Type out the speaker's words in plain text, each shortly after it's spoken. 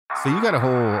So you got a whole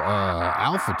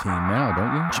alpha team now,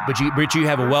 don't you? But you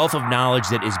have a wealth of knowledge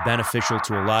that is beneficial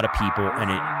to a lot of people, and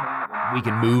we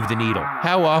can move the needle.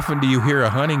 How often do you hear a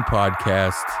hunting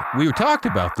podcast? We talked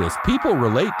about this. People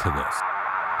relate to this.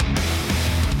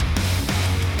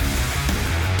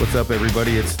 What's up,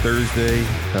 everybody? It's Thursday,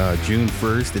 June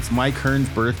 1st. It's Mike Hearn's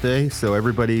birthday, so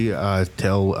everybody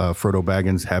tell Frodo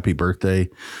Baggins happy birthday.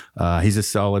 He's a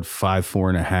solid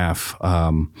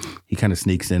 5'4.5". He kind of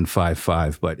sneaks in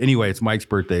 5'5". But anyway, it's Mike's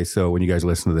birthday, so when you guys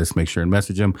listen to this, make sure and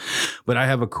message him. But I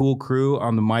have a cool crew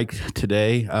on the mic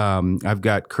today. I've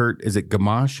got Kurt. Is it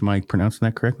Gamache? Am I pronouncing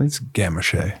that correctly? It's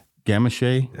Gamache.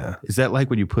 Gamache? Yeah. Is that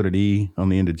like when you put an E on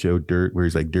the end of Joe Dirt, where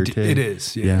he's like Dirte? It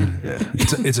is. Yeah.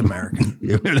 It's American.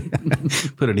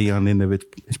 Put an E on the end of it.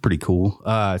 It's pretty cool.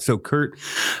 So Kurt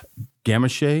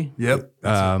Gamache. Yep.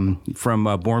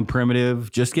 From Born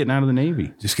Primitive, just getting out of the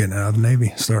Navy.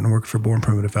 Starting to work for Born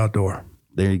Primitive Outdoor.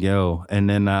 There you go. And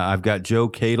then I've got Joe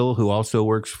Cadle, who also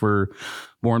works for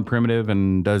Born Primitive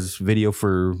and does video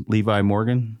for Levi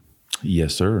Morgan.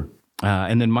 Yes, sir.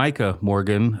 And then Micah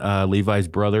Morgan, Levi's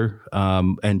brother.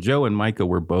 And Joe and Micah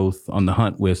were both on the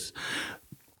hunt with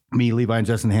me, Levi, and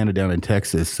Justin Hanna down in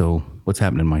Texas. So what's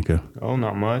happening, Micah? Oh,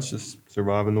 not much. Just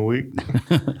surviving the week.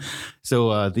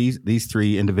 So these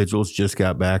three individuals just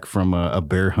got back from a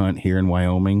bear hunt here in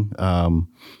Wyoming.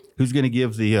 Who's going to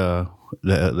give the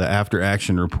after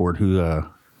action report?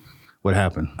 What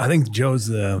happened? I think Joe's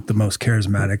the most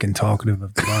charismatic and talkative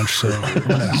of the bunch, so I'm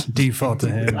going to default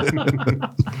to him.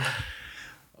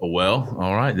 Well,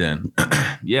 all right then.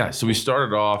 Yeah, so we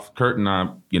started off, Kurt and I,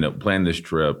 planned this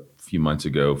trip a few months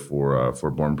ago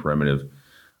for Born Primitive.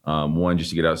 One,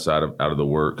 just to get out of the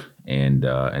work and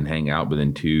hang out, but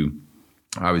then two,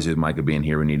 obviously with Micah being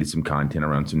here, we needed some content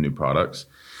around some new products.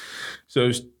 So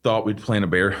just thought we'd plan a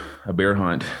bear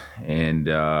hunt, and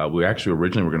we actually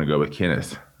originally were going to go with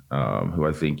Kenneth, who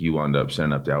I think you wound up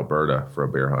sending up to Alberta for a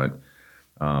bear hunt.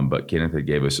 But Kenneth had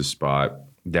gave us a spot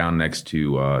down next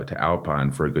to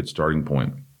Alpine for a good starting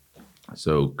point.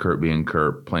 So Kurt being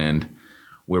Kurt planned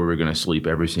where we were going to sleep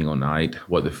every single night,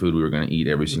 what the food we were going to eat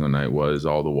every single night was,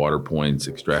 all the water points,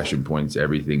 extraction points,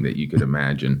 everything that you could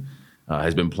imagine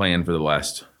has been planned for the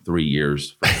last 3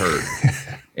 years for Kurt.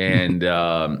 And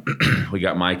we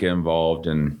got Micah involved,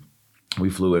 and we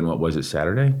flew in, what was it,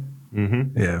 Saturday?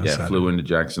 Mm-hmm. Yeah, flew into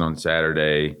Jackson on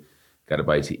Saturday, got a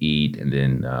bite to eat, and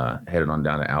then headed on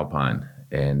down to Alpine.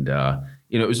 And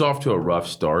it was off to a rough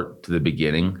start to the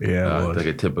beginning. Yeah, like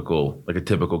a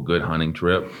typical good hunting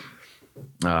trip.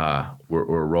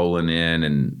 We're rolling in,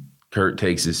 and Kurt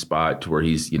takes his spot to where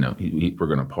he's we're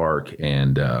going to park,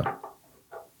 and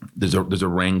there's a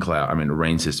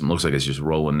rain system. Looks like it's just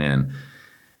rolling in.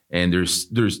 And there's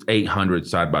 800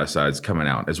 side-by-sides coming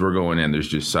out. As we're going in, there's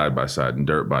just side-by-side and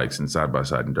dirt bikes and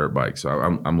side-by-side and dirt bikes. So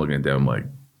I'm looking at them like,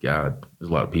 God, there's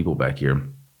a lot of people back here.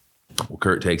 Well,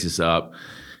 Kurt takes us up,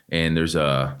 and there's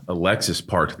a Lexus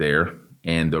parked there,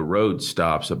 and the road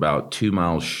stops about 2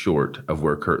 miles short of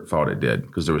where Kurt thought it did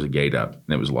because there was a gate up,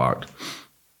 and it was locked.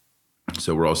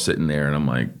 So we're all sitting there, and I'm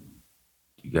like,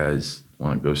 you guys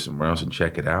want to go somewhere else and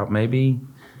check it out maybe?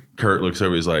 Kurt looks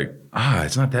over, he's like,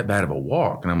 it's not that bad of a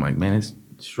walk. And I'm like, man, it's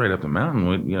straight up the mountain.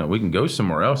 We can go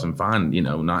somewhere else and find,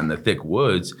 not in the thick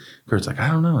woods. Kurt's like, I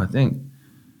don't know. I think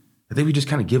we just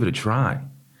kind of give it a try. I'm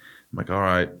like, all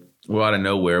right. Well, out of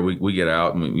nowhere, we get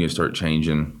out and we start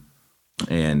changing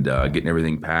and getting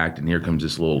everything packed. And here comes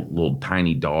this little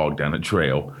tiny dog down a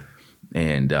trail.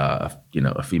 And, a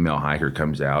female hiker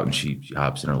comes out, and she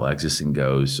hops in her Lexus and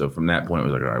goes. So from that point, it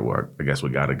was like, all right, well, I guess we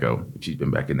got to go. She's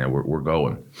been back in there. We're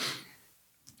going.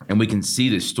 And we can see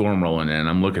the storm rolling in.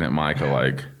 I'm looking at Micah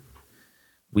like,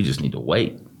 we just need to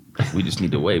wait. We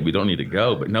don't need to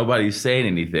go. But nobody's saying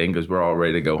anything because we're all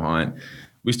ready to go hunt.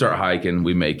 We start hiking.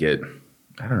 We make it,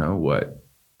 I don't know,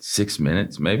 6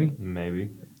 minutes maybe?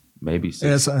 Maybe 6.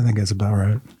 Yes, I think that's about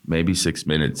right. Maybe 6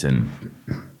 minutes, and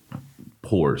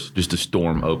pours. Just a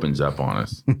storm opens up on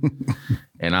us.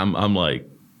 And I'm like,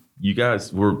 you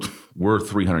guys, we're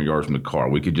 300 yards from the car.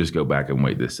 We could just go back and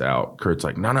wait this out. Kurt's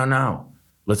like, no.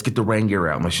 Let's get the rain gear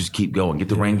out. Let's just keep going. Get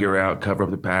the rain gear out, cover up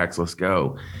the packs. Let's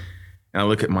go. And I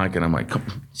look at Mike, and I'm like,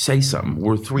 come, say something.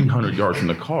 We're 300 yards from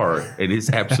the car, and it's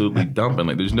absolutely dumping.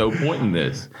 Like, there's no point in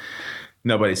this.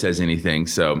 Nobody says anything.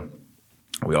 So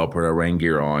we all put our rain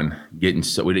gear on. We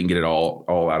didn't get it all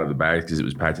out of the bag because it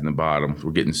was packed in the bottom.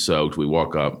 We're getting soaked. We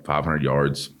walk up 500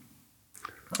 yards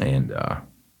and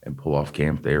pull off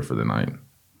camp there for the night.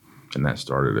 And that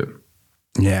started it.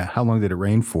 Yeah. How long did it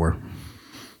rain for?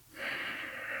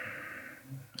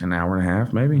 An hour and a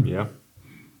half, maybe. Yeah.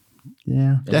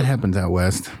 Yeah, that happens out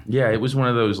west. Yeah, it was one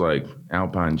of those like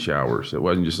alpine showers. It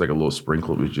wasn't just like a little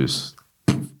sprinkle. It was just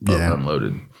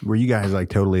unloaded. Were you guys like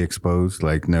totally exposed?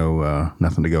 Like no,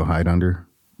 nothing to go hide under?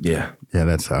 Yeah. Yeah,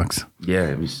 that sucks. Yeah,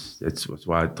 it was. That's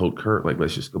why I told Kurt, like,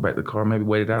 let's just go back to the car, maybe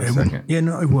wait it out a second. Yeah,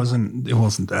 no, it wasn't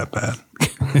that bad.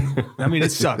 I mean,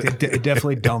 it sucked. It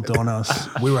definitely dumped on us.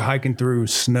 We were hiking through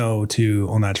snow too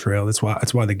on that trail. That's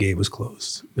why the gate was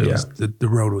closed. The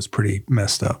road was pretty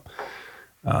messed up.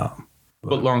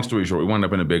 But long story short, we wound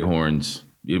up in the Bighorns.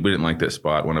 We didn't like that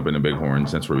spot. Wound up in the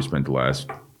Bighorns. That's where we spent the last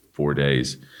 4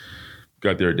 days.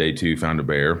 Got there day 2, found a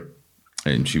bear,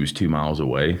 and she was 2 miles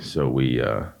away. So we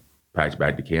packed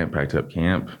back to camp, packed up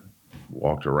camp,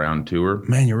 walked around to her.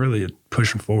 Man, you're really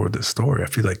pushing forward this story. I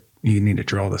feel like you need to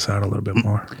draw this out a little bit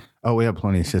more. Oh, we have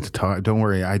plenty of shit to talk. Don't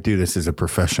worry, I do this as a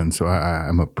profession, so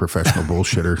I'm a professional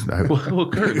bullshitter.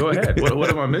 Well, Kurt, go ahead. What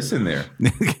am I missing there?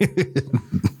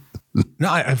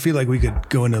 No, I feel like we could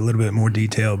go into a little bit more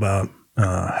detail about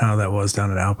how that was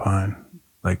down at Alpine.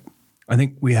 Like, I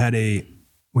think we had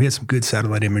some good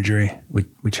satellite imagery.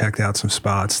 We checked out some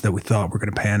spots that we thought were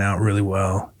going to pan out really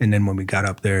well, and then when we got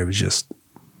up there, it was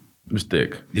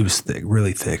thick. It was thick,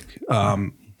 really thick,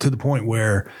 to the point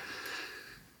where,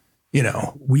 you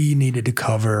know, we needed to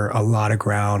cover a lot of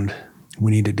ground.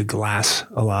 We needed to glass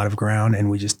a lot of ground, and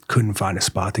we just couldn't find a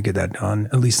spot to get that done,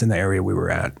 at least in the area we were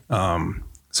at.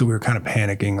 So we were kind of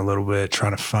panicking a little bit,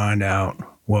 trying to find out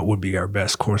what would be our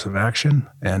best course of action.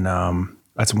 And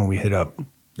that's when we hit up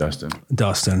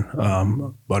Dustin, a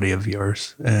buddy of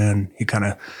yours. And he kind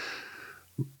of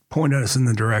pointed us in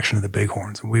the direction of the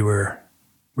Bighorns. And we were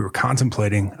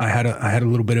contemplating. I had a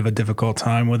little bit of a difficult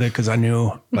time with it because I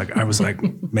knew, like, I was like,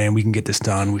 man, we can get this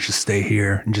done. We should stay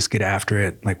here and just get after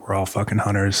it. Like, we're all fucking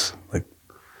hunters. Like,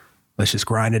 let's just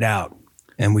grind it out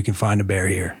and we can find a bear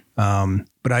here.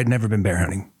 But I'd never been bear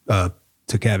hunting,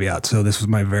 to caveat. So this was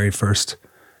my very first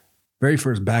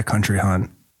backcountry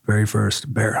hunt, very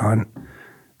first bear hunt,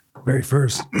 very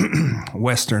first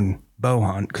Western bow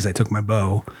hunt because I took my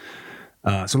bow.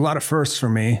 So a lot of firsts for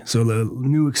me. So the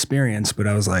new experience, but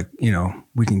I was like, you know,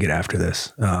 we can get after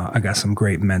this. I got some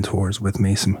great mentors with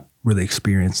me, some really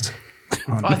experienced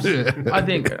hunters. I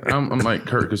think I'm like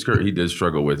Kurt, because Kurt, he did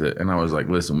struggle with it. And I was like,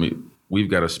 listen, we've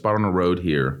got a spot on the road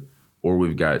here, or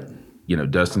we've got, you know,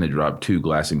 Dustin had dropped 2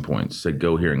 glassing points, said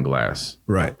go here and glass.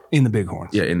 Right. In the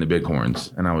Bighorns. Yeah, in the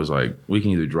Bighorns. And I was like, we can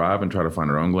either drive and try to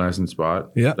find our own glassing spot.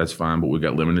 Yeah. That's fine, but we've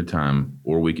got limited time.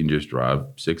 Or we can just drive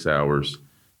 6 hours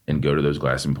and go to those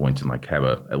glassing points and like have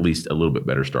at least a little bit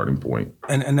better starting point.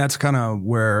 And that's kind of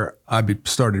where I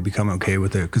started to become okay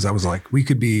with it, because I was like, we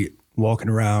could be walking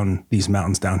around these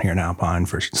mountains down here in Alpine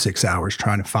for 6 hours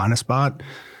trying to find a spot,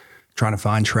 trying to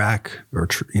find track or,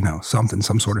 you know, some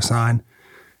sort of sign.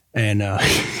 And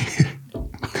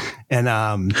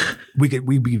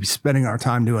we'd be spending our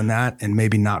time doing that and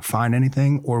maybe not find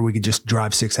anything, or we could just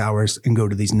drive 6 hours and go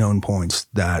to these known points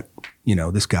that, you know,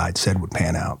 this guide said would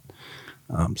pan out.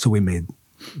 So we made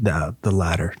the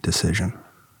latter decision.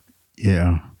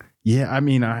 Yeah. Yeah. I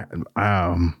mean,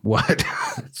 what?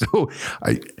 So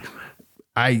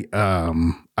I,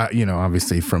 you know,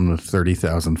 obviously from the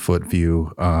 30,000 foot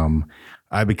view,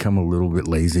 I become a little bit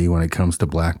lazy when it comes to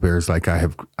black bears. Like I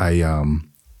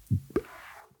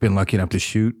been lucky enough to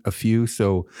shoot a few.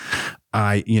 So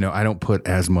I don't put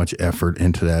as much effort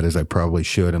into that as I probably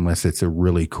should, unless it's a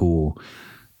really cool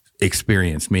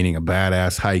experience, meaning a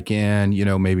badass hike in, you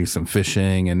know, maybe some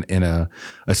fishing and in a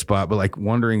spot. But like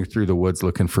wandering through the woods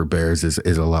looking for bears is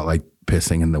a lot like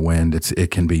pissing in the wind.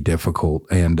 It can be difficult,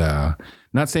 and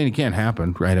not saying it can't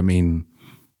happen, right? I mean,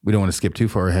 we don't want to skip too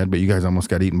far ahead, but you guys almost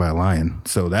got eaten by a lion.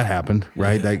 So that happened,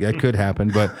 right? That could happen.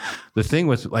 But the thing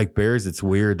with like bears, it's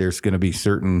weird. There's going to be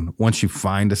once you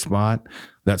find a spot,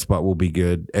 that spot will be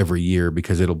good every year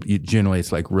because generally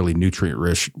it's like really nutrient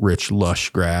rich, lush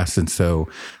grass. And so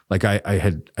like I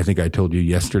think I told you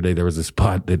yesterday, there was a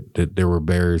spot that there were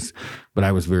bears, but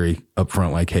I was very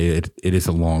upfront, like, hey, it is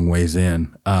a long ways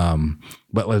in.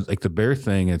 But like the bear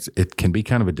thing, it can be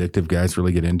kind of addictive. Guys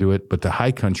really get into it. But the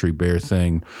high country bear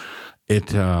thing,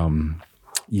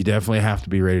 you definitely have to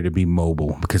be ready to be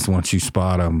mobile, because once you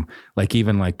spot them, like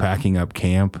even like packing up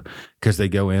camp, because they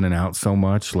go in and out so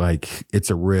much, like it's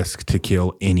a risk to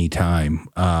kill any time,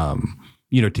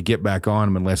 you know, to get back on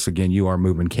them, unless again, you are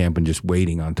moving camp and just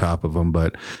waiting on top of them.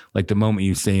 But like the moment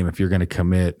you see them, if you're going to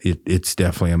commit, it's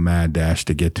definitely a mad dash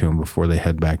to get to them before they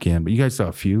head back in. But you guys saw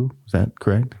a few, is that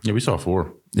correct? Yeah, we saw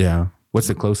 4. Yeah. What's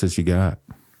the closest you got?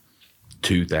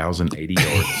 2,080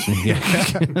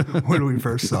 yards. When we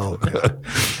first saw it.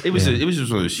 It was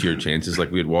just one of those sheer chances. Like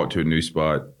we had walked to a new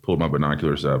spot, pulled my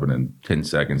binoculars up, and in 10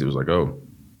 seconds it was like, oh,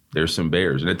 there's some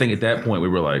bears. And I think at that point we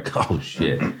were like, oh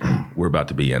shit, we're about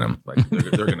to be in them. Like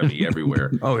they're going to be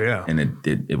everywhere. Oh yeah. And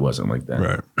it wasn't like that.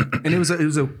 Right. And it was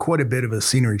quite a bit of a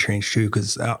scenery change too,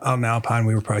 because out in Alpine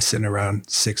we were probably sitting around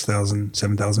 6,000,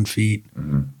 7,000 feet,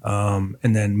 and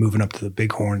then moving up to the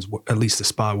Bighorns, at least the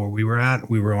spot where we were at,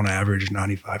 we were on average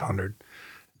 9,500.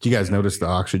 Did you guys notice the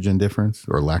oxygen difference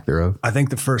or lack thereof? I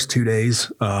think the first 2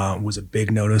 days was a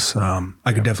big notice. I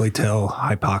could definitely tell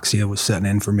hypoxia was setting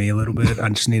in for me a little bit. I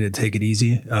just needed to take it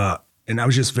easy. And I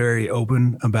was just very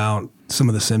open about some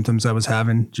of the symptoms I was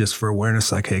having, just for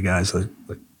awareness. Like, hey guys,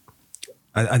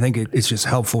 I think it's just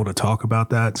helpful to talk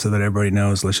about that so that everybody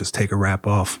knows, let's just take a wrap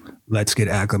off. Let's get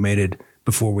acclimated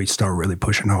before we start really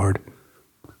pushing hard.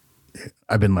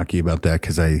 I've been lucky about that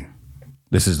because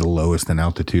this is the lowest in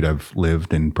altitude I've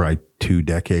lived in probably 2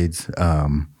 decades.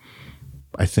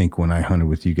 I think when I hunted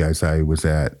with you guys,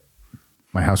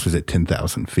 my house was at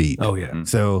 10,000 feet. Oh yeah.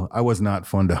 So I was not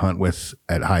fun to hunt with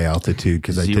at high altitude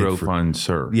because Zero fun,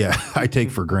 sir. Yeah. I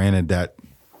take for granted that,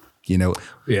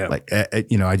 Yeah. like,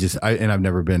 and I've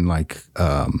never been like,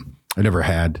 I never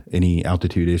had any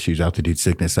altitude issues, altitude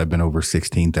sickness. I've been over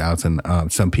 16,000.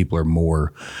 Some people are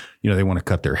more, they want to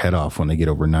cut their head off when they get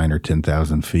over 9,000 or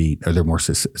 10,000 feet, or they're more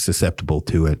susceptible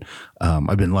to it.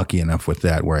 I've been lucky enough with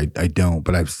that where I don't,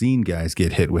 but I've seen guys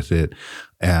get hit with it.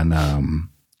 And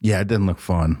it doesn't look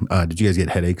fun. Did you guys get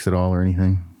headaches at all or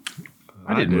anything?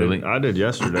 I didn't really. I did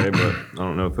yesterday, but I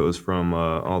don't know if it was from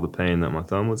all the pain that my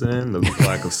thumb was in, the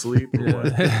lack of sleep. Or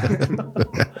what.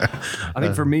 I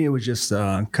think for me, it was just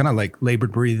kind of like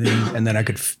labored breathing. And then I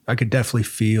could definitely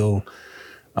feel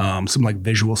some like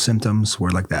visual symptoms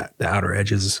where like the outer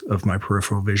edges of my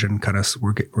peripheral vision kind of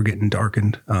were getting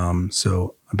darkened.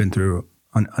 So I've been through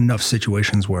enough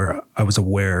situations where I was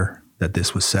aware that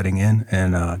this was setting in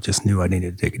and just knew I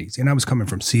needed to take it easy. And I was coming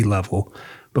from sea level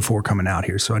before coming out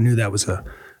here. So I knew that was a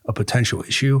potential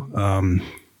issue. And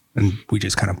we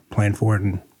just kind of planned for it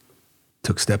and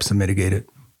took steps to mitigate it.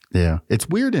 Yeah. It's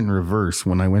weird in reverse.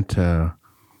 When I went to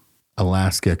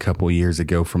Alaska a couple of years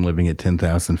ago from living at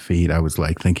 10,000 feet, I was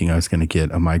like thinking I was going to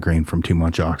get a migraine from too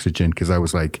much oxygen because I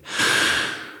was like,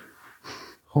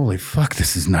 holy fuck,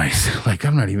 this is nice. Like,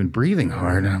 I'm not even breathing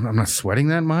hard. I'm not sweating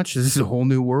that much. This is a whole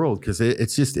new world because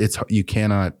you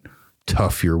cannot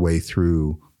tough your way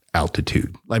through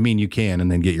altitude. I mean, you can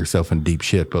and then get yourself in deep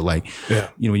shit, but like,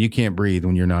 you can't breathe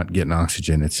when you're not getting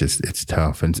oxygen. It's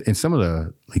tough. And some of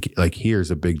the, like here's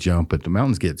a big jump, but the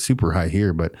mountains get super high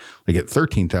here, but like at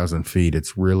 13,000 feet,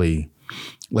 it's really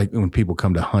like when people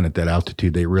come to hunt at that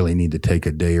altitude, they really need to take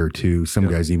a day or two, some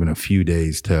guys even a few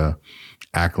days to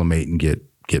acclimate and get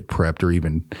prepped, or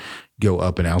even go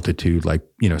up in altitude, like,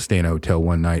 stay in a hotel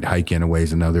one night, hike in a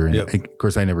ways another. And of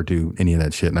course I never do any of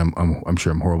that shit. And I'm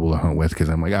sure I'm horrible to hunt with because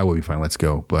I'm like, I will be fine. Let's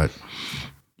go. But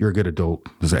you're a good adult,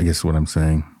 is I guess what I'm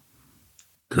saying.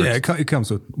 Yeah, it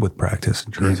comes with practice.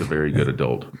 He's a very good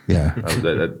adult. Yeah.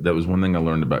 That was one thing I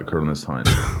learned about Kurt on this hunt.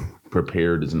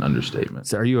 Prepared is an understatement.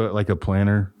 So are you like a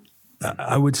planner?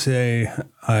 I would say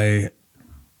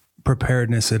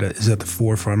preparedness is at the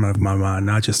forefront of my mind,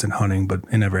 not just in hunting, but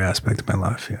in every aspect of my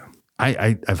life. Yeah.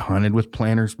 I've hunted with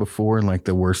planners before, and like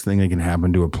the worst thing that can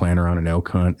happen to a planner on an elk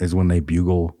hunt is when they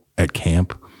bugle at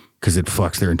camp, because it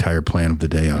fucks their entire plan of the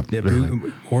day up. Yeah,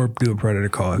 or do a predator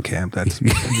call at camp. That's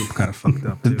kind of fucked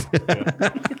up too.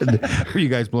 Are you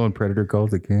guys blowing predator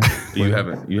calls at camp? You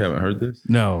haven't heard this?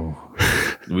 No.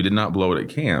 We did not blow it at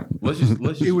camp. Let's just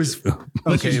it was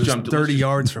 30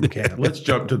 yards from camp. Let's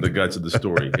jump to the guts of the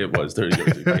story. It was 30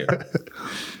 yards from camp.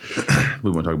 We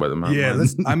want to talk about the mountain. Yeah,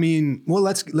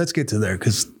 let's get to there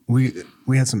because we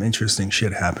had some interesting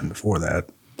shit happen before that.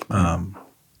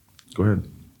 Go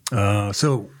ahead.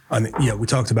 So we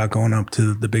talked about going up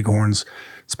to the Bighorns,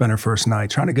 spent our first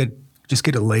night trying to get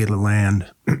a lay of the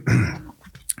land.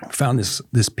 Found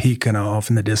this peak kind of off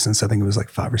in the distance. I think it was like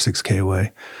 5 or 6K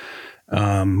away.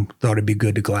 Thought it'd be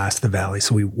good to glass the valley.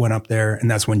 So we went up there, and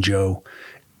that's when Joe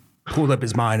pulled up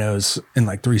his binos and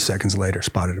like 3 seconds later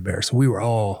spotted a bear. So we were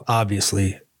all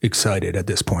obviously excited at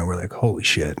this point. We're like, holy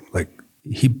shit. Like,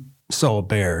 he saw a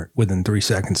bear within 3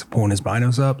 seconds of pulling his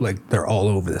binos up. Like, they're all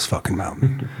over this fucking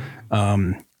mountain.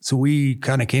 So we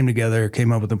kind of came together,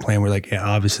 came up with a plan. We're like, yeah,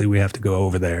 obviously we have to go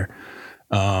over there.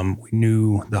 We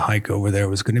knew the hike over there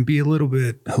was going to be a little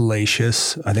bit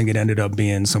hellacious. I think it ended up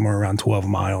being somewhere around 12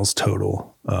 miles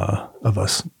total of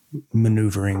us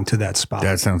maneuvering to that spot.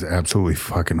 That sounds absolutely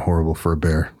fucking horrible for a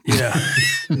bear. Yeah.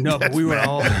 No, but we were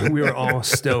all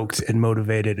stoked and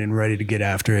motivated and ready to get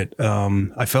after it.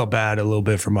 I felt bad a little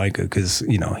bit for Micah because,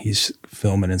 he's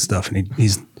filming and stuff, and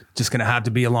he's just going to have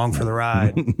to be along for the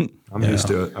ride. I'm used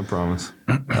to it, I promise.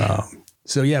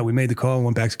 So yeah, we made the call,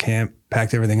 went back to camp,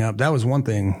 packed everything up. That was one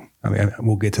thing. I mean,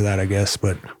 we'll get to that, I guess,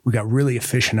 but we got really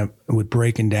efficient with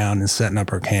breaking down and setting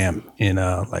up our camp in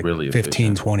like Really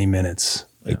 15, 20 minutes.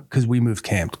 Because we moved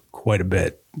camp quite a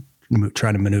bit,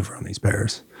 trying to maneuver on these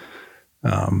bears.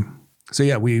 So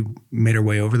yeah, we made our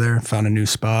way over there, found a new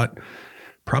spot,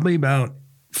 probably about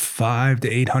 500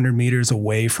 to 800 meters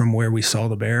away from where we saw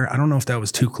the bear. I don't know if that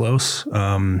was too close,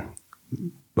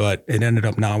 but it ended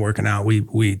up not working out.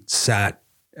 We sat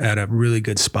at a really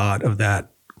good spot of that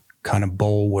kind of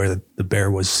bowl where the bear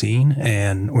was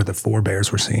seen or the 4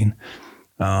 bears were seen,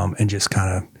 and just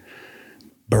kind of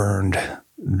burned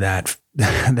that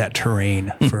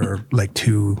terrain for like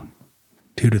 2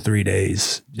 to 3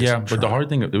 days. But the hard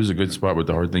thing, it was a good spot, but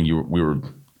the hard thing, we were,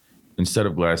 instead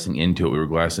of glassing into it, we were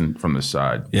glassing from the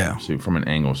side. Yeah. So from an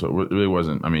angle. So it really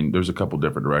wasn't, I mean, there's a couple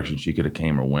different directions she could have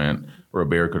came or went, or a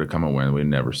bear could have come and went. We'd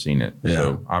never seen it. Yeah.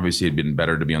 So obviously it'd been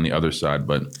better to be on the other side,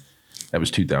 but that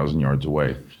was 2,000 yards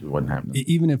away. So it wasn't happening.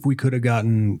 Even if we could have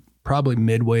gotten probably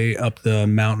midway up the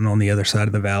mountain on the other side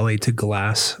of the valley to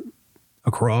glass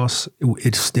across,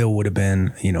 it still would have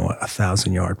been,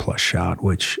 1,000-yard plus shot,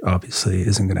 which obviously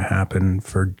isn't going to happen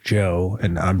for Joe.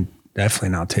 And I'm definitely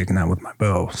not taking that with my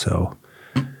bow. So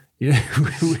yeah,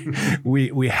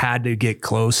 we had to get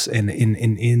close and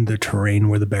in the terrain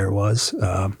where the bear was.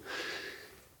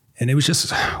 And it was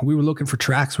just, we were looking for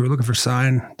tracks. We were looking for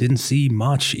sign. Didn't see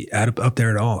much up there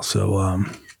at all. So,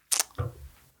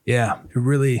 yeah, it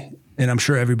really, and I'm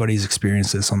sure everybody's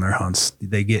experienced this on their hunts.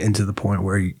 They get into the point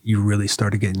where you really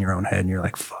start to get in your own head and you're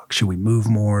like, fuck, should we move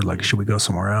more? Like, should we go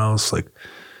somewhere else? Like,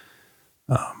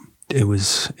 it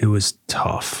was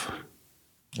tough.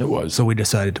 It was. So we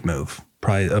decided to move.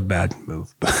 Probably a bad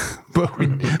move, but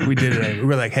we did it. We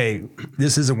were like, hey,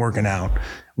 this isn't working out.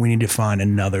 We need to find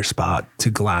another spot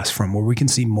to glass from where we can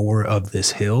see more of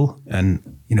this hill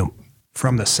and,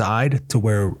 from the side to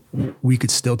where we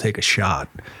could still take a shot,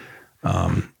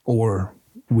 or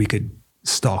we could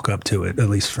stalk up to it, at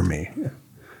least for me.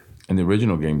 And the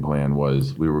original game plan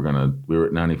was we were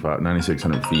at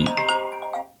 9,600 feet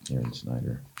here in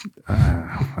Snyder.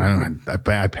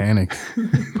 I panicked.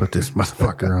 Put this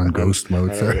motherfucker on ghost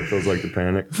mode. It feels like the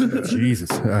panic.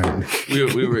 Jesus. All right.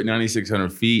 We were at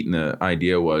 9,600 feet, and the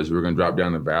idea was we were going to drop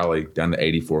down the valley, down to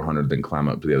 8,400, then climb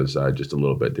up to the other side just a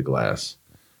little bit to glass.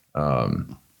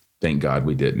 Thank God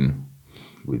we didn't.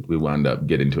 We wound up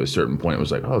getting to a certain point. It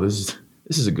was like, oh, this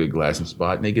is a good glassing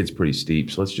spot, and it gets pretty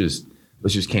steep. So let's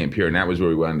just camp here. And that was where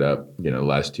we wound up. The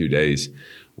last 2 days,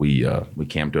 we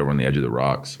camped over on the edge of the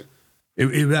rocks.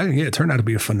 It turned out to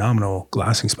be a phenomenal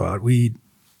glassing spot.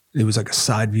 It was like a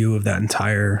side view of that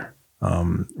entire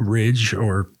ridge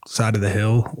or side of the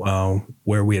hill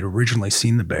where we had originally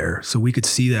seen the bear. So we could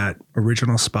see that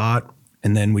original spot,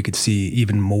 and then we could see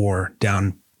even more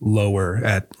down lower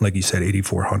at, like you said,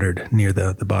 8,400 near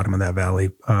the bottom of that valley.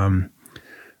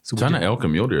 So Ton of elk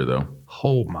and mule deer, though.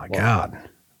 Oh my God.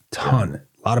 Ton.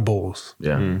 A lot of bulls.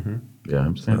 Yeah. Mm-hmm. Yeah,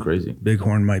 I'm saying crazy.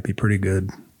 Bighorn might be pretty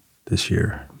good this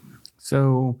year.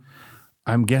 So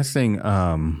I'm guessing,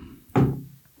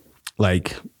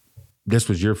 like, this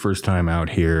was your first time out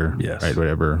here. Yes. Right,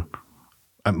 whatever.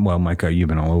 Well, Micah, you've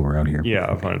been all over out here. Yeah,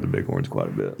 I've hunted the bighorns quite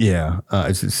a bit. Yeah.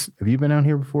 Have you been out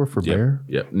here before for bear?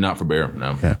 Yeah, not for bear,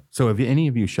 no. Yeah. So have any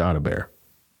of you shot a bear?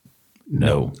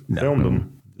 No. Filmed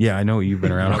them. Yeah, I know you've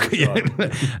been around.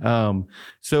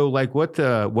 So like what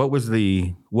was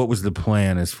the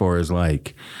plan as far as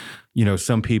like,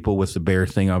 some people with the bear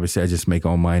thing, obviously I just make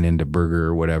all mine into burger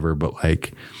or whatever, but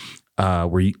like,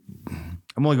 I'm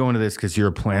only going to this because you're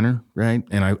a planner, right?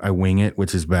 And I wing it,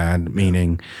 which is bad,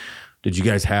 meaning did you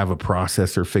guys have a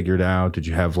processor figured out? Did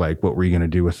you have like, what were you going to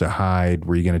do with the hide?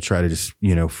 Were you going to try to just,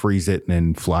 freeze it and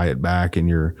then fly it back in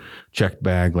your checked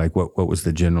bag? Like what was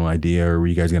the general idea? Or were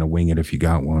you guys going to wing it if you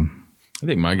got one? I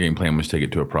think my game plan was take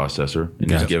it to a processor and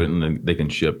just give it, and then they can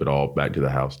ship it all back to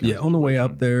the house. Yeah. On the way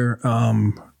up there,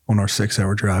 on our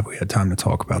 6-hour drive, we had time to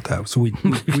talk about that. So we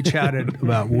chatted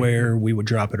about where we would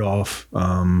drop it off,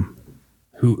 what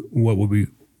would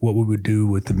we do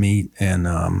with the meat, and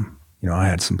I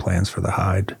had some plans for the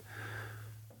hide,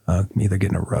 either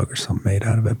getting a rug or something made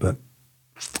out of it,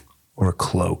 or a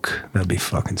cloak. That'd be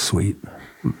fucking sweet,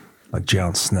 like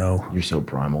Jon Snow. You're so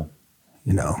primal.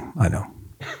 I know.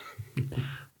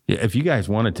 Yeah, if you guys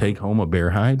want to take home a bear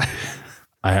hide,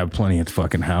 I have plenty at the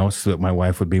fucking house that my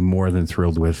wife would be more than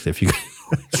thrilled with. If you,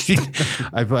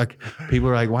 people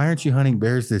are like, why aren't you hunting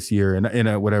bears this year?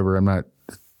 And whatever. I'm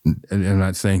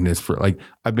not saying this for like,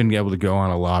 I've been able to go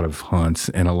on a lot of hunts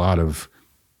and a lot of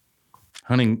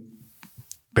hunting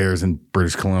bears in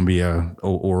British Columbia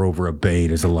or over a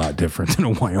bait is a lot different than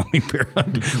a Wyoming bear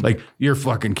hunt. Like, you're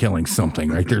fucking killing something,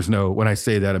 right? There's no, when I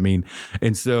say that, I mean,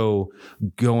 and so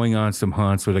going on some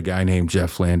hunts with a guy named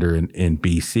Jeff Lander in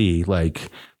BC, like,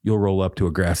 you'll roll up to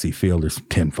a grassy field, there's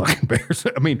 10 fucking bears.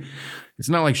 I mean, it's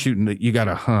not like shooting that you got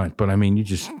to hunt, but I mean,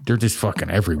 they're just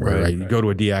fucking everywhere, right? You go to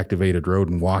a deactivated road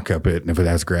and walk up it, and if it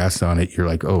has grass on it, you're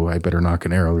like, oh, I better knock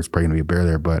an arrow. There's probably going to be a bear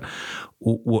there. But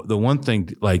the one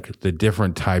thing, like the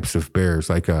different types of bears,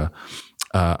 like a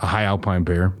high alpine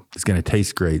bear is going to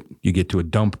taste great. You get to a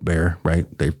dump bear, right?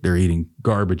 They're eating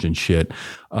garbage and shit.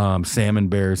 Salmon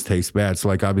bears taste bad. So,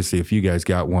 like, obviously, if you guys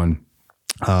got one,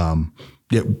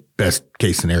 yeah, best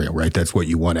case scenario, right? That's what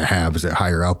you want to have, is a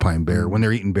higher alpine bear. When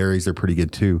they're eating berries, they're pretty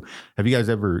good too. Have you guys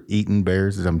ever eaten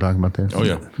bears, as I'm talking about there? Oh,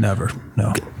 yeah. Never.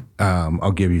 No.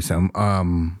 I'll give you some.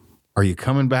 Are you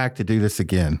coming back to do this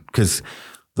again? Because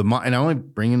and I'm only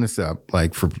bringing this up,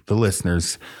 like, for the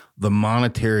listeners, the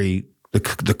monetary,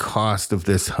 the cost of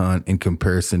this hunt in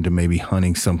comparison to maybe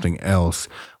hunting something else.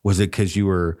 Was it because you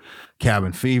were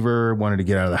cabin fever, wanted to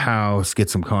get out of the house, get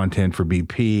some content for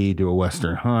BP, do a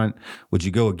Western hunt? Would you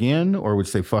go again, or would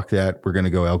you say, fuck that, we're going to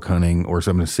go elk hunting, or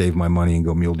so I'm going to save my money and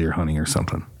go mule deer hunting or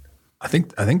something? I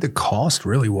think the cost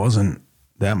really wasn't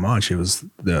that much. It was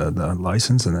the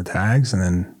license and the tags, and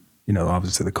then, you know,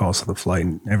 obviously the cost of the flight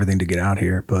and everything to get out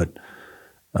here. But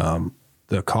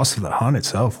the cost of the hunt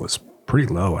itself was pretty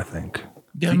low, I think.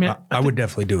 Yeah, I mean, I would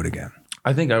definitely do it again.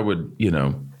 I think I would, you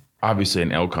know, obviously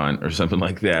an elk hunt or something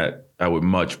like that, I would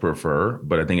much prefer.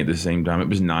 But I think at the same time, it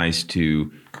was nice to,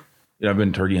 you know, I've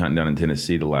been turkey hunting down in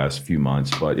Tennessee the last few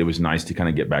months, but it was nice to kind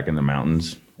of get back in the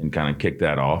mountains and kind of kick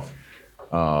that off.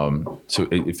 So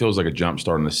it feels like a jump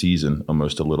start in the season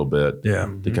almost a little bit.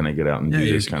 Yeah. To kind of get out and do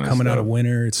this kind of stuff. Coming out of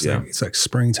winter, it's like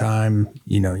springtime.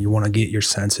 You know, you want to get your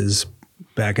senses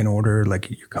back in order. Like,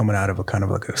 you're coming out of a kind of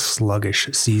like a sluggish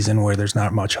season where there's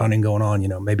not much hunting going on, you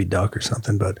know, maybe duck or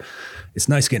something, but it's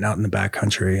nice getting out in the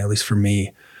backcountry, at least for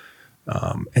me,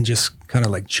 and just kind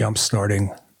of like jump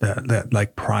starting that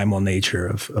like primal nature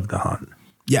of the hunt.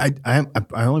 Yeah, I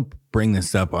only bring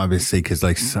this up obviously because,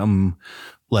 like, some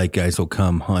like guys will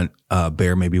come hunt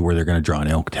bear maybe where they're going to draw an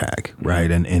elk tag, right,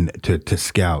 and to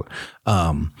scout.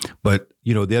 But,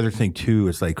 you know, the other thing too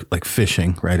is like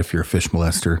fishing, right? If you're a fish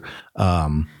molester,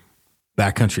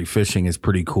 backcountry fishing is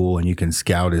pretty cool, and you can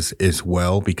scout as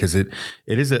well, because it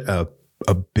is a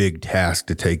big task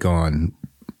to take on,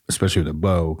 especially with a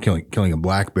bow, killing a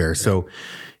black bear. So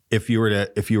if you were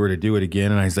to do it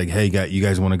again, and I was like, hey, you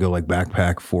guys want to go like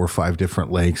backpack 4 or 5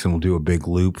 different lakes, and we'll do a big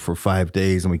loop for 5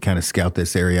 days, and we kind of scout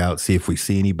this area out, see if we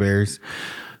see any bears?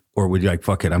 Or would you like,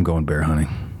 fuck it, I'm going bear hunting?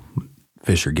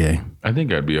 Fish are gay. I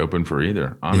think I'd be open for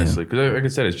either, honestly. Because like I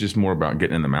said, it's just more about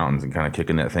getting in the mountains and kind of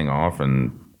kicking that thing off.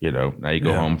 And, you know, now you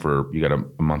go home you got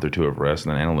a month or 2 of rest,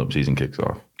 and then antelope season kicks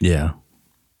off. Yeah.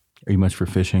 Are you much for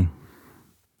fishing?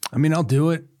 I mean, I'll do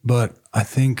it, but I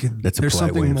think That's a there's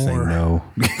polite something way of more. saying no.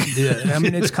 Yeah, I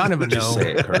mean, it's kind of a Just no.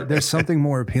 say it, Kurt. There's something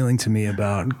more appealing to me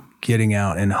about getting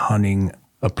out and hunting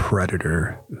a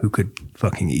predator who could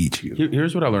fucking eat you.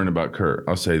 Here's what I learned about Kurt.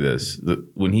 I'll say this: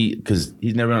 because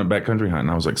he's never done a backcountry hunt,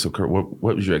 and I was like, so Kurt, what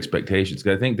was your expectations?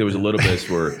 Because I think there was a little bit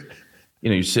where, you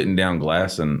know, you're sitting down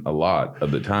glassing a lot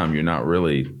of the time. You're not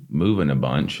really moving a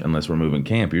bunch unless we're moving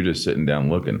camp. You're just sitting down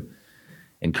looking.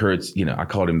 And Kurt's, you know, I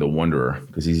called him the wanderer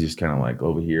because he's just kind of like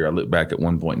over here. I look back at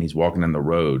one point and he's walking down the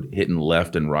road, hitting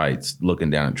left and right, looking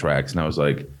down at tracks. And I was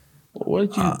like, what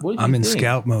did you I'm in think?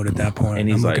 scout mode at that point. And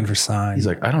he's I'm like, looking for signs. He's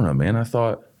like, I don't know, man. I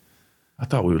thought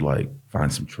we would like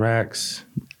find some tracks,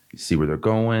 see where they're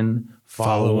going,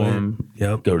 follow them,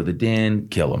 Yep. go to the den,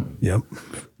 kill them. Yep.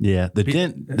 Yeah,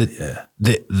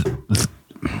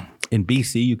 in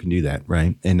BC you can do that,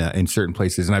 right? In certain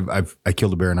places, and I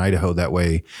killed a bear in Idaho that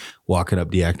way, walking up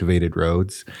deactivated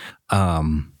roads.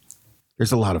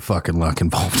 There's a lot of fucking luck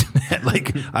involved in that.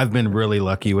 Like, I've been really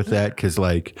lucky with that because,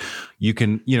 like, you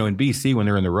can, you know, in BC when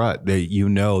they're in the rut,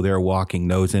 they're walking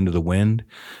nose into the wind,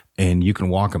 and you can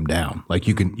walk them down. Like,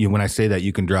 you can, when I say that,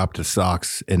 you can drop to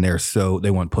socks, and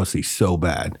they want pussy so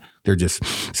bad. They're just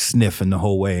sniffing the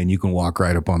whole way, and you can walk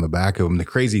right up on the back of them. The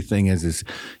crazy thing is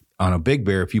on a big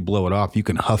bear, if you blow it off, you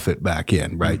can huff it back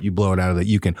in, right? You blow it out of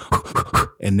you can,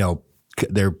 and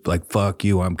they're like, fuck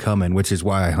you, I'm coming, which is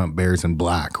why I hunt bears in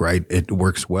black, right? It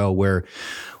works well, where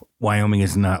Wyoming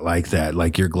is not like that.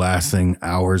 Like, you're glassing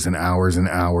hours and hours and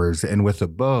hours. And with a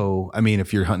bow, I mean,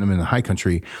 if you're hunting them in the high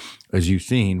country, as you've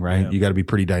seen, right? You got to be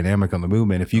pretty dynamic on the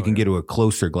movement. If you can get to a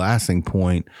closer glassing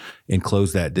point and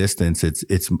close that distance,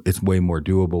 it's way more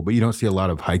doable. But you don't see a lot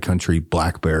of high country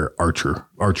black bear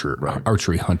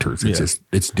archery hunters.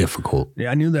 It's difficult.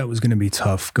 Yeah, I knew that was going to be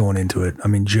tough going into it. I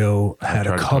mean, Joe had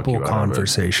a couple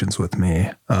conversations with me.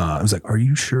 I was like, "Are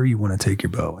you sure you want to take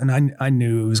your bow?" And I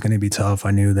knew it was going to be tough.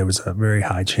 I knew there was a very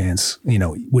high chance,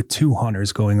 with 2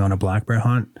 hunters going on a black bear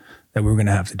hunt, that we were going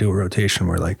to have to do a rotation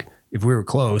where, like, if we were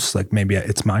close, like maybe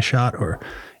it's my shot or,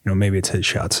 maybe it's his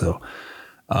shot. So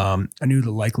I knew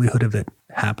the likelihood of it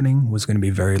happening was going to be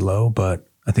very low, but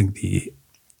I think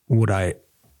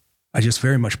I just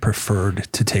very much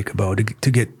preferred to take a bow to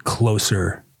get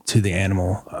closer to the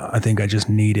animal. I think I just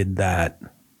needed that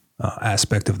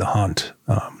aspect of the hunt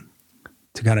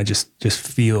to kind of just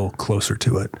feel closer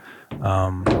to it.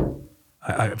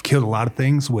 I've killed a lot of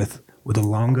things with a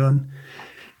long gun.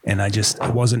 And I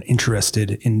wasn't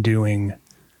interested in doing.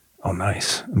 Oh,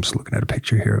 nice! I'm just looking at a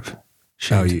picture here of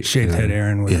shaved head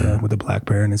Aaron with a black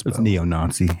bear in his bow. It's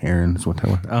neo-Nazi Aaron is what that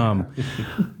was.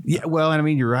 Yeah, well, and I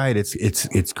mean, you're right.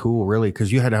 It's cool, really,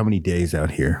 because you had how many days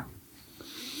out here?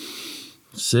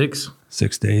 6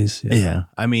 days. Yeah.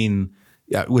 I mean,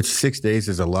 which 6 days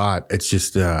is a lot. It's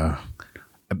just, I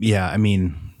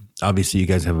mean. Obviously, you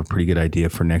guys have a pretty good idea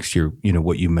for next year,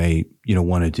 what you may,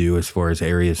 want to do as far as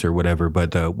areas or whatever.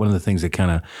 But one of the things that kind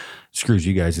of screws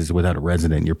you guys is without a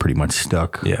resident, you're pretty much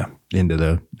stuck into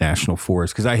the national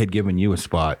forest. Because I had given you a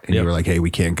spot and you were like, hey,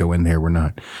 we can't go in there. We're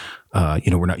not,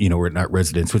 we're not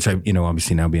residents, which I,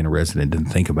 obviously now being a resident didn't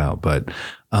think about. But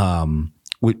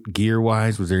with gear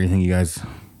wise, was there anything you guys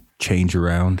change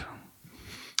around?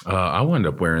 I wound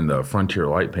up wearing the Frontier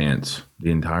Light pants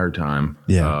the entire time.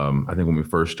 Yeah. I think when we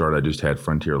first started, I just had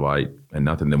Frontier Light and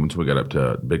nothing. Then once we got up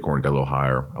to Bighorn, got a little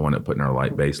higher, I wound up putting our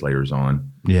light base layers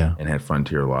on. Yeah. And had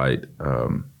Frontier Light.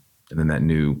 And then that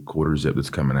new quarter zip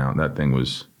that's coming out, that thing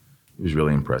was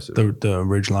really impressive. The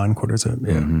Ridgeline quarter zip.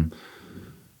 Yeah. Mm-hmm.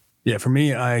 Yeah, for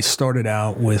me, I started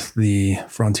out with the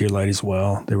Frontier Light as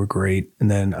well. They were great. And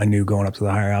then I knew going up to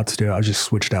the higher altitude, I just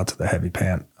switched out to the heavy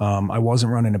pant. I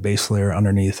wasn't running a base layer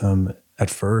underneath them at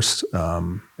first.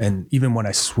 And even when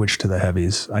I switched to the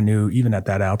heavies, I knew even at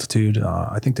that altitude,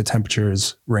 I think the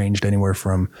temperatures ranged anywhere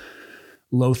from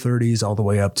low 30s all the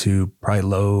way up to probably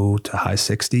low to high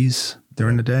 60s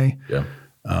during the day. Yeah.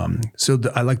 So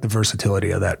I like the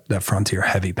versatility of that Frontier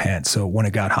heavy pant. So when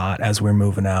it got hot, as we're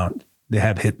moving out, they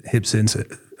have hip zips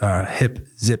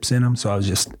in them. So I was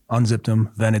just unzipped them,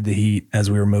 vented the heat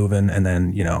as we were moving. And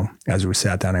then, as we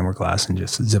sat down and we're glassing,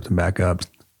 just zipped them back up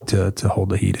to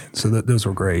hold the heat in. So those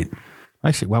were great.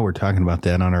 Actually, while we're talking about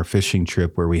that, on our fishing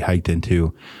trip where we hiked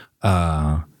into,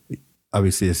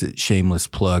 obviously it's a shameless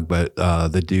plug, but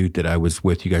the dude that I was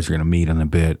with, you guys are going to meet in a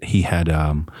bit, he had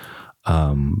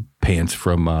pants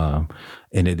from,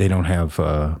 and they don't have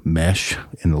mesh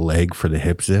in the leg for the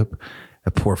hip zip.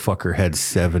 That poor fucker had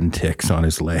 7 ticks on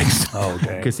his legs. Oh,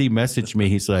 okay. Because he messaged me.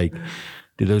 He's like,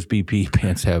 do those BP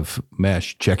pants have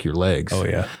mesh? Check your legs. Oh,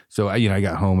 yeah. So, I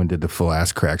got home and did the full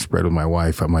ass crack spread with my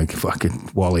wife. I'm like, fucking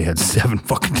Wally had 7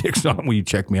 fucking ticks on him. Will you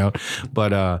check me out?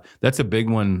 But that's a big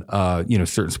one,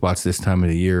 certain spots this time of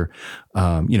the year,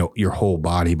 your whole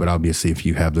body. But obviously, if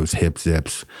you have those hip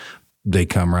zips, they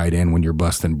come right in when you're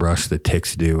busting brush, the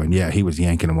ticks do. And yeah, he was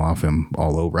yanking them off him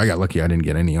all over. I got lucky I didn't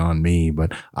get any on me,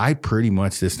 but I pretty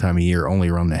much this time of year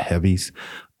only run the heavies.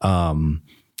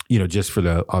 Just for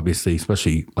the, obviously,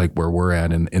 especially like where we're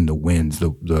at in the winds,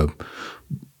 fuck,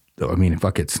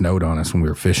 it snowed on us when we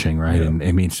were fishing, right? Yeah.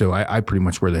 And so I pretty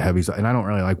much wear the heavies, and I don't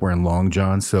really like wearing long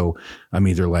johns. So I'm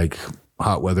either like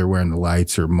hot weather wearing the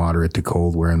lights or moderate to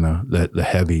cold wearing the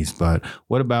heavies. But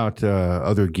what about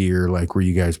other gear? Like, were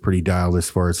you guys pretty dialed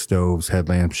as far as stoves,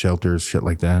 headlamps, shelters, shit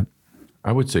like that?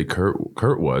 I would say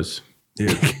Kurt was.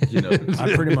 Yeah.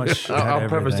 I pretty much I'll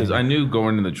preface this. I knew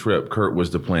going into the trip, Kurt was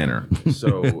the planner.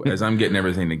 So as I'm getting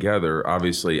everything together,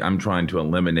 obviously I'm trying to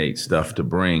eliminate stuff to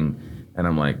bring. And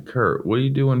I'm like, Kurt, what are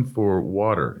you doing for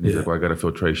water? And he's like, well, I got a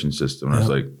filtration system. And I was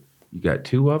like, you got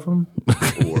 2 of them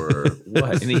or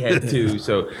what? And he had 2.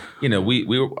 So,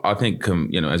 we were, I think,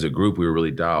 as a group, we were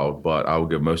really dialed, but I will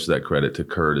give most of that credit to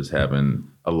Kurt as having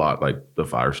a lot like the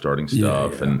fire starting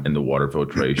stuff and the water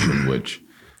filtration, which.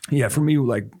 Yeah, for me,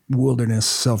 like wilderness,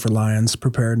 self-reliance,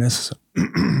 preparedness,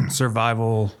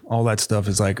 survival, all that stuff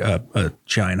is like a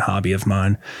giant hobby of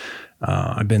mine.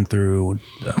 I've been through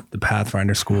the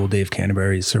Pathfinder School, Dave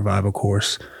Canterbury's survival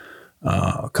course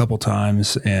a couple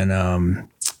times. And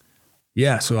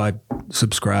Yeah, so I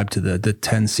subscribe to the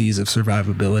 10 C's of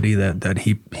survivability that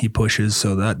he pushes.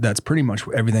 So that's pretty much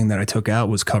everything that I took out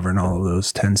was covering all of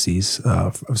those 10 C's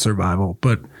of survival.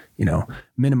 But,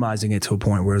 minimizing it to a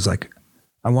point where it's like,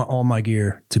 I want all my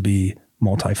gear to be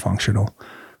multifunctional.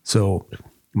 So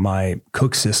my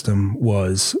cook system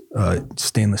was a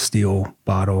stainless steel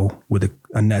bottle with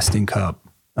a nesting cup.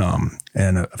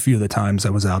 And a few of the times I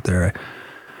was out there,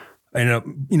 I ended up,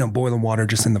 boiling water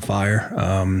just in the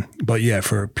fire. But yeah,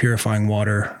 for purifying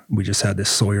water, we just had this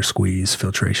Sawyer squeeze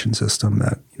filtration system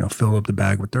that, fill up the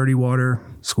bag with dirty water,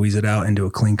 squeeze it out into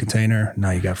a clean container.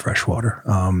 Now you got fresh water.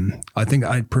 I think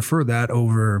I'd prefer that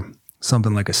over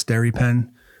something like a SteriPen,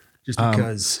 just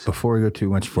because. Before we go too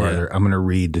much farther, I'm going to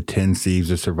read the 10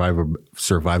 C's of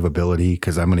survivability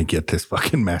because I'm going to get this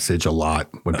fucking message a lot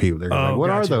when people, they're like, what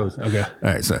are those? Okay. All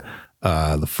right. So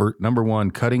the first, number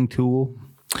one, cutting tool.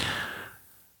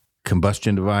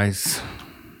 Combustion device,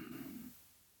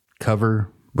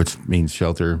 cover, which means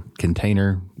shelter,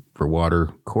 container for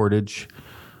water, cordage,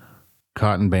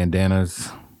 cotton bandanas,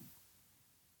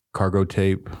 cargo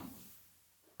tape,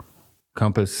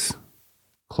 compass,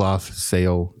 cloth,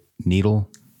 sail, needle,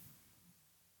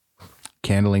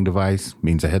 candling device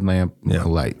means a headlamp, a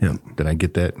light. Yeah. Did I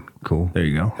get that? Cool. There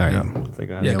you go. All right. Yeah. I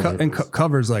think I nailed it.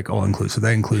 Covers like all inclusive.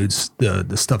 That includes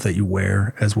the stuff that you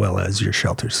wear as well as your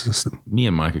shelter system. Me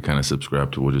and Micah kind of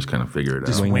subscribe to. We'll just kind of figure it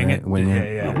out. Wing it.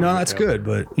 Yeah. No, that's good,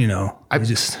 but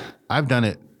I've done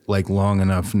it like long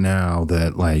enough now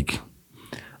that like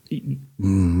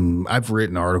I've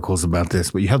written articles about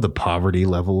this, but you have the poverty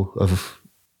level of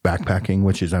backpacking,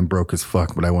 which is I'm broke as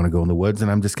fuck, but I want to go in the woods and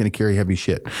I'm just going to carry heavy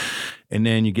shit. And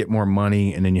then you get more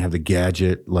money and then you have the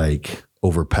gadget like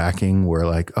overpacking where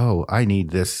like, oh, I need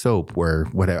this soap where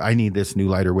whatever, I need this new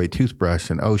lighter weight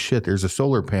toothbrush and oh shit, there's a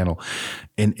solar panel.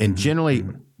 And generally,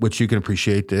 which you can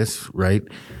appreciate this, right?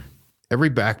 Every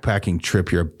backpacking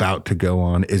trip you're about to go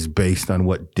on is based on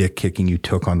what dick kicking you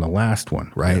took on the last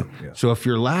one, right? Yeah. So if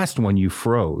your last one you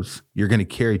froze, you're going to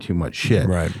carry too much shit.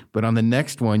 Right. But on the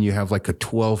next one, you have like a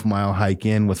 12-mile hike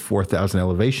in with 4,000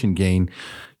 elevation gain.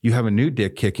 You have a new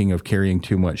dick kicking of carrying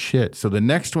too much shit. So the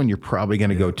next one, you're probably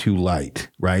going to go too light,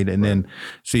 right? And then,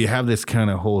 so you have this kind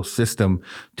of whole system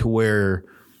to where,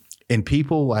 and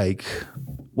people like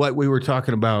what we were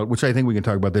talking about, which I think we can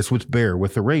talk about this with Bear,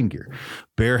 with the rain gear.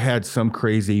 Bear had some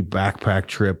crazy backpack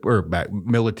trip or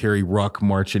military ruck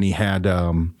march, and he had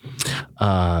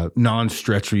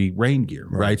non-stretchy rain gear,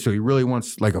 right? So he really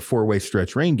wants like a 4-way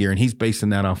stretch rain gear, and he's basing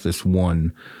that off this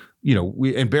one.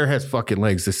 And Bear has fucking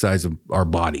legs the size of our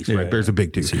bodies, right? Bear's a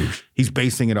big dude. He's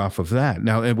basing it off of that.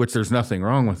 Now, in which there's nothing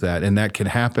wrong with that. And that can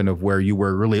happen of where you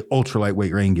wear really ultra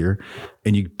lightweight rain gear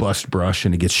and you bust brush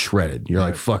and it gets shredded. You're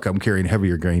like, fuck, I'm carrying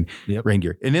heavier rain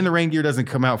gear. And then the rain gear doesn't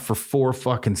come out for 4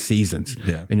 fucking seasons.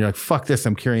 Yeah. And you're like, fuck this,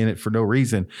 I'm carrying it for no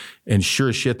reason. And sure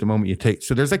as shit, the moment you take,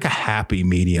 so there's like a happy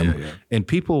medium. Yeah. And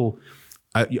people,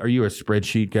 are you a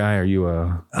spreadsheet guy? Are you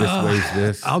a this weighs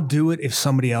this? I'll do it if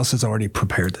somebody else has already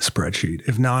prepared the spreadsheet.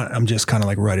 If not, I'm just kind of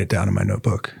like write it down in my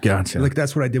notebook. Gotcha. Like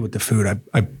that's what I did with the food.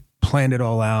 I planned it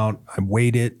all out. I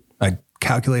weighed it. I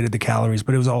calculated the calories,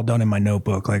 but it was all done in my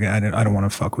notebook. Like I don't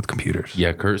want to fuck with computers.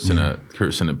 Yeah, Kurt sent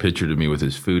a picture to me with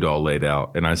his food all laid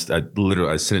out, and I sent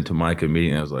it to Micah immediately.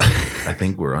 And I was like, I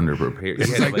think we're underprepared.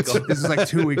 This is like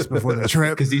 2 weeks before the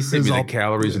trip because he sent me the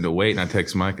calories and the weight, and I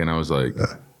text Micah, and I was like,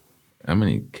 how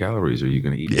many calories are you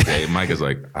going to eat today? And Micah's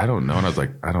like, I don't know. And I was like,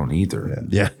 I don't either.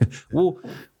 Yeah. Well,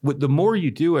 the more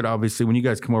you do it, obviously, when you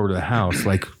guys come over to the house,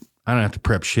 like I don't have to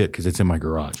prep shit because it's in my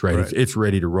garage, right? It's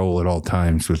ready to roll at all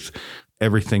times with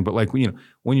everything. But like,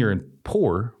 when you're in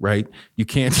poor, right, you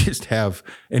can't just have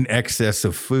an excess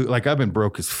of food. Like I've been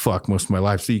broke as fuck most of my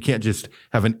life. So you can't just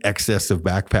have an excess of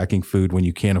backpacking food when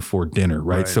you can't afford dinner,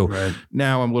 right?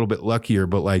 Now I'm a little bit luckier,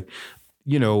 but like,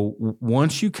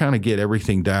 once you kind of get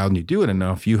everything dialed and you do it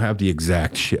enough, you have the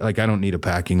exact shit. Like I don't need a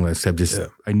packing list.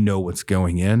 I know what's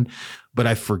going in, but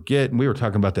I forget. And we were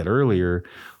talking about that earlier,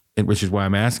 which is why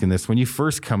I'm asking this. When you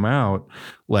first come out,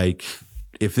 like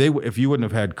if you wouldn't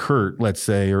have had Kurt, let's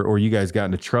say, or you guys got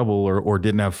into trouble or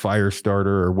didn't have fire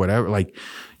starter or whatever, like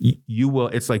you will,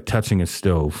 it's like touching a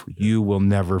stove. You will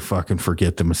never fucking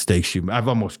forget the mistakes I've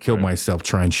almost killed myself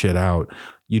trying shit out.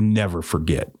 You never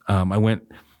forget. I went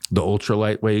the ultra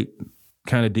lightweight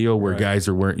kind of deal where guys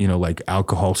are wearing, like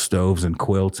alcohol stoves and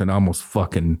quilts and almost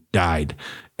fucking died.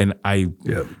 And I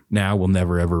now will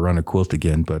never ever run a quilt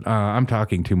again, but I'm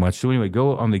talking too much. So anyway,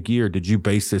 go on the gear. Did you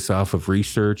base this off of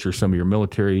research or some of your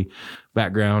military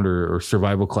background or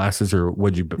survival classes or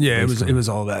what'd you? Yeah, it was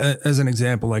all that. As an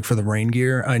example, like for the rain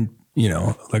gear,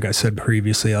 like I said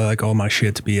previously, I like all my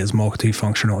shit to be as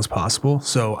multifunctional as possible.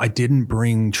 So I didn't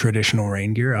bring traditional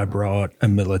rain gear. I brought a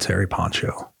military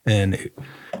poncho, and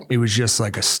it was just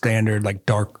like a standard, like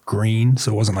dark green.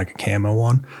 So it wasn't like a camo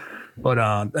one. But,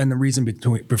 and the reason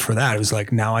for that was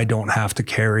like, now I don't have to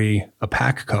carry a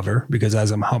pack cover, because as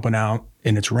I'm humping out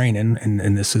and it's raining,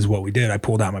 and this is what we did. I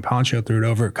pulled out my poncho, threw it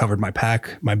over, it covered my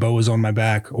pack. My bow was on my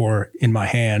back or in my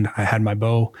hand. I had my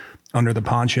bow under the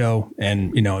poncho,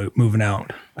 and, moving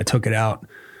out, I took it out.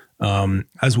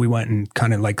 As we went and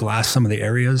kind of like glassed some of the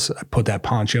areas, I put that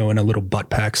poncho in a little butt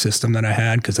pack system that I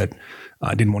had, because I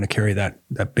didn't want to carry that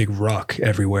big ruck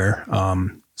everywhere.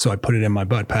 So I put it in my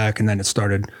butt pack, and then it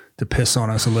started to piss on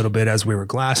us a little bit as we were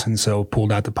glassing. So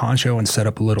pulled out the poncho and set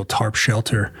up a little tarp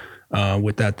shelter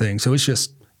with that thing. So it's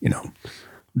just,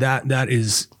 that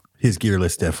is... His gear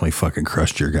list definitely fucking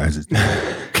crushed your guys'.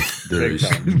 There's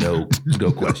no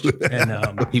question.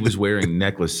 And he was wearing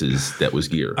necklaces that was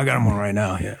gear. I got him one right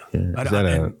now. Yeah.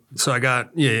 So I got,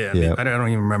 yeah. I don't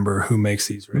even remember who makes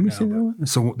these right now.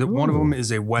 So one of them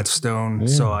is a whetstone. Yeah.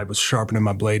 So I was sharpening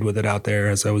my blade with it out there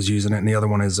as I was using it. And the other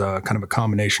one is kind of a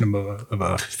combination of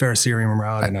a ferrocerium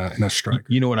rod and a striker.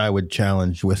 You know what I would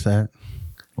challenge with that?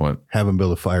 What? Have him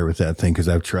build a fire with that thing, because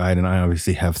I've tried, and I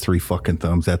obviously have 3 fucking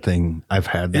thumbs. That thing, I've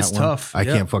had that it's one. Tough. I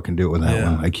can't fucking do it with that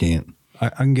one. I can't. I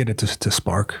can get it to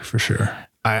spark for sure.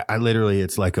 I literally,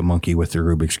 it's like a monkey with the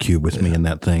Rubik's Cube with me in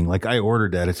that thing. Like, I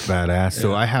ordered that. It's badass. Yeah.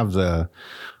 So I have the,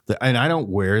 and I don't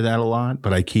wear that a lot,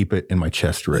 but I keep it in my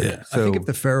chest rig. Yeah. So I think if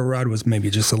the ferro rod was maybe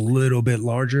just a little bit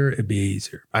larger, it'd be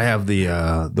easier. I have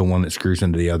the one that screws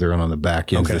into the other one on the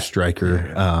back end, the striker,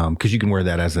 because you can wear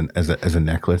that as a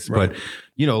necklace. Right. But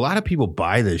a lot of people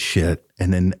buy this shit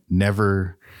and then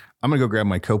never. I'm gonna go grab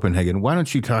my Copenhagen. Why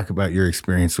don't you talk about your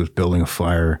experience with building a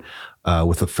fire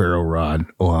with a ferro rod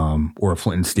or a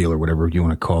flint and steel or whatever you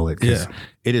want to call it? Because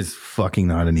it is fucking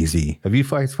not an easy. Have you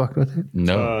guys fucked with it?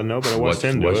 No, but I watched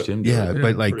him do it. Yeah,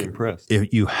 but like,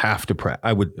 if you have to practice,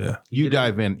 I would. Yeah. You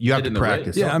dive in. You have to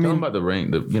practice. Yeah, I mean, about the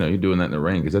rain. You're doing that in the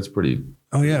rain, because that's pretty.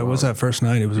 Oh yeah, it was that first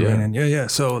night. It was raining. Yeah.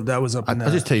 So that was up in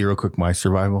I'll just tell you real quick my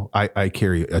survival. I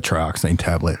carry a trioxane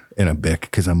tablet and a Bic,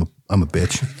 because I'm a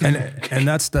bitch. and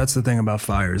that's the thing about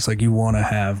fires. Like, you want to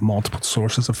have multiple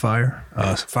sources of fire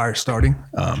starting.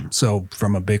 So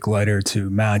from a Bic lighter to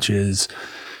matches,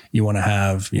 you want to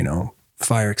have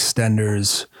fire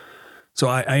extenders. So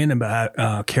I ended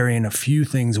up carrying a few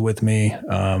things with me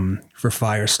for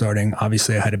fire starting.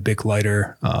 Obviously, I had a Bic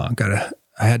lighter.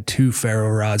 I had 2 ferro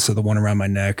rods, so the one around my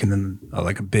neck, and then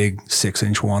like a big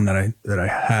 6-inch one that I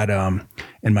had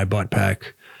in my butt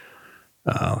pack.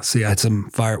 So I had some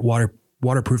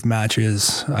waterproof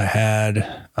matches. I had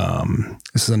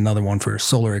this is another one for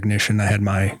solar ignition. I had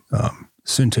my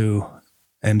Sunto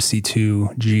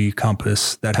MC2G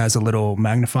compass that has a little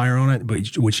magnifier on it,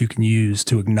 which you can use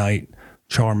to ignite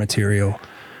char material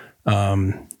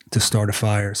to start a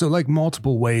fire. So like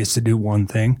multiple ways to do one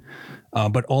thing.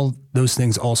 But all those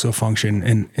things also function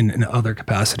in other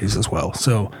capacities as well.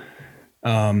 So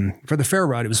for the ferro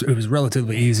rod, it was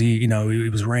relatively easy.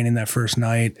 It was raining that first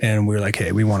night, and we were like,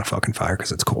 hey, we want a fucking fire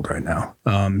because it's cold right now.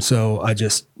 So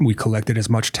we collected as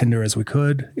much tinder as we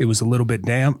could. It was a little bit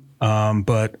damp,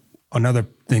 but another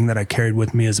thing that I carried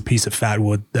with me is a piece of fat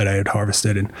wood that I had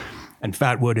harvested, and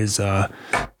fat wood is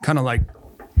kind of like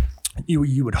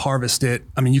you would harvest it.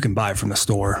 I mean, you can buy it from the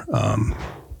store.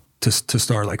 To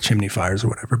start like chimney fires or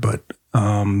whatever. But,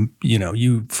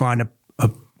 you find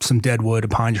some dead wood, a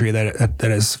pine tree that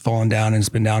has fallen down and has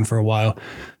been down for a while.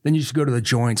 Then you just go to the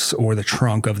joints or the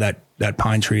trunk of that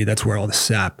pine tree. That's where all the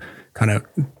sap kind of,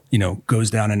 goes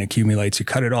down and accumulates. You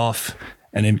cut it off,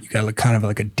 and then you got kind of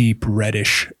like a deep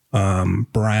reddish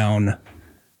brown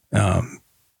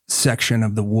section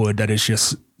of the wood that is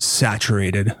just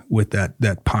saturated with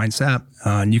that pine sap.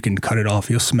 And you can cut it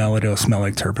off. You'll smell it. It'll smell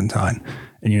like turpentine.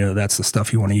 And that's the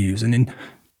stuff you want to use. And then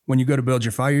when you go to build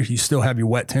your fire, you still have your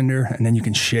wet tinder, and then you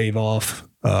can shave off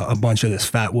a bunch of this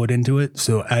fat wood into it.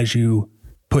 So as you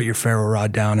put your ferro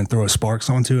rod down and throw sparks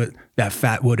onto it, that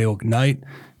fat wood will ignite.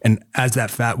 And as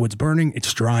that fat wood's burning,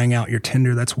 it's drying out your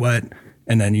tinder that's wet.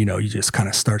 And then, you just kind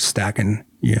of start stacking,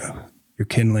 your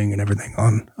kindling and everything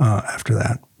on after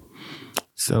that.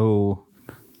 So,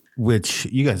 which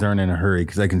you guys aren't in a hurry,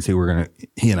 because I can see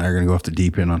he and I are going to go off the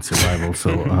deep end on survival.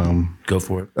 So go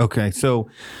for it. Okay. So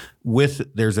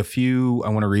there's a few, I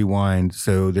want to rewind.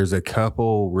 So there's a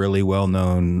couple really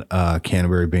well-known,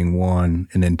 Canterbury being one,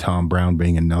 and then Tom Brown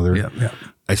being another. Yeah.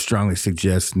 I strongly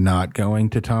suggest not going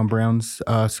to Tom Brown's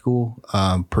school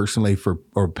personally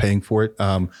or paying for it.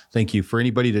 Thank you. For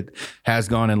anybody that has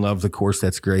gone and loved the course,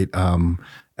 that's great.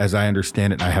 As I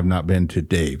understand it, I have not been to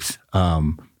Dave's.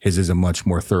 His is a much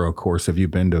more thorough course. Have you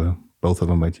been to both of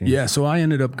them by chance? Yeah, so I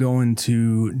ended up going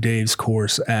to Dave's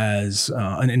course as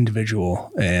an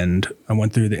individual, and I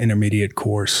went through the intermediate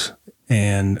course,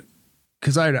 and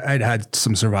because I'd had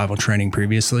some survival training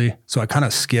previously, so I kind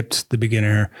of skipped the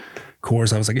beginner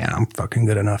course. I was like, yeah, I'm fucking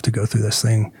good enough to go through this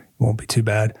thing. It won't be too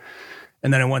bad.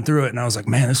 And then I went through it, and I was like,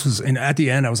 man, and at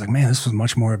the end, I was like, man, this was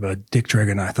much more of a dick drag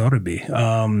than I thought it'd be.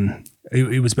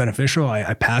 It was beneficial.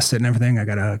 I passed it and everything. I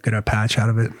got a patch out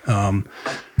of it.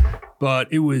 But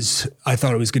I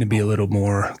thought it was going to be a little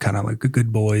more kind of like a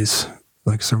good boys,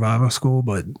 like survival school.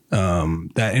 But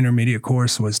that intermediate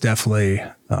course was definitely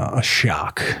a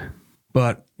shock,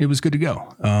 but it was good to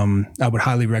go. I would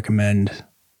highly recommend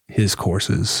his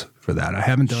courses for that. I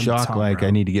haven't done shock like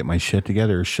I need to get my shit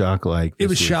together, or shock like it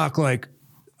was shock like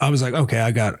I was like, okay,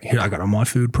 I got all my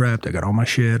food prepped, I got all my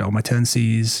shit, all my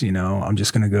 10Cs, I'm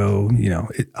just gonna go,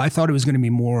 I thought it was gonna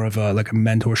be more of a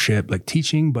mentorship, like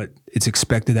teaching, but it's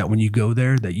expected that when you go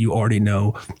there that you already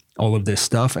know all of this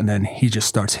stuff, and then he just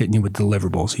starts hitting you with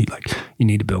deliverables. You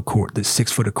need to build this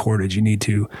 6 foot of cordage, you need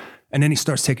to, and then he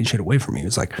starts taking shit away from you.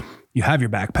 It's like, you have your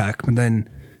backpack, but then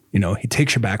he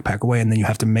takes your backpack away, and then you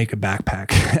have to make a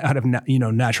backpack out of,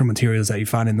 natural materials that you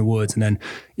find in the woods. And then,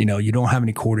 you don't have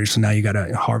any cordage. So now you got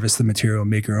to harvest the material and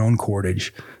make your own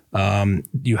cordage. But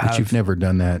you've never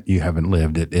done that. You haven't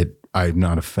lived it. I'm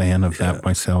not a fan of that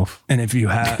myself. And if you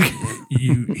have,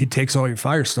 he takes all your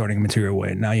fire starting material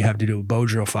away. Now you have to do a bow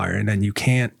drill fire, and then you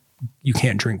can't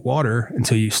drink water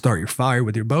until you start your fire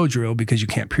with your bow drill, because you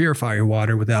can't purify your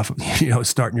water without,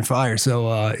 starting your fire.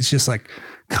 So it's just like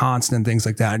constant things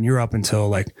like that. And you're up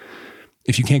until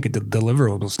if you can't get the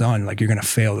deliverables done, you're going to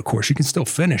fail the course. You can still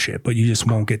finish it, but you just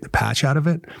won't get the patch out of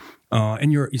it.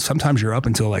 And sometimes you're up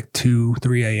until 2,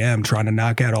 3 a.m. trying to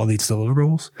knock out all these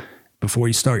deliverables before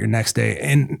you start your next day.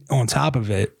 And on top of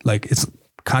it, it's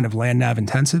kind of land nav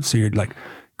intensive. So you're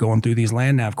going through these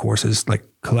land nav courses,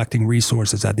 collecting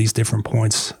resources at these different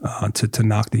points to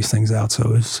knock these things out.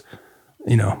 So it's,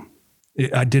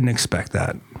 I didn't expect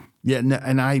that. Yeah.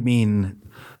 And I mean,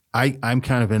 I'm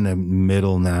kind of in the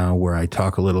middle now where I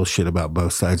talk a little shit about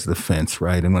both sides of the fence,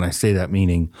 right? And when I say that,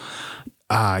 meaning,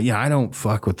 I don't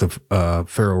fuck with the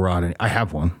ferro rod. I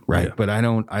have one, right? Yeah. But I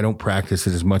don't practice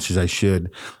it as much as I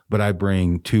should. But I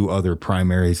bring 2 other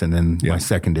primaries and then my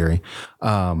secondary.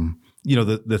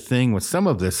 The thing with some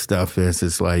of this stuff is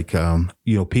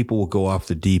people will go off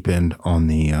the deep end on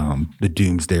the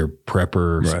doomsday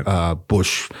preppers, right.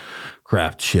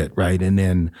 Bushcraft shit, right? And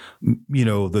then,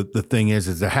 the thing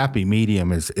is the happy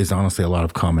medium is honestly a lot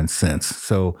of common sense.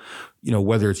 So,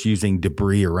 whether it's using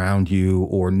debris around you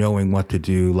or knowing what to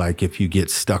do, if you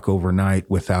get stuck overnight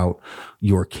without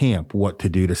your camp, what to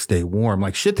do to stay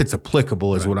warm, shit that's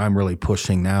applicable is what I'm really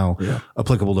pushing now,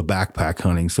 applicable to backpack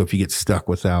hunting. So if you get stuck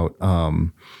without,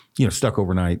 stuck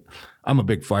overnight, I'm a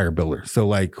big fire builder.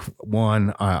 So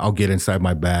one, I'll get inside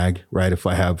my bag, right? If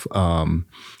I have,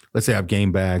 let's say I have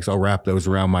game bags, I'll wrap those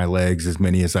around my legs,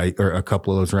 or a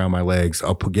couple of those around my legs.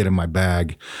 I'll get in my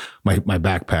bag, my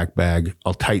backpack bag.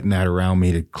 I'll tighten that around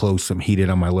me to close some heated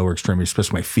on my lower extremity,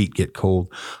 especially my feet get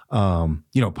cold.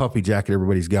 Puffy jacket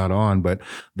everybody's got on, but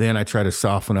then I try to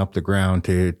soften up the ground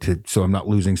so I'm not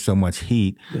losing so much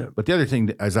heat. Yeah. But the other thing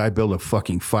is I build a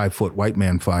fucking 5 foot white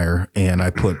man fire, and I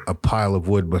put a pile of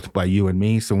wood by you and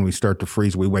me. So when we start to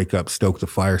freeze, we wake up, stoke the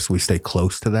fire, so we stay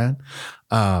close to that.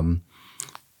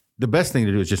 The best thing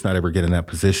to do is just not ever get in that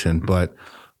position. But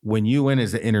when you went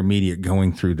as an intermediate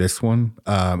going through this one,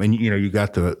 and you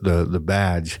got the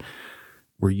badge,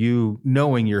 were you,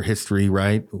 knowing your history,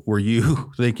 right? Were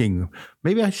you thinking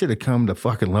maybe I should have come to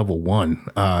fucking level 1,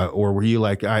 or were you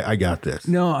like, I got this?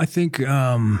 No, I think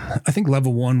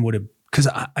level 1 would have, because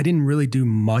I didn't really do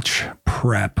much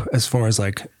prep as far as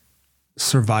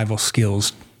survival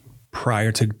skills.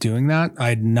 Prior to doing that, I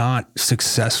had not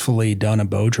successfully done a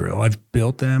bow drill. I've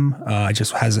built them. I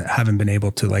just haven't been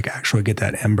able to actually get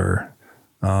that ember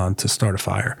to start a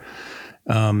fire.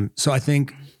 So I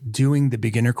think doing the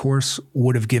beginner course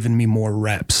would have given me more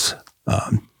reps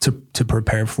to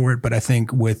prepare for it. But I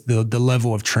think with the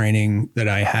level of training that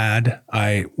I had,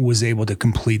 I was able to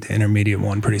complete the intermediate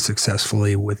one pretty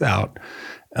successfully without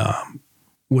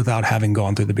having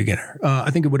gone through the beginner. I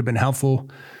think it would have been helpful.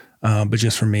 But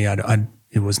just for me,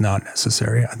 it was not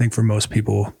necessary. I think for most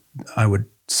people, I would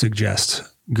suggest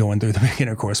going through the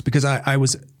beginner course, because I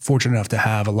was fortunate enough to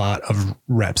have a lot of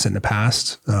reps in the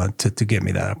past to get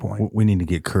me to that point. We need to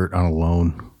get Kurt on a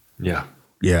loan. Yeah.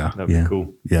 Yeah. That'd be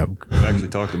cool. Yeah. We actually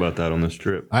talked about that on this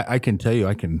trip. I can tell you,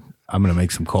 I'm going to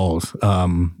make some calls.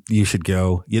 You should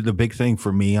go. Yeah, the big thing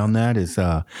for me on that is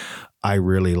I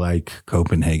really like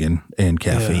Copenhagen and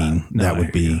caffeine. Yeah,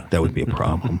 that would be a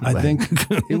problem. I think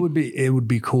it would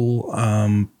be cool.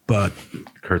 But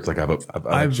Kurt's like, I've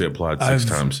actually applied 6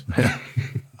 times.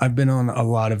 I've been on a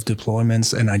lot of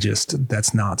deployments, and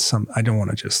that's not I don't want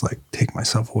to just like take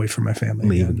myself away from my family.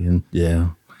 Leave again. Yeah.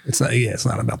 It's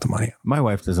not about the money. My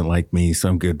wife doesn't like me, so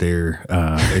I'm good there.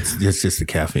 It's just the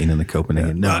caffeine and the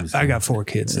Copenhagen. No, I got 4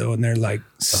 kids though, and they're like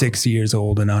 6 years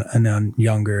old and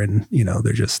younger, and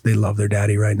they love their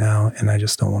daddy right now, and I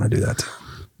just don't want to do that to them.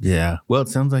 Yeah. Well, it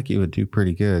sounds like you would do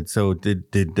pretty good. So did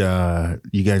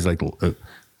you guys like?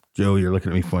 Joe, you're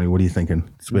looking at me funny. What are you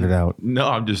thinking? Spit it out. No,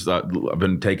 I've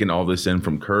been taking all this in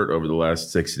from Kurt over the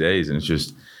last 6 days, and it's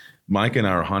just Mike and I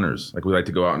are hunters. Like, we like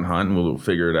to go out and hunt, and we'll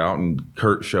figure it out. And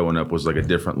Kurt showing up was like a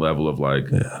different level of like,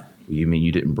 you mean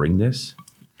you didn't bring this?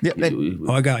 Yeah.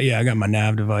 I got my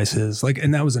nav devices. Like,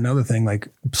 and that was another thing, like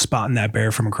spotting that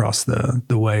bear from across the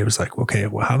way. It was like, okay,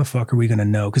 well, how the fuck are we going to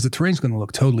know? Because the terrain's going to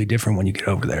look totally different when you get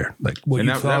over there. Like, what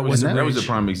you thought was a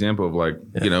prime example of like,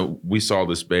 we saw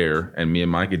this bear, and me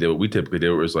and Micah did what we typically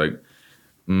do. It was like,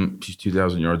 she's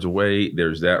 2,000 yards away.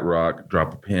 There's that rock.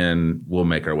 Drop a pin. We'll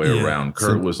make our way around.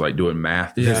 Kurt was like doing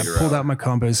math. I pulled out my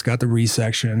compass, got the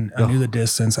resection. I knew the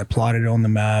distance. I plotted it on the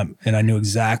map, and I knew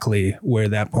exactly where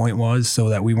that point was, so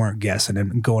that we weren't guessing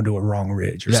and going to a wrong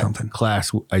ridge or something.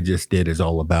 Class I just did is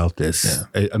all about this.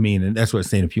 Yeah. I mean, and that's what I'm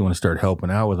saying. If you want to start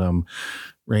helping out with them,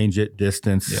 range it,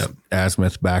 distance,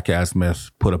 azimuth, back azimuth,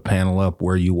 put a panel up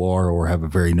where you are, or have a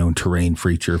very known terrain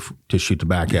feature to shoot the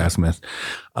back azimuth.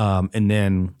 And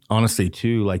then honestly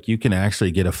too, like, you can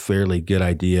actually get a fairly good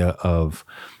idea of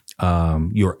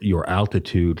your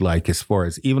altitude, like as far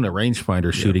as even a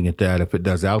rangefinder shooting at that, if it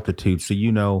does altitude.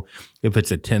 So, if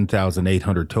it's a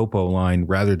 10,800 topo line,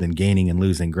 rather than gaining and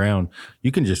losing ground,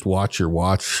 you can just watch your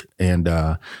watch and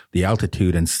the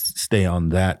altitude and stay on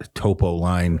that topo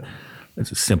line. It's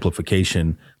a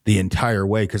simplification the entire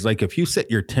way. Because like, if you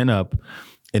set your tent up,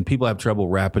 and people have trouble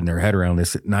wrapping their head around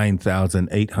this, at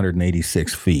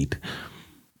 9,886 feet,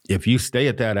 if you stay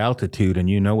at that altitude and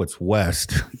it's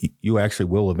west, you actually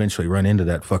will eventually run into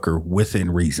that fucker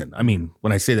within reason. I mean,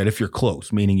 when I say that, if you're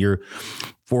close, meaning you're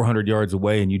 400 yards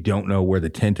away and you don't know where the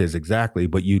tent is exactly,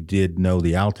 but you did know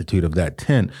the altitude of that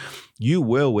tent, you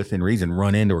will within reason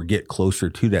run into or get closer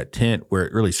to that tent. Where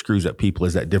it really screws up people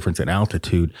is that difference in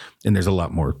altitude. And there's a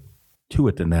lot more to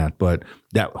it than that. But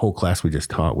that whole class we just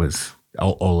taught was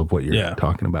all of what you're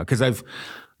talking about. Because I've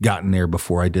gotten there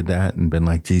before I did that and been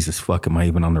like, Jesus fuck, am I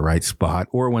even on the right spot?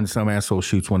 Or when some asshole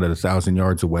shoots one at 1,000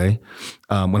 yards away.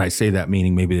 When I say that,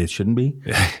 meaning maybe it shouldn't be.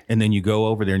 And then you go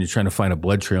over there and you're trying to find a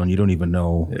blood trail, and you don't even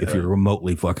know if you're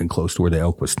remotely fucking close to where the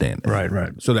elk was standing.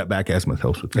 Right. So that back azimuth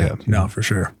helps with that. Yeah, no, for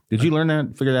sure. Did you learn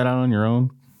that, figure that out on your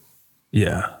own?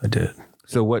 Yeah, I did.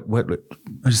 So what?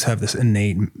 I just have this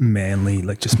innate manly,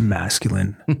 like just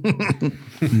masculine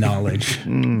knowledge.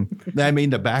 I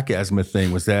mean, the back azimuth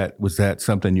thing, was that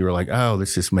something you were like, oh,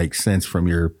 this just makes sense from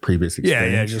your previous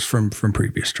experience? Yeah, just from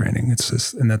previous training. It's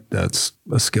just, and that's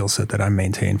a skill set that I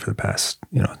maintained for the past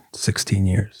 16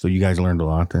 years. So you guys learned a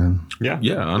lot then.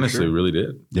 Yeah, honestly, really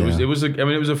did. It was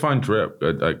a fun trip,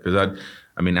 because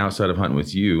I mean, outside of hunting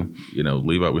with you,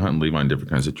 Levi, we hunt Levi in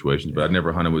different kinds of situations, but I'd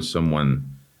never hunted with someone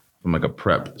from like a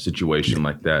prep situation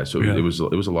like that. So it was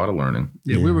a lot of learning.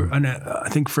 Yeah, we were, and I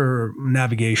think for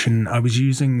navigation, I was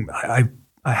using, I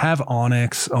have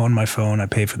Onyx on my phone. I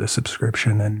pay for the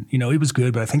subscription, and it was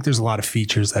good, but I think there's a lot of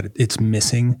features that it's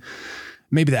missing.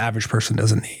 Maybe the average person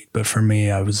doesn't need, but for me,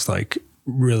 I was like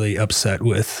really upset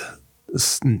with,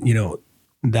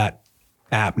 that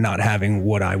app not having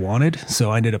what I wanted.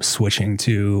 So I ended up switching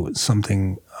to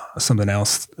something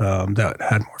else that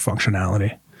had more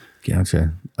functionality.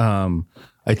 Gotcha.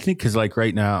 I think because like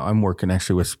right now I'm working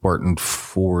actually with Spartan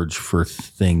Forge for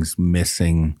things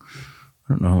missing.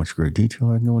 I don't know how much great detail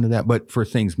I can go into that, but for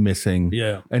things missing.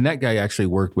 Yeah. And that guy actually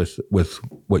worked with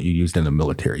what you used in the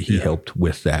military. He helped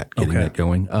with that, getting that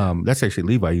going. That's actually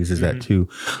Levi uses that too.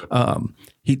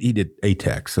 He did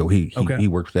ATEC, so he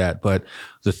worked with that. But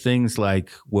the things like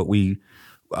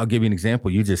I'll give you an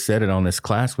example. You just said it on this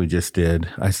class we just did.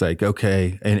 I was like,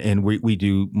 okay. And we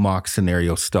do mock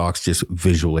scenario stalks just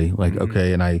visually. Like,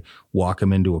 okay. And I walk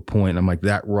them into a point. And I'm like,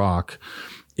 that rock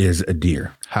is a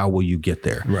deer. How will you get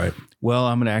there? Right. Well,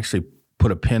 I'm going to actually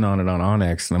put a pin on it on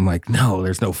Onyx. And I'm like, no,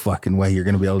 there's no fucking way you're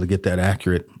going to be able to get that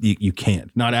accurate. You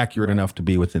can't. Not accurate enough to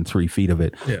be within 3 feet of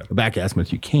it. Yeah. The back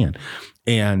azimuth, you can.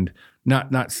 And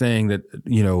not saying that,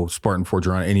 Spartan Forge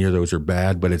or on any of those are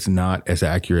bad, but it's not as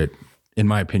accurate in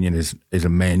my opinion, is a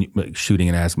like shooting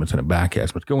an azimuth and a back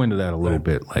azimuth. Go into that a little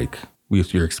bit, like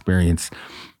with your experience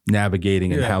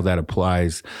navigating and how that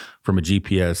applies from a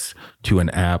GPS to an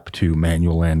app to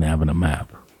manual land nav and a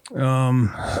map.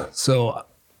 So,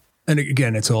 and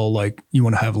again, it's all like you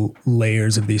want to have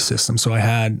layers of these systems. So I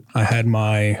had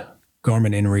my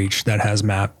Garmin InReach that has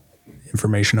map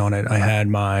information on it. I had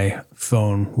my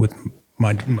phone with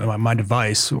my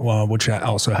device, which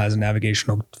also has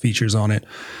navigational features on it.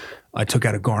 I took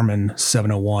out a Garmin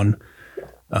 701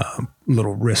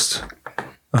 little wrist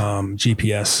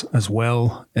GPS as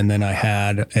well, and then I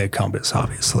had a compass,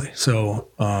 obviously. So,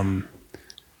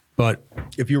 but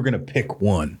if you were going to pick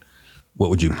one, what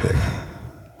would you pick?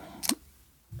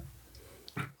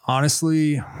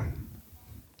 Honestly,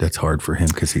 that's hard for him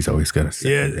because he's always got a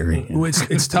secondary. Yeah,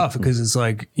 it's tough because it's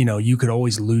like, you know, you could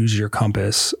always lose your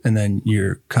compass and then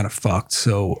you're kind of fucked.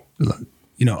 So,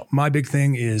 you know, my big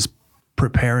thing is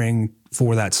preparing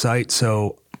for that site.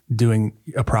 So doing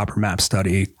a proper map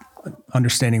study,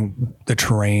 understanding the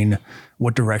terrain,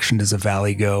 what direction does a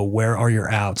valley go, where are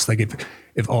your outs? Like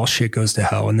if all shit goes to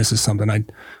hell, and this is something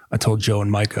I told Joe and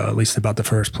Micah, at least about the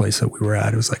first place that we were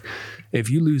at, it was like, if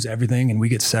you lose everything and we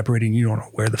get separated and you don't know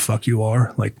where the fuck you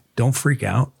are, like, don't freak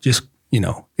out. Just, you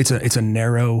know, it's a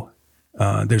narrow,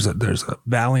 there's a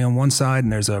valley on one side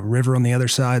and there's a river on the other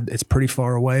side. It's pretty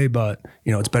far away, but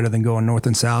you know, it's better than going north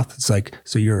and south. It's like,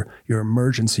 so your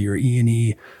emergency, your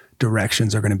E&E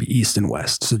directions are going to be east and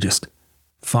west. So just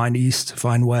find east,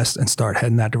 find west, and start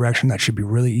heading that direction. That should be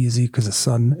really easy because the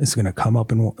sun is going to come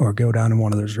up or go down in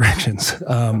one of those directions.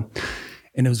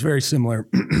 And it was very similar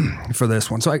for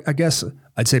this one. So I guess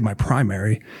I'd say my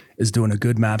primary is doing a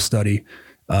good map study,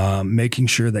 making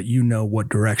sure that you know what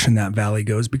direction that valley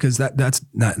goes, because that's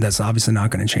obviously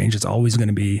not going to change. It's always going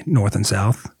to be north and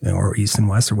south, or east and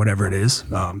west, or whatever it is.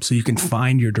 So you can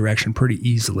find your direction pretty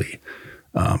easily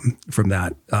from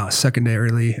that.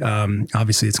 Secondarily,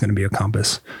 obviously it's going to be a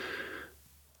compass.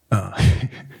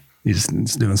 He's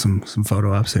doing some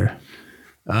photo ops here.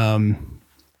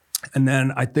 And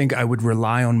then I think I would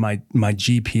rely on my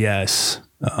GPS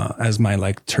as my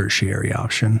like tertiary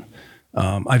option.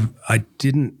 I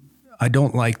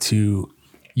don't like to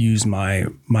use my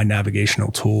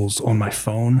navigational tools on my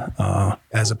phone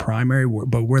as a primary,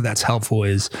 but where that's helpful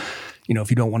is, you know, if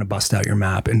you don't want to bust out your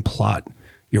map and plot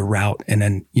your route and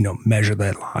then, you know, measure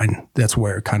that line, that's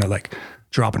where kind of like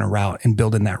dropping a route and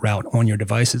building that route on your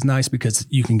device is nice, because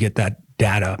you can get that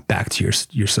data back to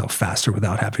yourself faster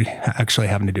without actually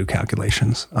having to do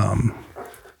calculations. Are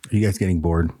you guys getting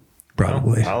bored?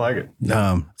 Probably. I like it.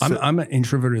 I'm an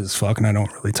introvert as fuck and I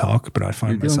don't really talk, but I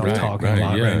find myself talking a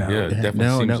lot right now. Yeah, it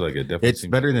definitely seems like it. Definitely it's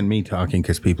better than me talking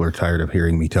because people are tired of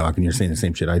hearing me talk, and you're saying the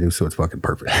same shit I do, so it's fucking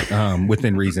perfect.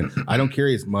 Within reason. I don't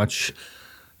carry as much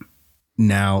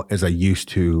now as I used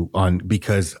to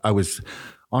because I was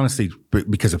honestly,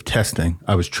 because of testing,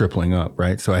 I was tripling up,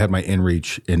 right? So I had my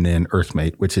InReach and then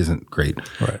EarthMate, which isn't great.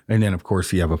 Right. And then, of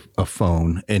course, you have a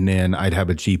phone, and then I'd have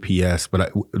a GPS.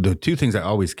 But the two things I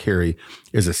always carry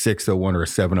is a 601 or a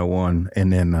 701,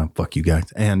 and then, fuck you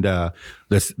guys, and the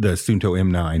Suunto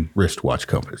M9 wristwatch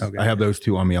compass. Okay. I have those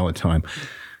two on me all the time.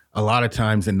 A lot of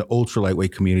times in the ultra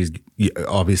lightweight communities,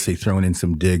 obviously throwing in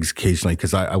some digs occasionally,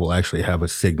 because I will actually have a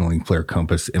signaling flare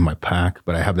compass in my pack,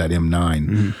 but I have that M9.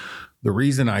 Mm-hmm. The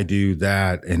reason I do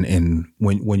that, and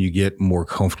when you get more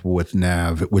comfortable with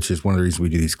nav, which is one of the reasons we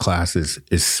do these classes,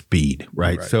 is speed,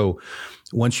 right? So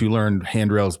once you learn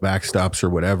handrails, backstops, or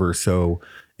whatever, so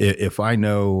if I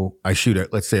know I shoot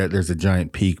at, let's say there's a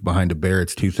giant peak behind a bear,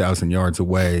 it's 2,000 yards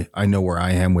away, I know where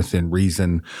I am within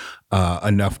reason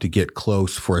enough to get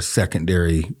close for a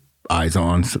secondary eyes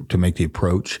on to make the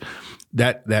approach.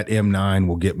 That M9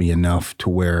 will get me enough to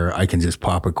where I can just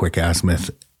pop a quick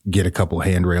azimuth, get a couple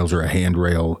handrails or a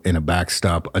handrail and a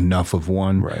backstop, enough of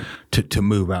one to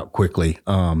move out quickly.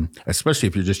 Especially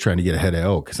if you're just trying to get ahead of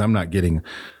elk, because I'm not getting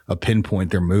a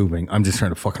pinpoint they're moving. I'm just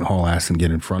trying to fucking haul ass and get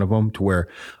in front of them to where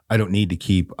I don't need to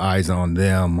keep eyes on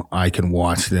them. I can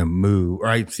watch them move, or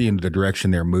I see in the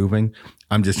direction they're moving.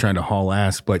 I'm just trying to haul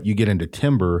ass. But you get into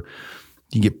timber,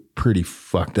 you get pretty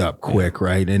fucked up quick,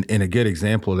 right? And a good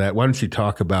example of that, why don't you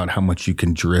talk about how much you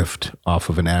can drift off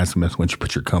of an azimuth once you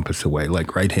put your compass away?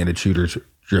 Like right-handed shooters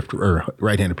drift, or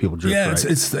right-handed people drift. Yeah, right.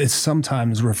 It's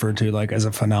sometimes referred to like as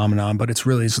a phenomenon, but it's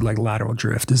like lateral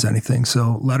drift as anything.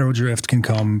 So lateral drift can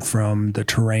come from the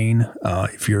terrain.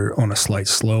 If you're on a slight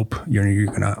slope, you're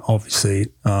going to obviously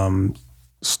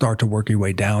start to work your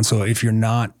way down. So if you're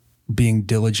not being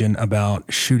diligent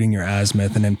about shooting your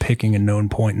azimuth and then picking a known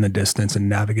point in the distance and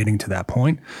navigating to that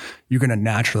point, you're going to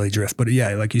naturally drift. But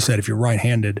yeah, like you said, if you're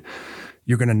right-handed,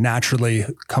 you're going to naturally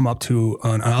come up to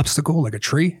an obstacle like a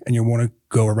tree, and you want to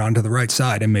go around to the right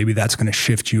side, and maybe that's going to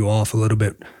shift you off a little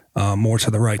bit more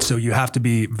to the right. So you have to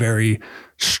be very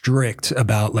strict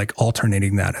about like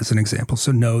alternating that, as an example.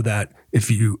 So know that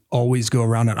if you always go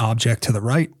around an object to the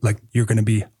right, like you're going to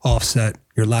be offset,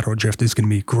 your lateral drift is going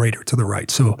to be greater to the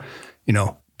right. So,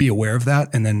 be aware of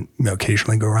that, and then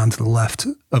occasionally go around to the left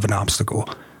of an obstacle.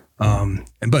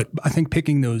 But I think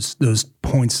picking those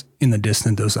points in the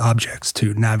distance, those objects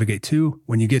to navigate to,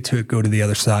 when you get to it, go to the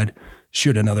other side,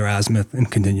 shoot another azimuth,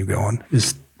 and continue going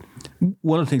is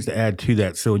one of the things to add to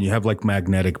that. So when you have like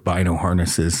magnetic bino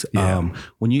harnesses,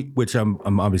 which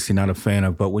I'm obviously not a fan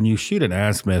of, but when you shoot an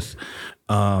azimuth,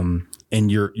 and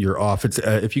you're off, it's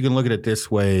if you can look at it this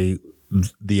way,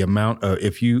 the amount of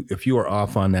if you are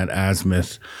off on that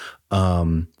azimuth,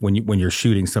 when you're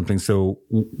shooting something. So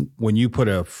when you put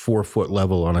a 4-foot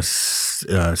level on a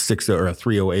 60 or a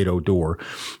 3080 door,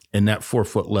 and that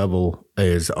 4-foot level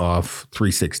is off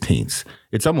 3/16,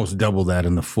 it's almost double that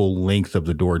in the full length of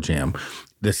the door jamb.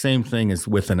 The same thing is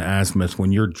with an azimuth.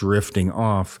 When you're drifting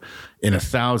off in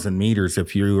 1,000 meters,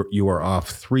 if you are off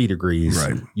 3 degrees,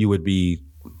 right, you would be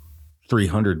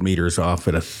 300 meters off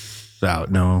at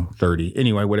 30.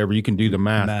 Anyway, whatever, you can do the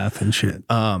math and shit.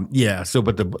 Yeah. So,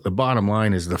 but the bottom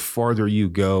line is the farther you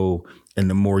go and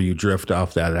the more you drift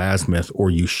off that azimuth, or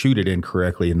you shoot it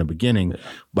incorrectly in the beginning,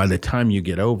 by the time you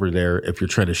get over there, if you're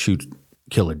trying to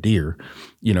kill a deer,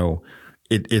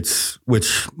 it's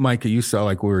which Micah, you saw,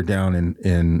 like we were down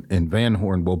in Van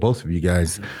Horn. Well, both of you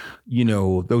guys,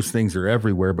 those things are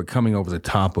everywhere, but coming over the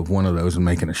top of one of those and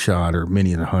making a shot, or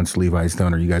many of the hunts Levi's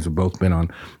done, or you guys have both been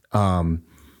on,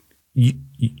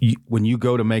 when you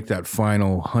go to make that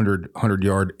final 100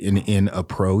 yard in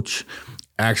approach,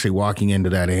 actually walking into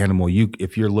that animal,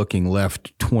 if you're looking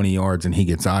left 20 yards and he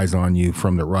gets eyes on you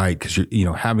from the right, because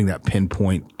having that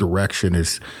pinpoint direction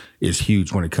is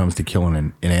huge when it comes to killing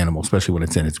an animal, especially when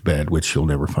it's in its bed, which you'll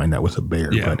never find that with a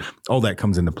bear. Yeah. But all that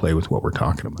comes into play with what we're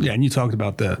talking about. Yeah, and you talked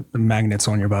about the magnets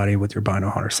on your body with your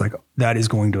bino harness. Like, that is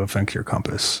going to affect your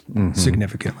compass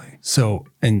significantly. So,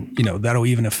 and that'll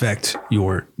even affect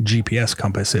your GPS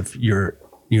compass if you're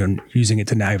using it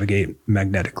to navigate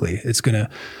magnetically. It's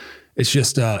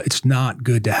not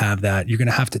good to have that. You're going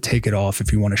to have to take it off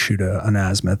if you want to shoot an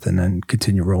azimuth and then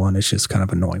continue rolling. It's just kind of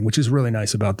annoying, which is really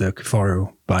nice about the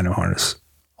Kifaru bino harness.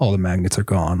 All the magnets are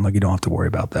gone. Like, you don't have to worry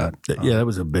about that. Yeah, that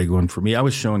was a big one for me. I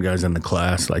was showing guys in the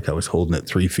class, like I was holding it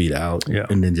 3 feet out,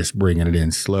 and then just bringing it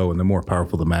in slow. And the more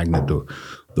powerful the magnet,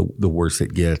 the worse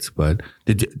it gets. But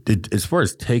did as far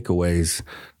as takeaways,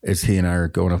 as he and I are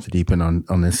going off the deep end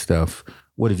on this stuff,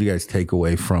 what did you guys take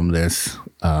away from this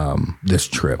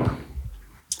trip?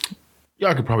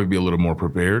 Y'all could probably be a little more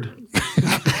prepared.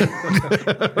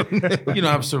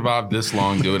 I've survived this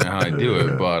long doing it how I do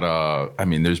it, but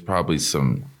there's probably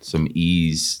some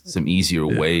easier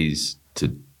ways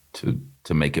to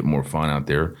make it more fun out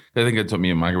there. I think that's what me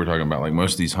and Micah were talking about. Like,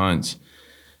 most of these hunts,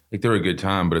 like, they're a good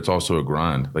time, but it's also a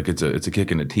grind. Like, it's a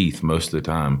kick in the teeth most of the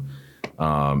time.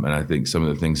 And I think some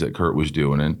of the things that Kurt was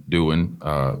doing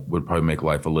would probably make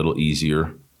life a little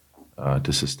easier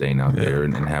to sustain out there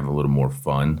and have a little more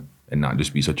fun and not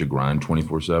just be such a grind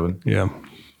 24/7. Yeah.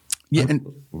 Yeah. And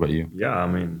what about you? Yeah,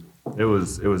 it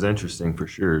was interesting for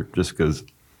sure, just because.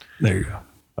 There you go.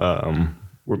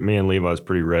 Me and Levi's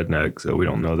pretty redneck, so we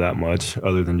don't know that much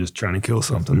other than just trying to kill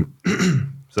something.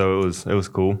 So it was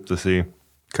cool to see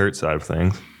Kurt's side of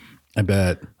things. I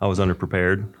bet. I was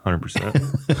underprepared, 100%.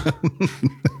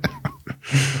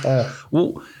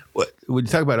 Well, when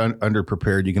you talk about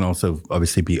underprepared, you can also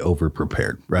obviously be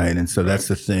overprepared, right? And so that's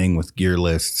the thing with gear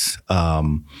lists.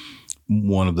 One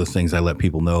of the things I let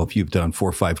people know, if you've done 4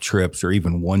 or 5 trips or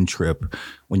even one trip,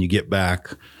 when you get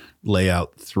back, lay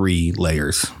out 3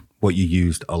 layers. What you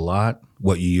used a lot,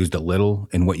 what you used a little,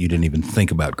 and what you didn't even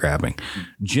think about grabbing.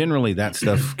 Generally, that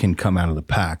stuff can come out of the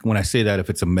pack. When I say that, if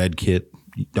it's a med kit,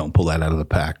 you don't pull that out of the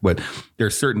pack. But there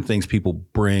are certain things people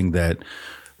bring that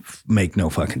make no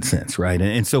fucking sense, right?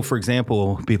 And so, for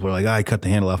example, people are like, I cut the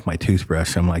handle off my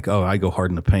toothbrush. I'm like, I go hard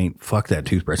in the paint. Fuck that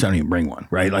toothbrush. I don't even bring one,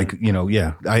 right? Like,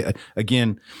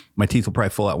 again, my teeth will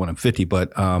probably fall out when I'm 50,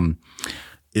 but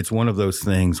it's one of those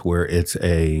things where it's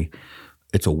a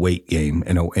weight game,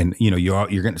 and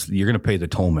you're gonna pay the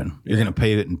tollman. You're gonna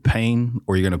pay it in pain,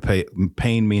 or you're gonna pay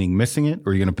pain meaning missing it,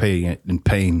 or you're gonna pay it in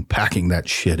pain packing that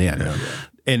shit in,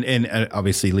 and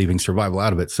obviously leaving survival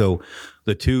out of it. So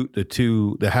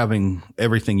the having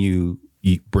everything you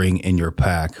bring in your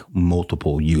pack,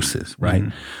 multiple uses, right?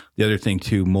 Mm-hmm. The other thing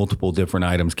too, multiple different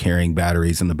items carrying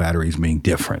batteries, and the batteries being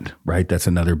different, right? That's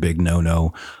another big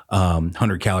no-no.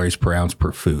 100 calories per ounce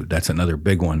per food. That's another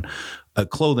big one.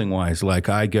 Clothing wise, like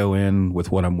I go in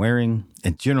with what I'm wearing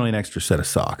and generally an extra set of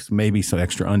socks, maybe some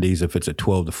extra undies if it's a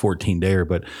 12 to 14 dayer,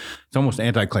 but it's almost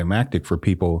anticlimactic for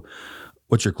people.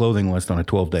 What's your clothing list on a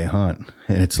 12-day hunt?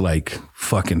 And it's like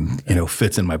fucking,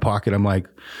 fits in my pocket. I'm like,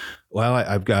 well,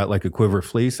 I've got like a quiver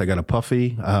fleece. I got a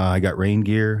puffy. I got rain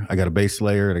gear. I got a base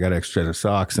layer and I got extra set of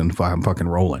socks and I'm fucking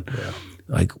rolling. Yeah.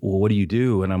 Like, well, what do you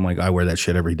do? And I'm like, I wear that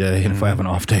shit every day. And if I have an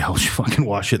off day, I'll fucking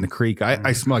wash it in the creek.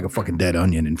 I smell like a fucking dead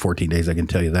onion in 14 days. I can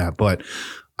tell you that. But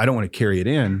I don't want to carry it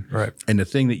in. Right. And the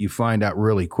thing that you find out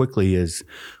really quickly is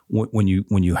when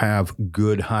you have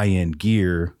good high end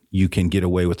gear, you can get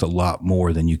away with a lot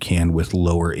more than you can with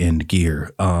lower end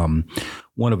gear. Some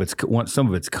of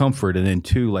it's comfort, and then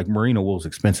two, like merino wool's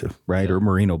expensive, right? Or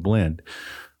merino blend.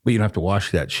 But you don't have to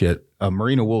wash that shit.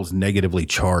 Merino wool is negatively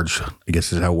charged, I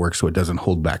guess is how it works, so it doesn't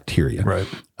hold bacteria. Right.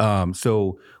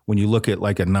 So when you look at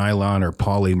like a nylon or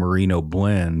poly merino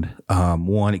blend,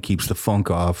 one, it keeps the funk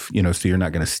off, so you're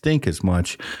not going to stink as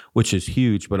much, which is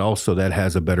huge, but also that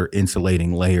has a better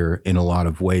insulating layer in a lot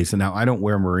of ways. And now I don't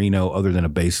wear merino other than a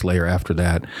base layer. After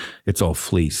that, it's all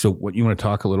fleece. So what you want to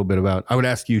talk a little bit about, I would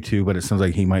ask you too, but it sounds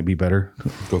like he might be better.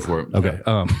 Go for it. Okay.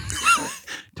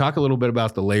 Talk a little bit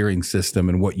about the layering system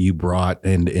and what you brought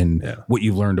and what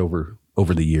you've learned over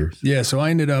the years. Yeah. So I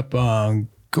ended up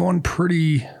going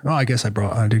pretty, well, I guess I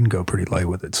didn't go pretty light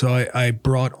with it. So I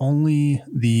brought only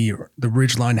the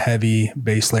Ridgeline Heavy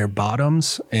base layer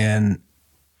bottoms, and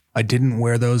I didn't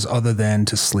wear those other than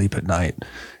to sleep at night.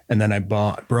 And then I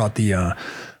brought the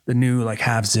new like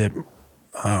half zip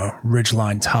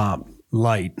Ridgeline top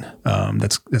light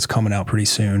that's coming out pretty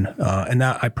soon, and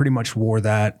that I pretty much wore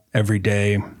that every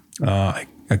day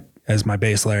as my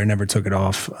base layer. Never took it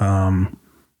off.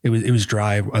 It was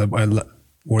dry. I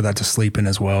wore that to sleep in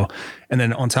as well, and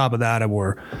then on top of that I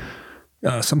wore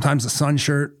sometimes a sun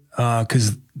shirt,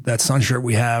 because that sun shirt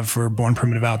we have for Born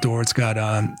Primitive Outdoor, it's got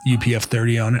UPF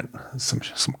 30 on it. Some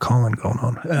calling going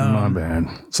on. My bad.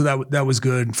 So that was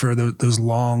good for those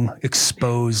long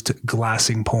exposed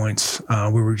glassing points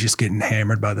where we're just getting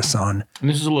hammered by the sun. And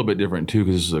this is a little bit different too,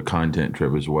 because this is a content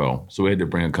trip as well. So we had to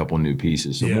bring a couple new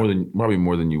pieces. So probably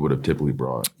more than you would have typically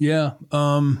brought. Yeah.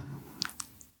 And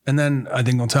then I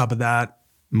think on top of that,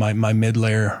 my mid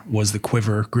layer was the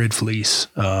Quiver grid fleece.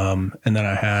 And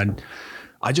then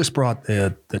I just brought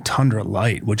the Tundra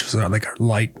Light, which was like a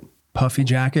light puffy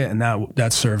jacket, and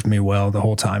that served me well the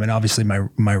whole time. And obviously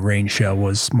my rain shell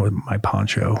was my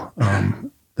poncho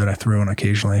that I threw on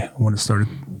occasionally when it started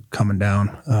coming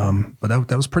down. But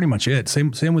that was pretty much it.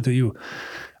 Same with you.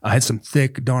 I had some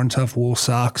thick, darn tough wool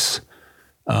socks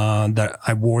that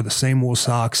I wore the same wool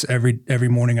socks every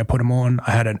morning I put them on.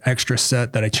 I had an extra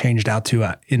set that I changed out to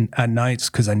at nights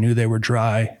because I knew they were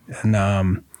dry,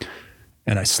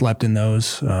 and I slept in those.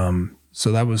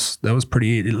 So that was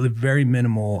pretty, very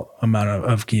minimal amount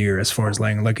of gear as far as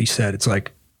laying. Like you said, it's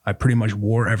like I pretty much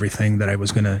wore everything that I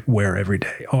was going to wear every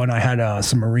day. Oh, and I had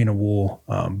some merino wool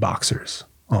boxers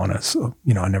on it. So,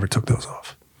 I never took those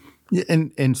off. Yeah,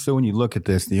 and so when you look at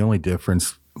this, the only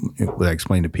difference that I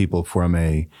explain to people from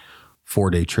a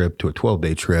 4-day trip to a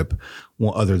 12-day trip,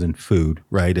 well, other than food,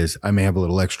 right, is I may have a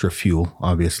little extra fuel,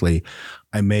 obviously.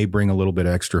 I may bring a little bit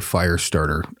extra fire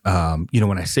starter.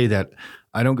 When I say that,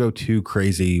 I don't go too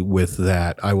crazy with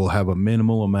that. I will have a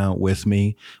minimal amount with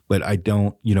me, but I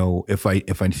don't, if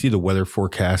I see the weather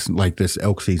forecast like this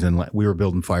elk season, we were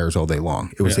building fires all day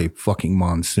long. It was a fucking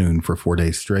monsoon for 4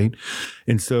 days straight.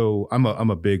 And so I'm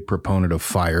a big proponent of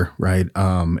fire, right?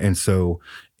 And so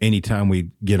anytime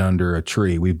we get under a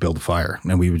tree, we build a fire,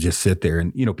 and we would just sit there.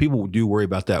 And, people do worry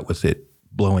about that with it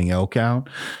blowing elk out,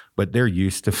 but they're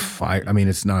used to fire. I mean,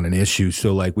 it's not an issue.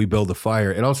 So like we build a fire.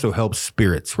 It also helps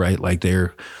spirits, right? Like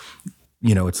they're,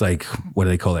 it's like, what do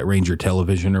they call that? Ranger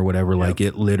television or whatever. Yep. Like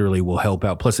it literally will help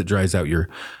out. Plus it dries out your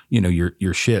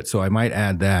shit. So I might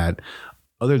add that.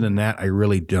 Other than that, I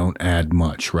really don't add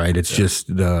much, right? It's just,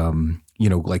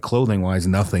 like clothing wise,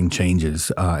 nothing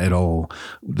changes at all.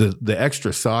 The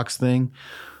extra socks thing,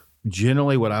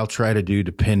 generally what I'll try to do,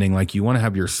 depending, like you want to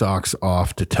have your socks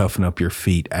off to toughen up your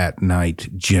feet at night,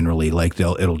 generally, like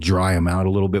it'll dry them out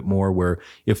a little bit more, where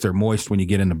if they're moist when you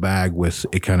get in the bag with,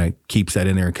 it kind of keeps that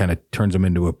in there and kind of turns them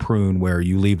into a prune, where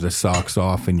you leave the socks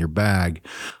off in your bag.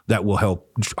 That will help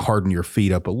harden your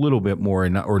feet up a little bit more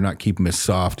and not keep them as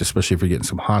soft, especially if you're getting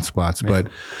some hot spots. But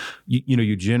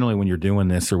you generally, when you're doing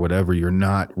this or whatever, you're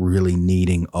not really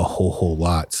needing a whole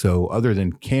lot. So other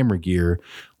than camera gear,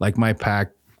 like my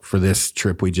pack for this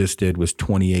trip we just did was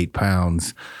 28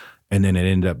 pounds, and then it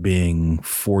ended up being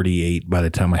 48 by the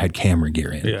time I had camera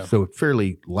gear in. Yeah. So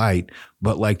fairly light,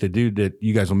 but like the dude that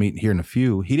you guys will meet here in a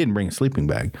few, he didn't bring a sleeping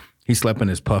bag. he slept in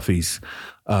his puffies,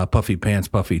 puffy pants,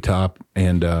 puffy top,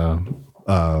 and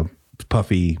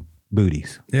puffy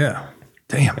booties. Yeah.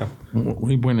 Damn. What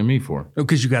are you pointing at me for?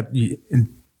 Because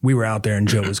we were out there and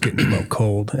Joe was getting a little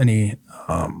cold, and he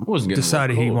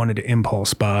decided he wanted to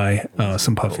impulse buy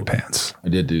some puffy pants. I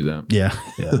did do that. Yeah.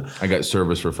 I got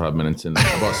service for 5 minutes and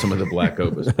I bought some of the black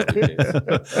opus.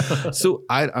 So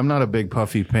I'm not a big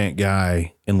puffy pant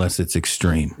guy unless it's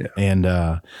extreme. Yeah.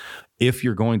 And if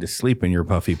you're going to sleep in your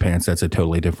puffy pants, that's a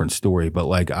totally different story. But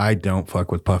like, I don't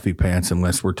fuck with puffy pants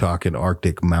unless we're talking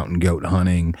Arctic mountain goat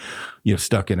hunting,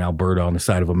 stuck in Alberta on the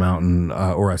side of a mountain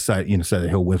or a side, side of the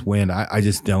hill with wind. I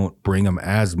just don't bring them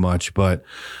as much. But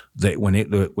when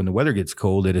the weather gets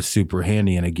cold, it is super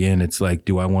handy. And again, it's like,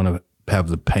 do I want to have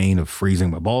the pain of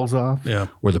freezing my balls off,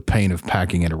 or the pain of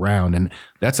packing it around? And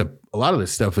that's a lot of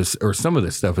this stuff is, or some of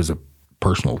this stuff is a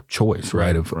personal choice,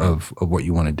 right? Of what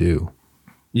you want to do.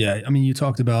 Yeah, I mean, you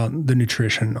talked about the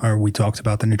nutrition, or we talked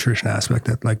about the nutrition aspect.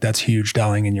 That's huge,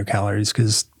 dialing in your calories,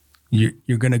 because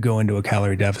you're going to go into a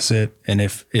calorie deficit, and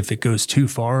if it goes too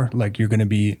far, like, you're going to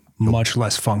be much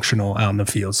less functional out in the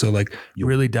field. So like,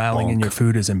 really dialing in your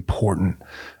food is important.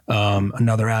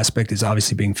 Another aspect is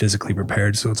obviously being physically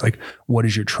prepared. So it's like, what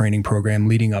is your training program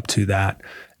leading up to that?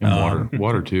 And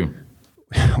water too.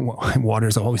 Water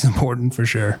is always important for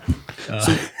sure.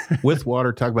 So with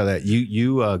water, talk about that.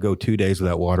 You go 2 days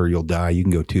without water, you'll die. You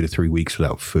can go 2 to 3 weeks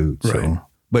without food. So, right.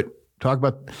 But talk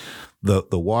about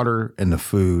the water and the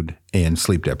food and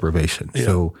sleep deprivation. Yeah.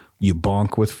 So you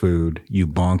bonk with food, you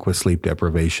bonk with sleep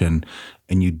deprivation,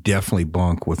 and you definitely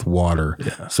bonk with water.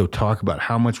 Yeah. So talk about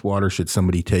how much water should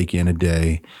somebody take in a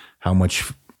day, how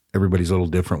much, everybody's a little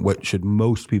different. What should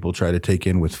most people try to take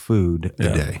in with food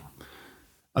a day?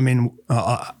 I mean,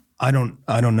 I don't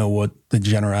know what the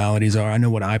generalities are. I know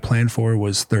what I planned for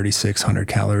was 3,600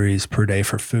 calories per day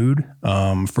for food.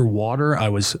 For water, I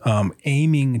was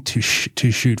aiming to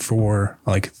shoot for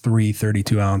like 3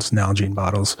 32-ounce Nalgene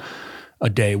bottles a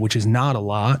day, which is not a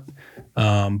lot.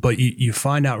 But you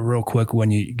find out real quick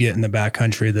when you get in the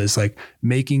backcountry, there's like,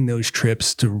 making those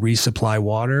trips to resupply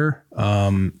water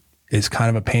is kind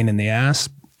of a pain in the ass,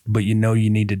 but you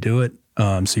need to do it.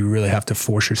 So you really have to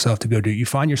force yourself to go do it. You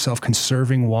find yourself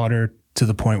conserving water to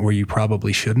the point where you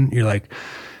probably shouldn't. You're like,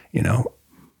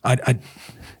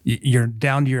 you're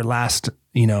down to your last,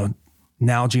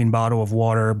 Nalgene bottle of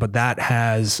water, but that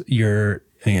has your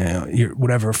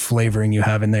whatever flavoring you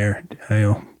have in there,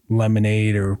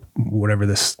 lemonade or whatever,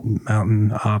 this mountain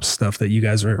hops stuff that you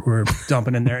guys were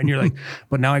dumping in there. And you're like,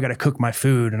 but now I got to cook my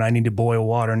food and I need to boil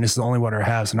water, and this is the only water I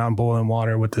have. So now I'm boiling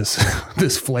water with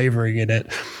this flavoring in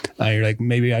it. You're like,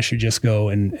 maybe I should just go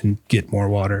and get more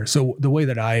water. So the way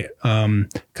that I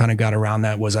kind of got around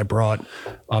that was I brought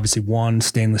obviously one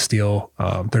stainless steel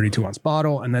 32-ounce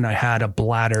bottle, and then I had a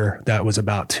bladder that was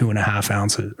about 2.5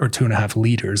 ounces or 2.5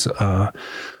 liters.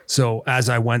 So as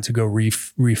I went to go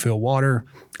refill water,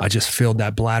 I just filled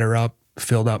that bladder up,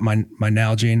 filled up my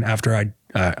Nalgene after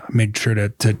I made sure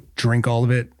to drink all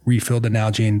of it, refilled the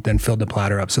Nalgene, then filled the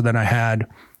bladder up. So then I had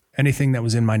anything that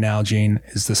was in my Nalgene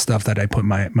is the stuff that I put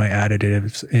my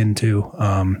additives into.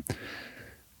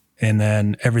 And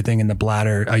then everything in the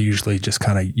bladder, I usually just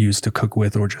kind of use to cook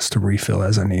with or just to refill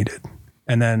as I needed.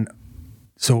 And then,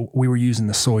 so we were using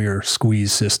the Sawyer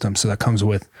squeeze system. So that comes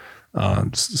with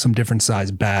some different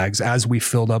size bags. As we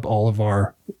filled up all of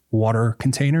our water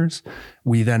containers,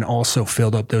 we then also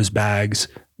filled up those bags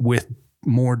with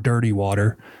more dirty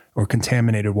water or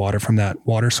contaminated water from that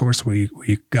water source we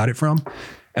got it from.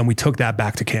 And we took that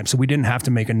back to camp. So we didn't have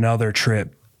to make another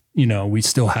trip. We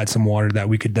still had some water that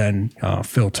we could then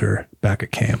filter back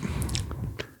at camp.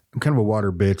 I'm kind of a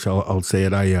water bitch. I'll say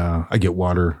it. I get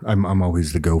water. I'm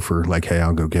always the gopher. Like, hey,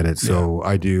 I'll go get it. So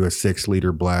I do a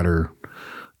 6-liter bladder.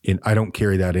 And I don't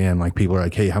carry that in. Like, people are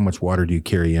like, hey, how much water do you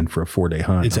carry in for a 4-day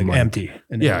hunt? It's like empty.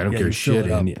 And I don't carry shit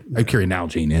in. I carry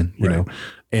Nalgene in, you know.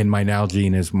 And my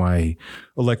Nalgene is my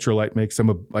electrolyte mix.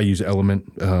 I use Element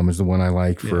is the one I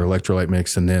like for electrolyte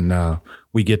mix. And then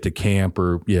we get to camp,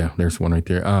 there's one right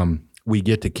there. We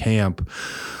get to camp.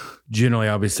 Generally,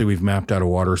 obviously, we've mapped out a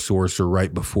water source, or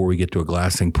right before we get to a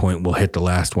glassing point, we'll hit the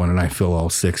last one, and I fill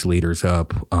all 6 liters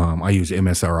up. I use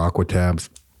MSR Aqua Tabs.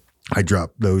 I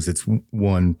drop those. It's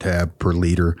 1 tab per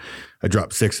liter. I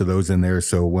drop 6 of those in there.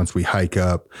 So once we hike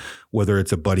up, whether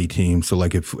it's a buddy team, so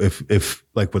like if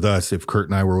like with us, if Kurt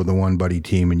and I were with the one buddy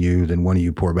team and you, then one of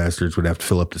you poor bastards would have to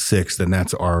fill up the 6. Then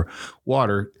that's our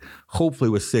water.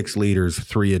 Hopefully with 6 liters,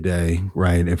 3 a day,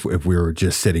 right? If we were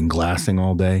just sitting glassing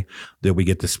all day, then we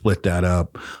get to split that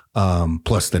up,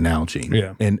 plus the Nalgene.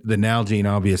 Yeah. And the Nalgene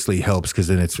obviously helps because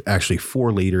then it's actually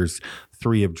 4 liters,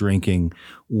 3 of drinking,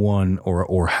 1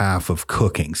 or half of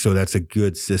cooking. So that's a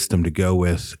good system to go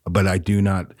with. But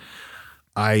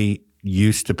I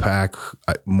used to pack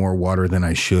more water than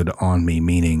I should on me,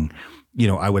 meaning,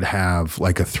 I would have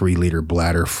like a 3-liter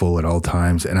bladder full at all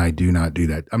times, and I do not do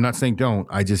that. I'm not saying don't.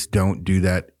 I just don't do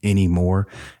that anymore.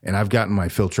 And I've gotten my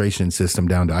filtration system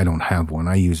down to I don't have one.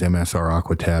 I use MSR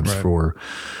Aqua Tabs for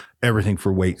everything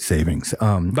for weight savings.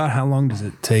 About how long does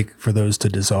it take for those to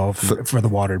dissolve for the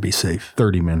water to be safe?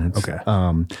 30 minutes. Okay.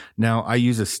 Now I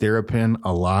use a Sterapin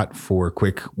a lot for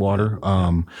quick water.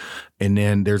 And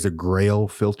then there's a Grail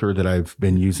filter that I've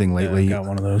been using lately. Yeah, I got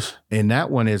one of those. And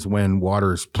that one is when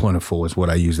water is plentiful is what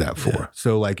I use that for. Yeah.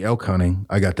 So like elk hunting,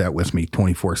 I got that with me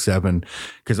 24/7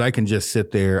 because I can just sit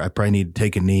there. I probably need to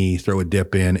take a knee, throw a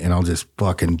dip in, and I'll just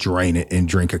fucking drain it and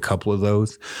drink a couple of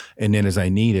those. And then as I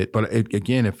need it. But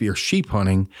again, if you're sheep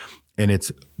hunting and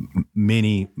it's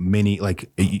many,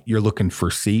 like you're looking for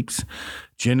seeps,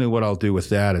 generally what I'll do with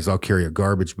that is I'll carry a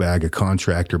garbage bag, a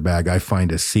contractor bag. I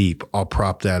find a seep. I'll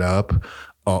prop that up.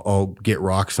 I'll get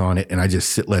rocks on it, and I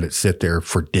just let it sit there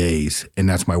for days, and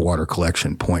that's my water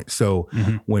collection point. So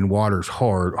when water's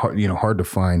hard to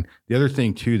find. The other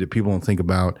thing too that people don't think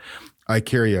about, I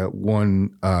carry a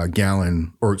 1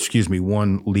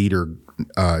 liter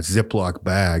Ziploc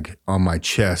bag on my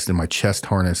chest and my chest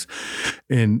harness,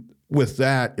 and with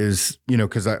that is,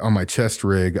 because on my chest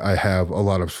rig, I have a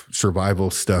lot of survival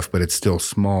stuff, but it's still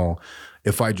small.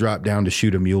 If I drop down to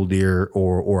shoot a mule deer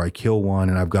or I kill one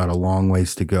and I've got a long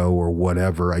ways to go or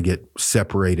whatever, I get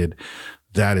separated.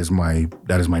 That is my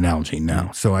Nalgene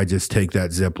now. So I just take that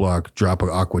Ziploc, drop an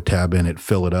Aqua Tab in it,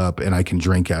 fill it up, and I can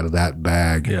drink out of that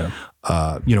bag,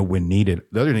 when needed.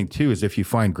 The other thing too is if you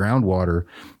find groundwater,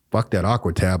 fuck that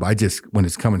Aqua Tab. When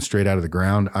it's coming straight out of the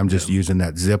ground, I'm just using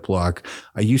that Ziploc.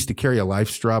 I used to carry a life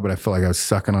straw, but I felt like I was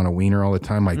sucking on a wiener all the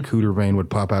time. My cooter vein would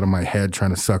pop out of my head trying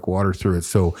to suck water through it.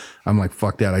 So I'm like,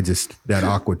 fuck that. That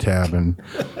Aqua Tab. And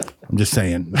I'm just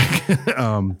saying.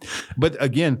 But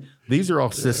again, these are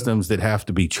all systems that have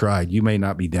to be tried. You may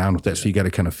not be down with that. So you got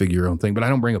to kind of figure your own thing, but I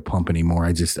don't bring a pump anymore.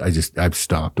 I've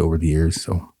stopped over the years.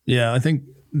 So yeah, I think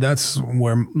that's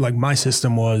where like my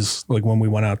system was like when we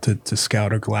went out to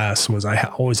scout or glass was I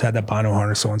always had that bino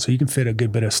harness on, so you can fit a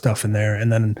good bit of stuff in there.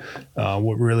 And then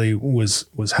what really was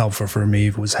helpful for me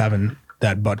was having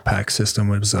that butt pack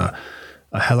system. It was a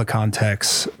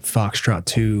Helicontex Foxtrot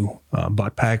 2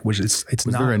 butt pack, which it's was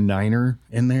not. Was there a Niner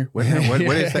in there? What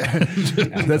is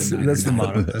that? That's the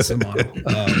model. That's the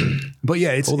model. But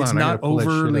yeah, it's not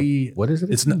overly. What is it?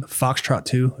 It's not Foxtrot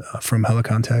 2 from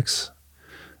Helicontex.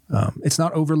 It's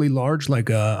not overly large like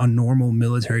a normal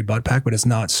military butt pack, but it's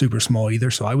not super small either.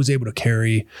 So I was able to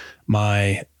carry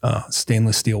my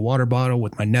stainless steel water bottle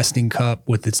with my nesting cup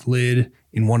with its lid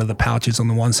in one of the pouches on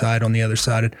the one side. On the other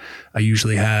side, I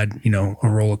usually had, a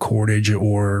roll of cordage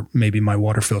or maybe my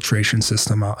water filtration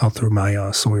system. I'll throw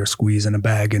my Sawyer squeeze in a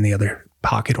bag in the other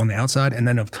pocket on the outside. And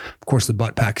then, of course, the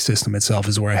butt pack system itself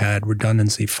is where I had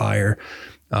redundancy fire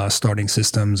starting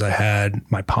systems. I had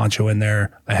my poncho in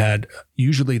there. I had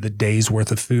usually the day's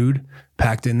worth of food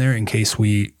packed in there in case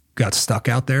we got stuck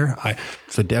out there.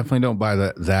 So definitely don't buy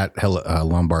that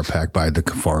lumbar pack. Buy the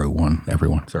Kafaru one,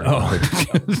 everyone. Sorry. Oh.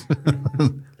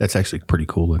 That's actually pretty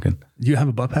cool looking. Do you have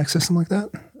a butt pack system like that?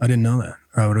 I didn't know that.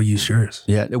 Or I would have used yours.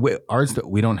 Yeah. Ours,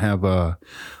 we don't have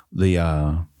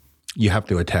you have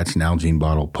to attach Nalgene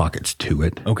bottle pockets to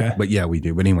it. Okay. But yeah, we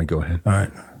do. But anyway, go ahead. All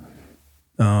right.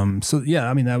 So yeah,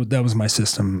 I mean, that was my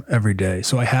system every day.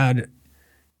 So I had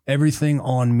everything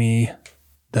on me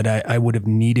that I would have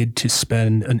needed to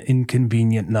spend an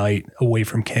inconvenient night away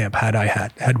from camp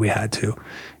had we had to,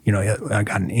 I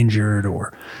gotten injured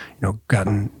or,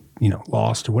 gotten,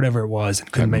 lost or whatever it was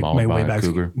and couldn't make my way back.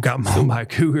 Got mauled by a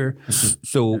cougar.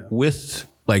 So with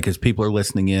as people are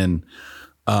listening in,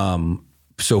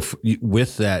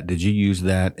 with that, did you use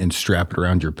that and strap it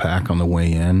around your pack on the way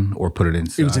in or put it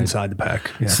inside? It was inside the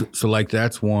pack. Yeah. So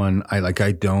that's one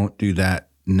I don't do that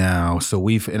now. So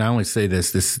and I only say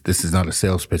this is not a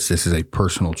sales pitch. This is a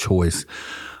personal choice.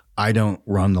 I don't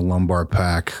run the lumbar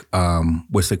pack.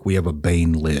 We have a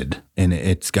Bane lid and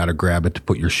it's got to grab it to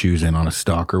put your shoes in on a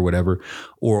stock or whatever,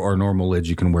 or our normal lids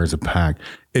you can wear as a pack.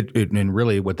 And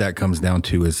really what that comes down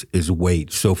to is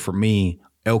weight. So for me,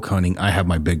 elk hunting, I have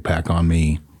my big pack on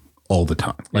me all the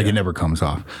time. It never comes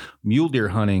off. Mule deer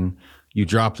hunting, you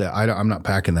drop that. I'm not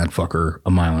packing that fucker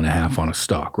a mile and a half on a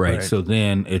stock, right? So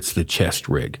then it's the chest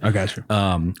rig. I got you.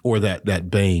 Or that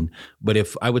Bane. But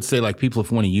if I would say people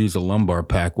if want to use a lumbar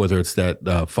pack, whether it's that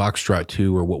Foxtrot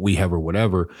 2 or what we have or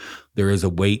whatever, there is a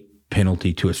weight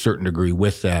penalty to a certain degree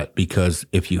with that, because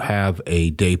if you have a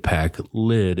day pack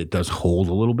lid, it does hold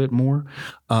a little bit more.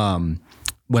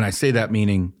 When I say that,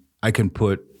 meaning I can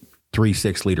put 3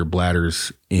 6-liter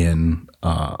bladders in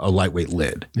a lightweight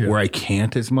lid where I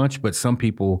can't as much, but some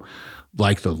people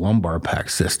like the lumbar pack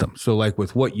system. So like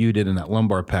with what you did in that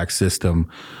lumbar pack system,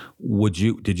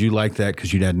 did you like that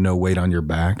because you had no weight on your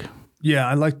back? Yeah,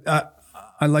 I like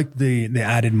the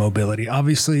added mobility.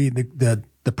 Obviously,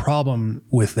 the problem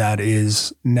with that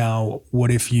is now,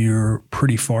 what if you're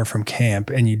pretty far from camp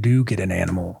and you do get an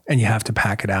animal and you have to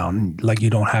pack it out, and like you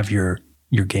don't have your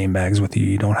game bags with you,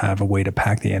 you don't have a way to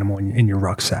pack the animal in your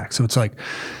rucksack. So it's like,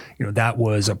 that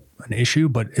was an issue,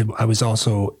 but I was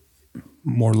also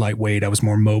more lightweight. I was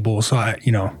more mobile. So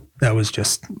that was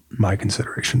just my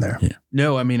consideration there. Yeah.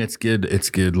 No, I mean, it's good. It's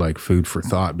good, like food for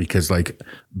thought, because like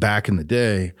back in the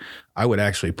day, I would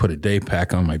actually put a day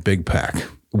pack on my big pack,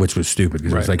 which was stupid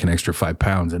because it was like an extra 5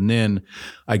 pounds. And then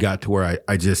I got to where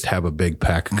I just have a big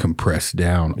pack compressed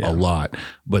down a lot.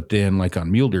 But then like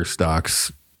on mule deer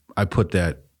stocks, I put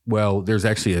that, well, there's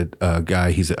actually a guy,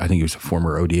 I think he was a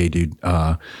former ODA dude.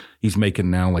 He's making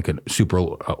now like a super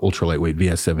ultra lightweight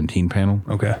VS17 panel.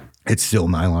 Okay. It's still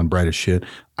nylon, bright as shit.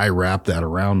 I wrap that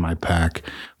around my pack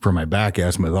for my back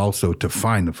asthma, also to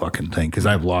find the fucking thing, because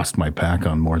I've lost my pack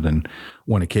on more than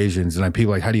one occasions. And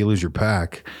people are like, how do you lose your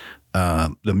pack?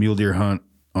 The mule deer hunt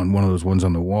on one of those ones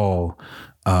on the wall,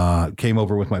 came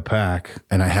over with my pack,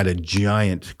 and I had a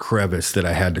giant crevice that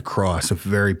I had to cross, a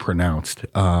very pronounced,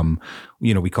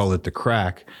 we call it the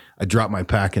crack. I dropped my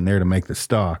pack in there to make the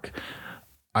stock.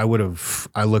 I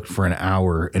looked for an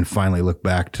hour and finally looked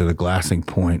back to the glassing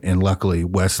point, and luckily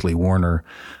Wesley Warner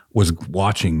was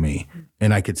watching me,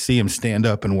 and I could see him stand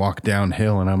up and walk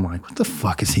downhill, and I'm like, what the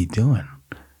fuck is he doing?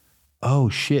 Oh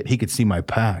shit, he could see my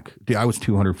pack. Dude, I was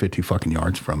 250 fucking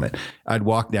yards from it. I'd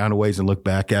walk down a ways and look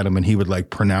back at him, and he would like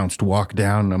pronounced walk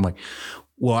down, and I'm like,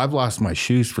 well, I've lost my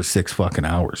shoes for 6 fucking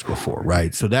hours before,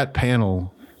 right? So that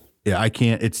panel, I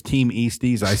can't, it's Team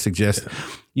Easties. I suggest,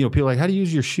 people are like, how do you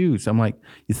use your shoes? I'm like,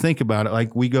 you think about it,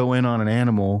 like we go in on an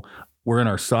animal, we're in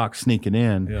our socks sneaking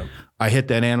in. Yeah. I hit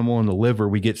that animal in the liver.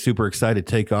 We get super excited,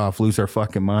 take off, lose our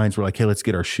fucking minds. We're like, hey, let's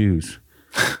get our shoes.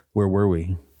 Where were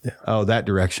we? Yeah. Oh, that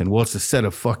direction. Well, it's a set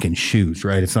of fucking shoes,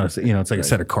 right? It's not, it's like a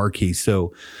set of car keys.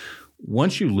 So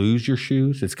once you lose your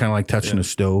shoes, it's kind of like touching a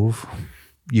stove.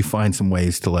 You find some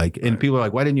ways to and people are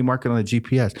like, why didn't you mark it on the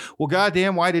GPS? Well,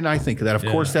 goddamn, why didn't I think of that? Of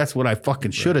course, that's what I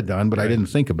fucking should have done, but I didn't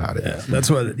think about it. Yeah, that's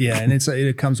what, and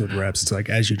it comes with reps. It's like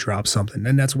as you drop something,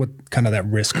 and that's what kind of that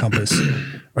wrist compass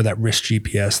or that wrist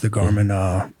GPS, the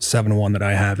Garmin 701 that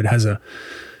I have, it has a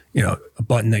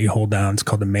button that you hold down. It's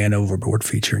called the man overboard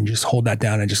feature, and you just hold that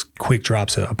down and just quick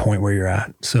drops a point where you're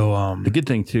at. So the good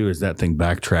thing too is that thing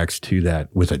backtracks to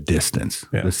that with a distance,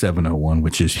 the 701,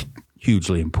 which is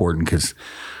hugely important because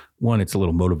one, it's a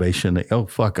little motivation that, oh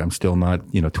fuck, I'm still not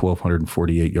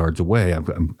 1,248 yards away.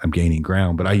 I'm gaining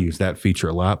ground, but I use that feature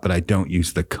a lot. But I don't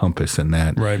use the compass in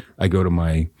that. Right. I go to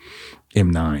my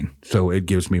M9, so it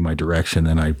gives me my direction,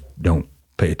 and I don't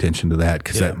pay attention to that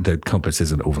because the compass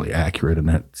isn't overly accurate in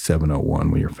that 701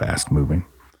 when you're fast moving.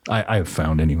 I have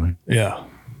found anyway. Yeah.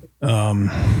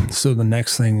 So the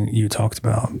next thing you talked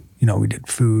about, we did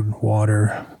food,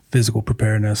 water, physical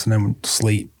preparedness, and then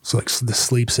sleep. So like the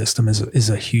sleep system is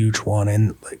a huge one.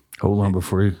 And like, hold on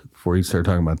before you start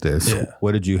talking about this. Yeah.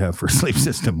 What did you have for a sleep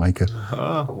system, Micah?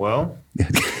 Well,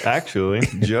 actually,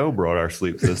 Joe brought our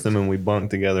sleep system, and we bunked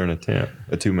together in a tent,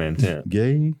 a 2-man tent.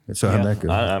 Yay! So how'd that go?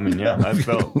 I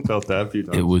felt that a few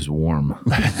times. It was warm.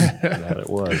 Yeah, it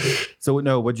was. So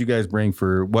what'd you guys bring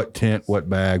for what tent, what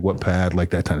bag, what pad,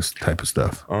 like that type of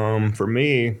stuff? For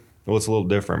me, well, it's a little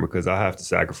different because I have to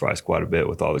sacrifice quite a bit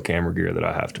with all the camera gear that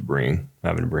I have to bring.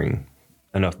 Having to bring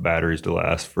enough batteries to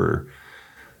last for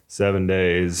 7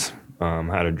 days.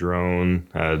 Had a drone,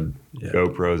 had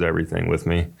GoPros, everything with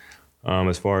me.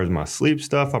 As far as my sleep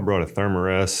stuff, I brought a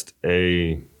Thermarest,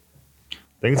 I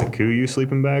think it's a Kuiu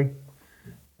sleeping bag.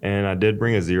 And I did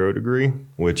bring a 0 degree,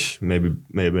 which may have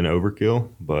been overkill,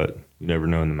 but you never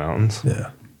know in the mountains.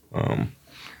 Yeah. And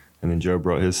then Joe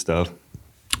brought his stuff.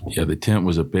 Yeah, the tent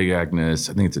was a Big Agnes.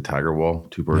 I think it's a Tiger Wall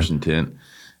 2-person tent.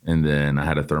 And then I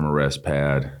had a Thermarest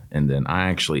pad. And then I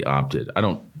actually opted. I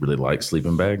don't really like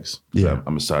sleeping bags. Yeah.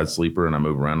 I'm a side sleeper and I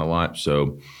move around a lot.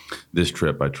 So this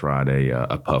trip I tried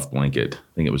a puff blanket.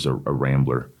 I think it was a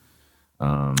Rambler.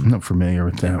 I'm not familiar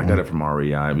with that. I got it from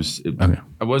REI.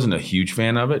 I wasn't a huge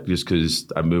fan of it just because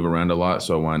I move around a lot.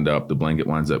 So the blanket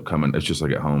winds up coming. It's just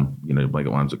like at home, the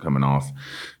blanket winds up coming off.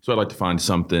 So I'd like to find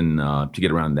something to get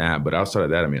around that. But outside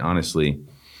of that, honestly,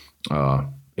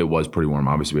 it was pretty warm.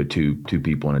 Obviously, we had two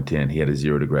people in a tent. He had a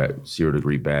 0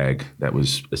 degree bag that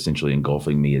was essentially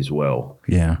engulfing me as well.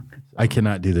 Yeah. I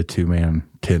cannot do the 2-man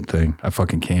tent thing. I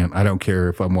fucking can't. I don't care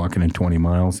if I'm walking in 20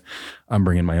 miles. I'm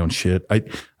bringing my own shit.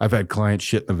 I've had clients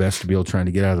shit in the vestibule trying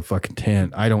to get out of the fucking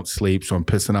tent. I don't sleep, so I'm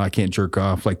pissing out. I can't jerk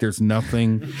off. Like, there's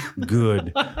nothing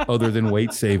good other than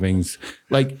weight savings.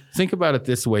 Like, think about it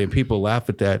this way, and people laugh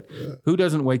at that. Who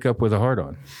doesn't wake up with a heart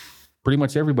on? Pretty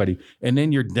much everybody. And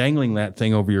then you're dangling that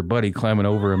thing over your buddy, climbing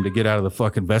over him to get out of the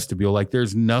fucking vestibule. Like,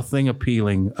 there's nothing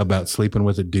appealing about sleeping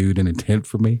with a dude in a tent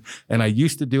for me. And I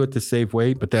used to do it to save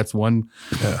weight, but that's one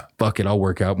bucket. I'll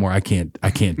work out more. I can't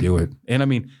do it. And I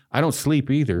mean, I don't sleep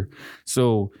either.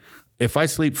 So if I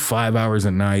sleep 5 hours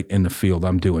a night in the field,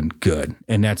 I'm doing good.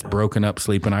 And that's broken up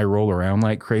sleep, and I roll around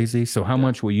like crazy. So how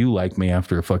much will you like me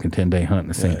after a fucking 10-day hunt in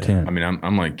the same tent? I mean,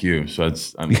 I'm like you. So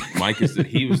Mike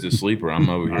he was the sleeper.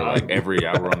 I'm over here like every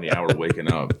hour on the hour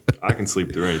waking up. I can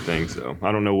sleep through anything. So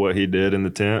I don't know what he did in the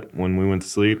tent when we went to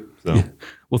sleep. So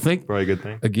well, think probably a good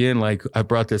thing. Again, like I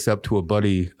brought this up to a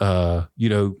buddy.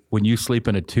 When you sleep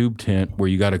in a tube tent where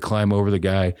you got to climb over the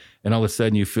guy, and all of a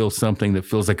sudden you feel something that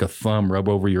feels like a thumb rub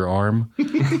over your arm.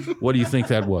 What do you think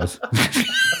that was?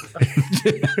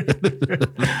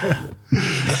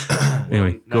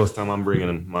 Anyway, next time I'm bringing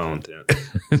in my own tent.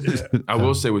 I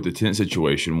will say with the tent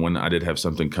situation, when I did have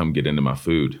something come get into my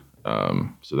food.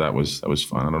 So that was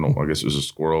fun. I don't know. I guess it was a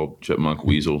squirrel, chipmunk,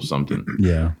 weasel, something.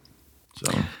 Yeah.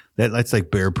 So that's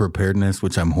like bear preparedness,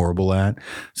 which I'm horrible at.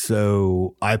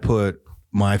 So I put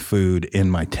my food in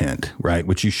my tent, right?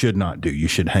 Which you should not do. You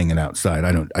should hang it outside.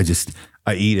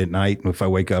 I eat at night. If I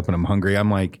wake up and I'm hungry, I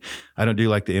don't do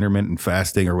like the intermittent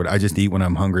fasting or what. I just eat when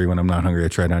I'm hungry. When I'm not hungry, I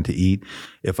try not to eat.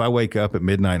 If I wake up at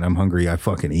midnight and I'm hungry, I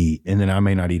fucking eat. And then I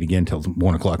may not eat again until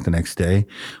 1 o'clock the next day.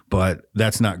 But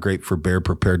that's not great for bear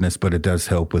preparedness, but it does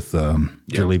help with,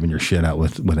 you're leaving your shit out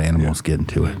with animals getting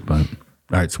to it. But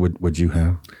all right. So what'd you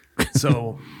have?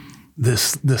 So the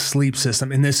sleep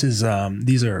system, and this is,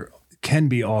 can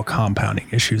be all compounding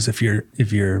issues. If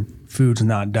your food's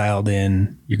not dialed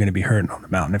in, you're going to be hurting on the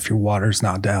mountain. If your water's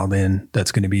not dialed in,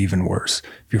 that's going to be even worse.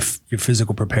 If your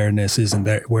physical preparedness isn't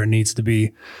there where it needs to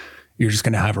be, you're just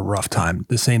going to have a rough time.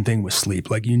 The same thing with sleep.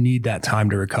 Like, you need that time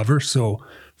to recover. So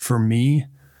for me,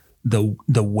 the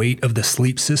weight of the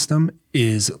sleep system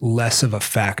is less of a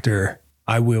factor.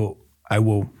 I will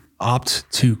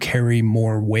opt to carry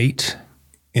more weight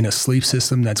in a sleep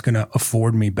system that's going to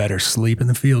afford me better sleep in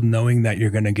the field, knowing that you're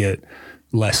going to get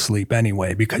less sleep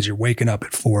anyway, because you're waking up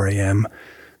at 4 a.m.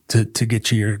 to get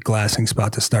to your glassing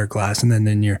spot to start glassing. And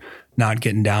then you're not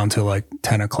getting down to like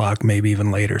 10 o'clock, maybe even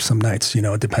later some nights.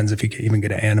 It depends if you can even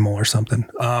get an animal or something.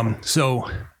 So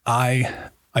I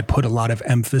put a lot of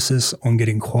emphasis on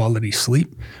getting quality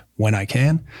sleep when I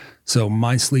can. So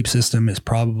my sleep system is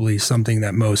probably something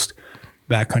that most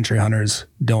backcountry hunters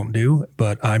don't do,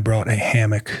 but I brought a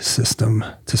hammock system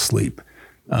to sleep.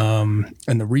 And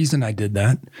the reason I did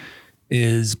that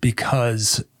is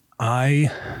because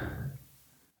I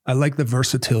like the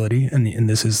versatility, and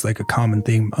this is like a common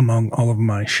theme among all of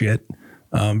my shit.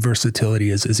 Versatility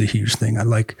is a huge thing. I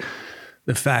like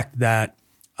the fact that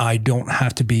I don't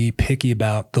have to be picky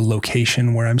about the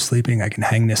location where I'm sleeping. I can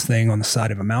hang this thing on the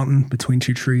side of a mountain between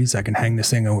two trees. I can hang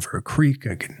this thing over a creek.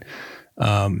 I can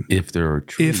if there are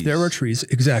trees. If there are trees,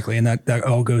 exactly. And that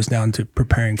all goes down to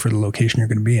preparing for the location you're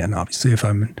going to be in. Obviously, if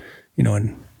I'm,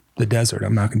 in the desert,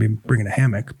 I'm not going to be bringing a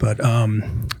hammock. But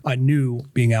I knew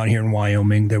being out here in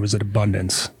Wyoming, there was an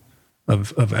abundance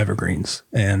of evergreens,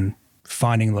 and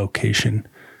finding location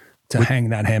to hang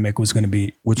that hammock was going to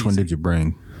be Which easy. one did you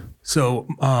bring? So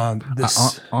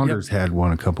Anders had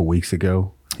one a couple weeks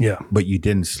ago. Yeah. But you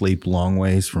didn't sleep long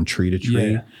ways from tree to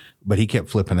tree. Yeah. But he kept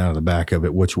flipping out of the back of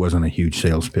it, which wasn't a huge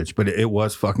sales pitch, but it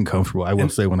was fucking comfortable. I will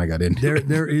say when I got into it.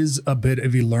 There is a bit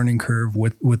of a learning curve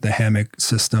with the hammock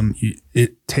system.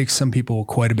 It takes some people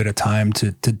quite a bit of time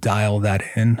to dial that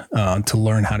in, to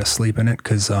learn how to sleep in it,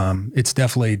 because it's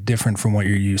definitely different from what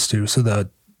you're used to. So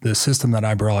the system that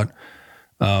I brought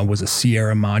was a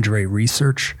Sierra Madre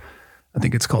Research. I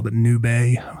think it's called the Nube.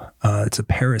 It's a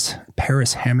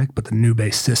Paris hammock, but the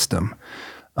Nube system.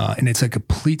 And it's a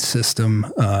complete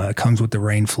system. It comes with the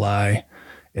rainfly.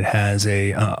 It has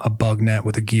a bug net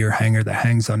with a gear hanger that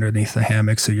hangs underneath the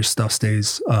hammock, so your stuff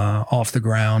stays off the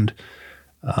ground.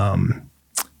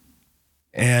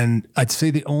 And I'd say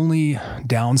the only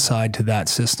downside to that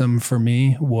system for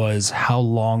me was how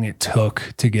long it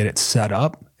took to get it set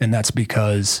up. And that's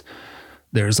because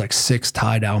there's like 6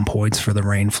 tie down points for the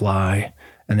rainfly.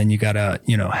 And then you got to,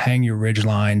 hang your ridge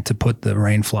line to put the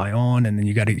rainfly on. And then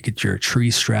you got to get your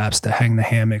tree straps to hang the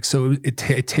hammock. So it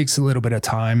takes a little bit of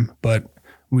time. But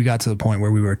we got to the point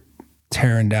where we were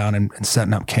tearing down and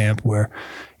setting up camp where,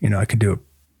 I could do it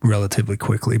relatively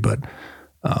quickly. But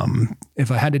if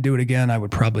I had to do it again, I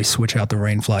would probably switch out the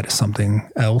Rainfly to something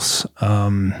else.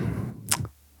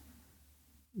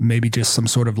 Maybe just some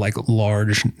sort of like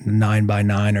large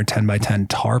 9x9 or 10x10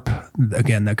 tarp.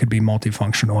 Again, that could be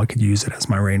multifunctional. I could use it as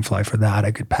my Rainfly for that.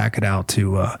 I could pack it out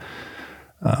to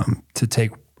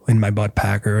take in my butt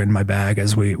pack or in my bag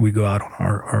as we go out on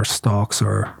our stalks,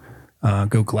 or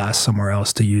go glass somewhere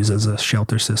else to use as a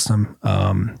shelter system.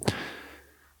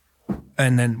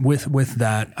 And then with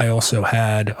that, I also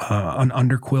had an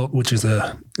underquilt, which is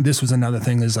this was another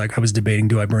thing, is like I was debating,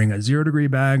 do I bring a 0 degree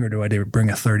bag or do I bring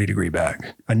a 30 degree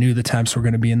bag? I knew the temps were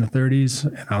going to be in the 30s,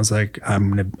 and I was like,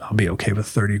 I'll be okay with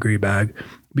 30 degree bag,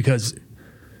 because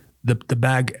the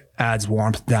bag adds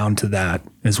warmth down to that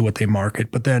is what they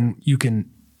market. But then you can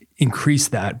increase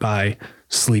that by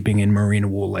sleeping in merino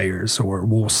wool layers or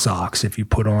wool socks. If you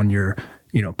put on your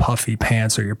puffy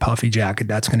pants or your puffy jacket,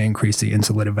 that's going to increase the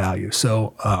insulative value.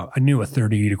 So I knew a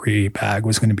 30 degree bag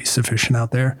was going to be sufficient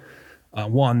out there.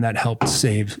 One that helped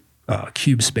save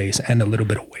cube space and a little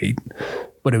bit of weight,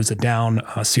 but it was a down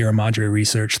Sierra Madre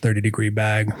Research 30 degree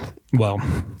bag. Well,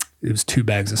 it was 2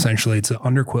 bags essentially. It's an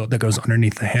underquilt that goes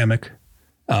underneath the hammock.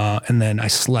 And then I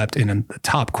slept in the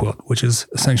top quilt, which is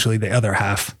essentially the other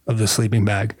half of the sleeping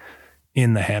bag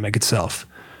in the hammock itself.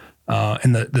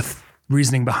 And the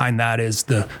reasoning behind that is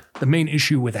the main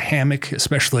issue with a hammock,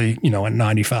 especially, at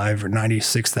 95 or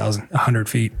 96,100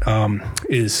 feet,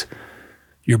 is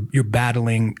you're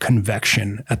battling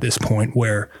convection at this point,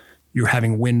 where you're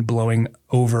having wind blowing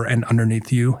over and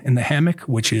underneath you in the hammock,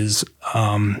 which is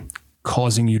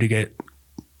causing you to get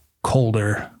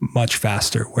colder much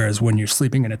faster. Whereas when you're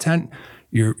sleeping in a tent,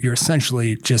 you're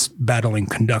essentially just battling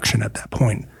conduction at that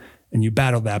point, and you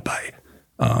battle that by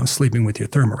sleeping with your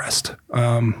thermarest.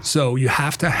 So you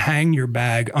have to hang your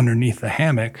bag underneath the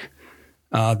hammock,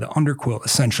 the underquilt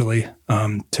essentially,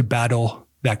 to battle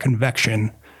that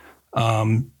convection.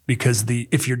 Because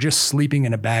if you're just sleeping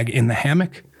in a bag in the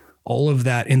hammock, all of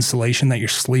that insulation that you're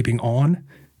sleeping on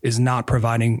is not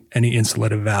providing any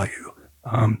insulative value.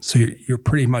 So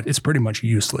it's pretty much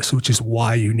useless, which is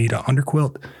why you need an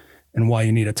underquilt and why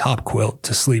you need a top quilt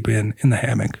to sleep in the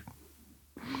hammock.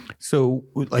 So,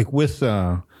 like with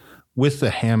the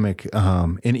hammock,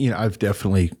 and I've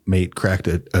definitely cracked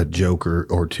a joke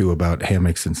or two about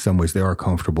hammocks. In some ways, they are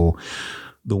comfortable.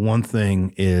 The one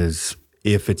thing is,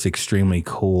 if it's extremely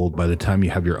cold, by the time you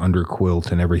have your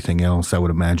underquilt and everything else, I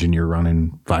would imagine you're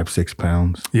running 5-6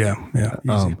 pounds. Yeah,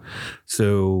 easy.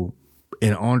 So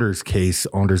in Anders' case,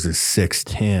 Anders is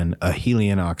 6'10". A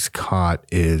Helionox cot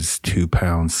is 2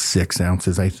 pounds 6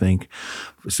 ounces, I think.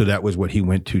 So that was what he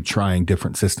went to, trying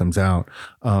different systems out.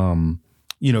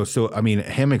 So I mean,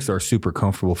 hammocks are super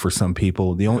comfortable for some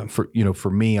people. The only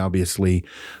for me, obviously,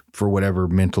 for whatever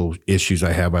mental issues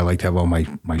I have, I like to have all my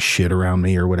shit around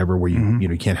me or whatever, where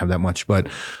you can't have that much. But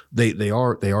they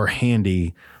are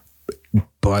handy.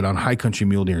 But on high country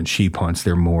mule deer and sheep hunts,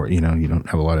 they're more, you don't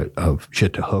have a lot of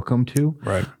shit to hook them to.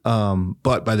 Right.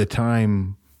 But by the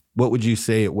time, what would you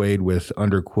say it weighed with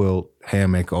underquilt,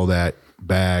 hammock, all that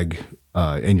bag,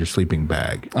 in your sleeping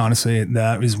bag? Honestly,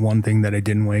 that is one thing that I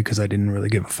didn't weigh because I didn't really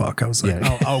give a fuck. I was like,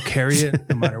 I'll carry it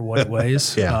no matter what it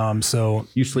weighs. Yeah. So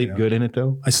you sleep good in it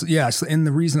though? And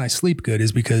the reason I sleep good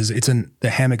is because the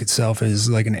hammock itself is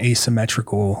like an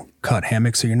asymmetrical cut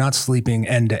hammock. So you're not sleeping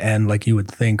end to end like you would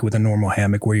think with a normal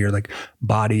hammock, where your like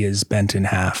body is bent in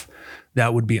half.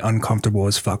 That would be uncomfortable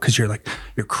as fuck, because you're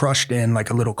crushed in like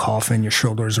a little coffin. Your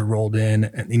shoulders are rolled in,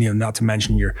 and not to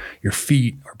mention your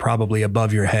feet are probably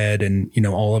above your head, and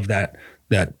all of that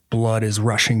blood is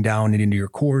rushing down into your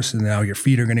core. So now your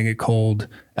feet are going to get cold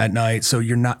at night. So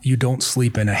you don't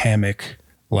sleep in a hammock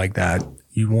like that.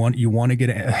 You want to get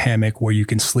a hammock where you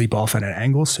can sleep off at an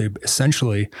angle. So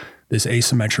essentially, this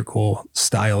asymmetrical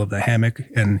style of the hammock,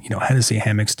 and Hennessy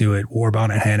hammocks do it. War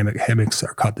bonnet hammocks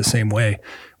are cut the same way,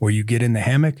 where you get in the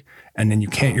hammock and then you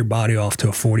cant your body off to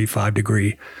a 45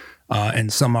 degree,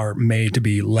 and some are made to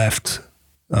be left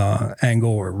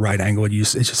angle or right angle. It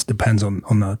just depends on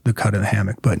the cut of the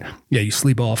hammock. But yeah, you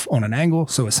sleep off on an angle.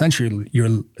 So essentially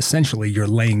you're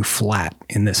laying flat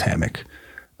in this hammock,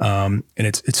 and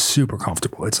it's super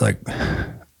comfortable. It's like,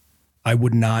 I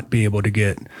would not be able to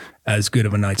get as good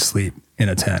of a night's sleep in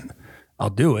a tent.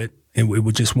 I'll do it.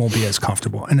 It just won't be as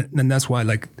comfortable. And that's why,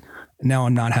 like, now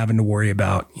I'm not having to worry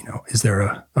about, is there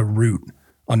a root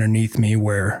underneath me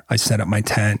where I set up my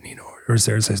tent, or is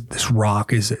there this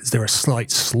rock? Is there a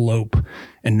slight slope?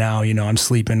 And now, I'm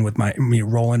sleeping with me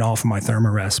rolling off of my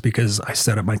thermarest because I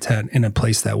set up my tent in a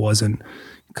place that wasn't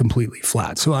completely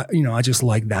flat. So I just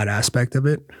like that aspect of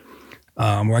it,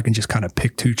 where I can just kind of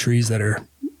pick two trees that are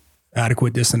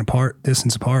adequate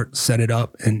distance apart, set it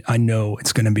up, and I know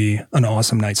it's going to be an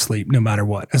awesome night's sleep no matter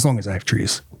what, as long as I have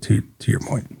trees. To your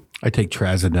point. I take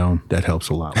trazodone. That helps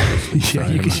a lot. Yeah,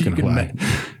 you can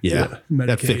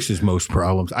that fixes most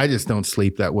problems. I just don't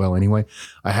sleep that well anyway.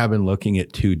 I have been looking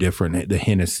at two different, the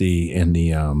Hennessy and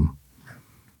the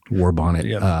war bonnet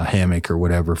hammock or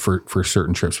whatever for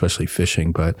certain trips, especially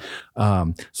fishing. But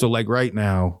so like right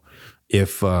now,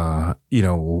 if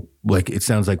like it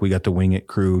sounds like we got the wing it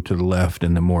crew to the left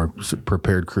and the more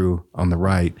prepared crew on the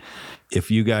right.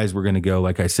 If you guys were going to go,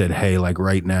 like I said, hey, like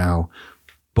right now,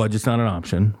 budget's not an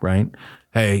option, right?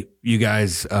 Hey, you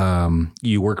guys,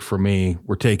 you work for me.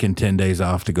 We're taking 10 days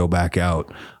off to go back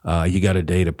out. You got a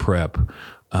day to prep,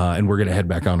 and we're going to head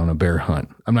back out on a bear hunt.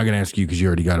 I'm not going to ask you because you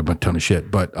already got a ton of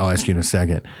shit, but I'll ask you in a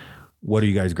second. What are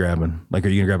you guys grabbing? Like, are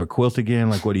you going to grab a quilt again?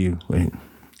 Like, what do you...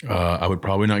 I would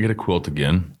probably not get a quilt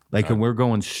again. Like, and we're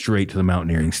going straight to the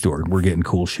mountaineering store. We're getting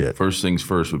cool shit. First things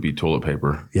first would be toilet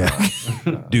paper. Yeah.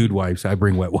 Dude wipes. I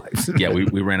bring wet wipes. Yeah,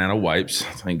 we ran out of wipes.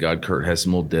 Thank God Kurt has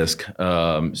some old disc.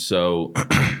 So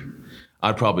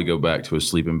I'd probably go back to a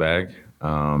sleeping bag.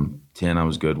 10 I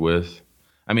was good with.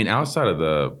 I mean, outside of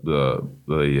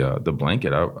the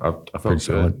blanket, I felt good.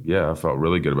 Solid. Yeah, I felt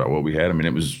really good about what we had. I mean,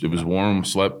 it was warm,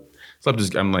 slept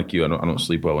as, I'm like you, I don't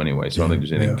sleep well anyway, so I don't think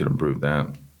there's anything that could improve that.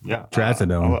 Yeah,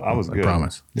 trazodone. I was good. I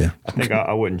promise. Yeah, I think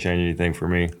I wouldn't change anything for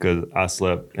me because I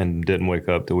slept and didn't wake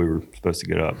up till we were supposed to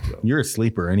get up. So. You're a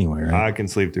sleeper anyway, right? I can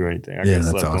sleep through anything. I Yeah, can that's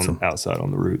sleep awesome. outside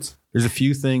on the roots. There's a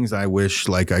few things I wish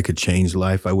like I could change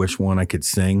life. I wish one I could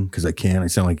sing because I can. I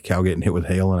sound like a cow getting hit with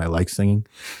hail, and I like singing,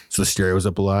 so the stereo's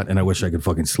up a lot. And I wish I could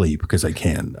fucking sleep because I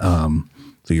can.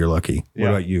 So you're lucky. What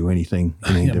about you? Anything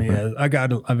different? I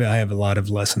have a lot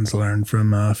of lessons learned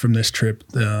from this trip,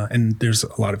 and there's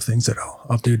a lot of things that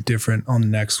I'll do different on the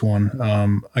next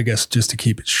one. I guess just to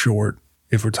keep it short,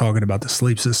 if we're talking about the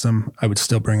sleep system, I would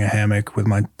still bring a hammock with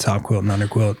my top quilt and under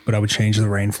quilt, but I would change the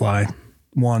rain fly.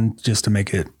 One, just to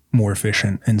make it more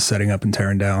efficient in setting up and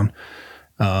tearing down.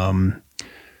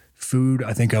 Food,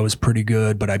 I think I was pretty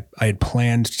good, but I had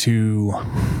planned to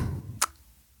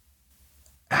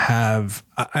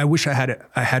I wish I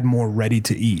had more ready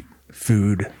to eat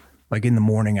food. Like in the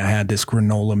morning, I had this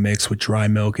granola mix with dry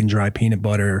milk and dry peanut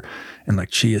butter and like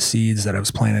chia seeds that I was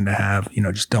planning to have,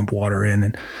 just dump water in.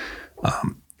 And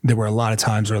there were a lot of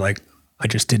times where like I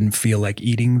just didn't feel like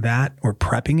eating that or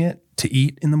prepping it to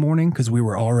eat in the morning because we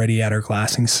were already at our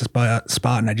glassing spot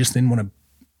and I just didn't want to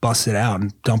bust it out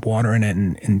and dump water in it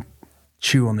and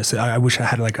chew on this. I wish I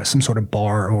had like some sort of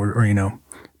bar or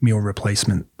meal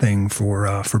replacement thing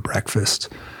for breakfast.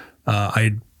 I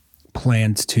had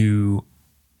planned to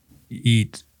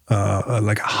eat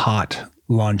like a hot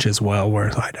lunch as well, where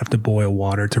I'd have to boil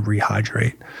water to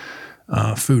rehydrate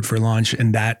food for lunch,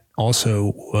 and that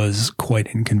also was quite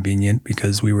inconvenient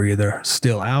because we were either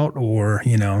still out or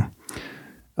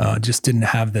just didn't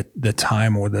have the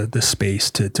time or the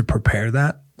space to prepare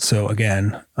that. So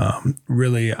again,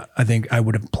 really, I think I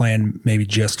would have planned maybe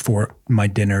just for my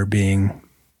dinner being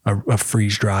a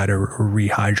freeze-dried or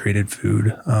rehydrated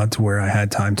food to where I had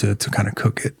time to kind of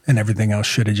cook it, and everything else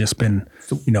should have just been,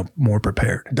 more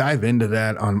prepared. Dive into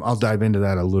that. I'll dive into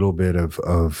that a little bit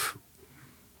of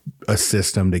a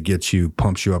system that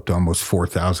pumps you up to almost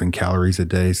 4,000 calories a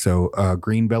day. So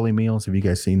green belly meals, have you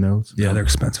guys seen those? Yeah, they're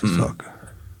expensive as fuck.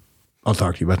 I'll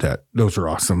talk to you about that. Those are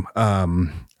awesome.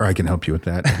 Or I can help you with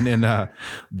that. And then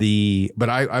but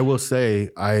I will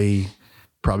say I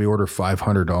probably order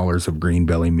 $500 of green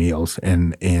belly meals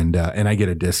and I get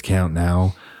a discount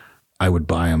now. I would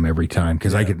buy them every time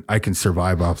because I can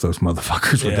survive off those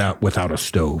motherfuckers without a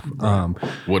stove.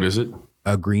 What is it?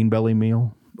 A green belly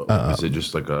meal. Is it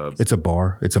just like It's a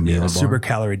bar. It's a meal bar. Super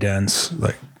calorie dense.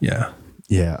 Yeah.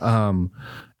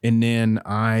 And then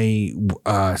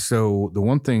so the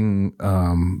one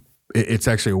thing, it's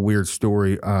actually a weird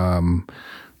story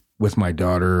with my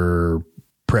daughter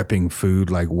prepping food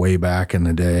like way back in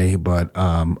the day, but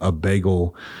a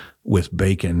bagel with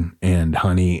bacon and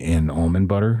honey and almond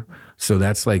butter. So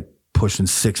that's like pushing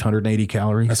 680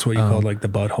 calories. That's what you call like the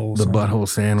butthole. The butthole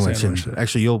sandwich. And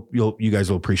actually, you guys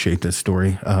will appreciate this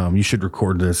story. You should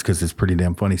record this because it's pretty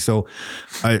damn funny. So,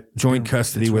 joint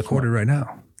custody with recorded right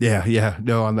now. Yeah.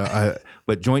 No,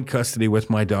 but joint custody with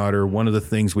my daughter. One of the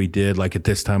things we did, like at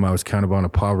this time, I was kind of on a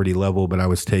poverty level, but I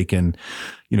was taking,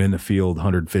 in the field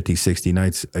 150, 60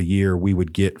 nights a year. We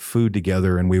would get food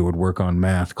together and we would work on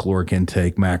math, caloric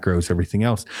intake, macros, everything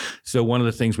else. So one of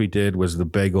the things we did was the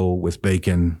bagel with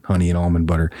bacon, honey, and almond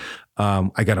butter.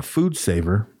 I got a food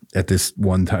saver at this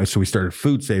one time. So we started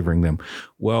food savoring them.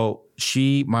 Well,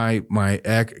 my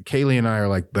ex, Kaylee and I are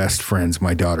like best friends,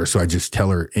 my daughter. So I just tell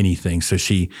her anything. So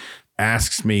she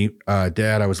asks me,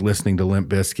 Dad, I was listening to Limp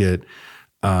Bizkit.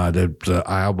 The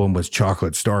album was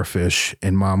Chocolate Starfish,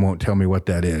 and Mom won't tell me what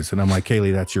that is. And I'm like,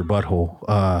 Kaylee, that's your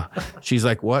butthole. She's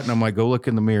like, what? And I'm like, go look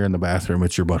in the mirror in the bathroom.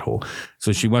 It's your butthole.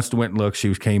 So she must have went and looked.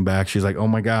 She came back. She's like, oh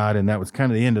my God. And that was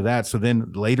kind of the end of that. So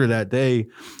then later that day,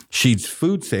 she's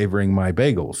food savoring my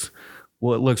bagels.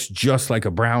 Well, it looks just like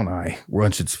a brown eye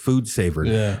once it's food savored.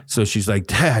 Yeah. So she's like,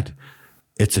 Dad,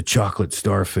 it's a chocolate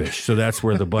starfish. So that's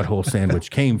where the butthole sandwich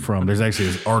came from. There's actually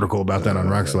this article about that on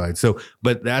Rockslide. So,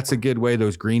 but that's a good way,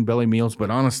 those green belly meals.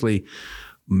 But honestly,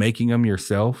 making them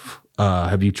yourself,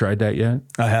 have you tried that yet?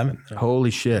 I haven't. Holy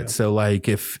shit. Yeah. So like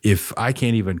if I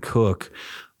can't even cook,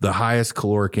 the highest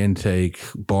caloric intake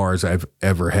bars I've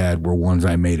ever had were ones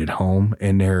I made at home.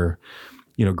 And they're,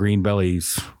 green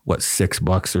bellies, what,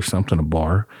 $6 or something a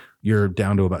bar. You're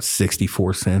down to about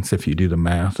 64 cents if you do the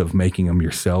math of making them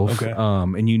yourself. Okay.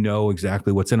 And you know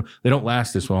exactly what's in them. They don't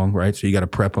last this long, right? So you got to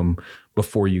prep them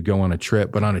before you go on a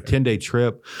trip. But on a 10-day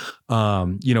trip,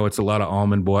 it's a lot of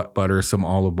almond butter, some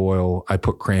olive oil. I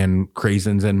put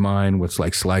craisins in mine with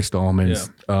like sliced almonds.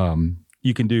 Yeah.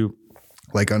 You can do,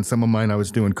 like on some of mine, I was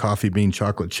doing coffee bean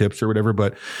chocolate chips or whatever,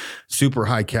 but super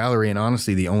high calorie. And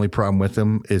honestly, the only problem with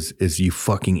them is you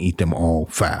fucking eat them all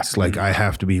fast. Like I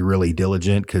have to be really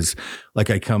diligent because like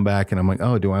I come back and I'm like,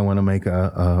 oh, do I want to make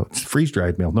a freeze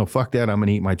dried meal? No, fuck that. I'm going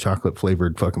to eat my chocolate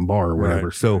flavored fucking bar or whatever.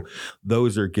 Right. So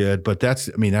those are good. But that's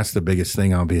the biggest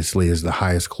thing, obviously, is the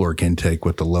highest caloric intake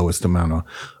with the lowest amount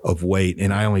of weight.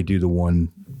 And I only do the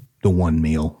one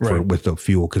meal with the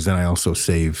fuel, because then I also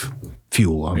save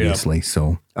fuel, obviously. Yeah.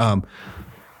 So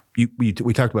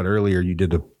we talked about earlier, you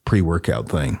did a pre-workout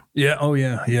thing. Yeah. Oh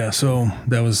yeah. Yeah. So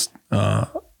that was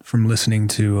from listening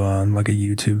to like a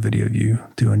YouTube video of you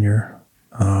doing your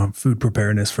food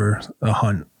preparedness for a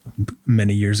hunt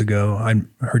many years ago. I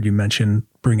heard you mention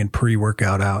bringing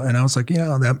pre-workout out, and I was like,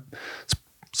 that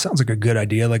sounds like a good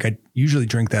idea. Like I usually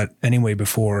drink that anyway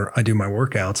before I do my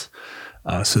workouts.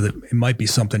 So that it might be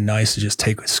something nice to just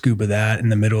take a scoop of that in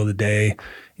the middle of the day.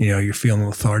 You're feeling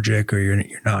lethargic or you're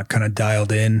not kind of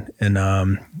dialed in, and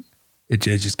it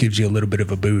just gives you a little bit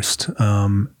of a boost.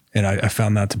 And I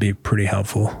found that to be pretty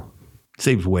helpful.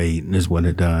 Saves weight is what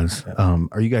it does.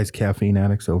 Are you guys caffeine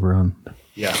addicts over on?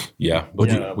 Yeah. Yeah.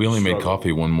 But we only made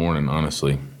coffee one morning,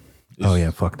 honestly. Oh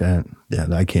yeah, fuck that. Yeah,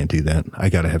 I can't do that. I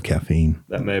got to have caffeine.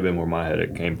 That may have been where my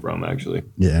headache came from, actually.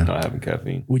 Yeah. Not having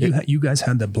caffeine. Well, you guys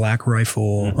had the Black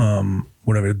Rifle,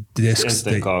 whatever discs.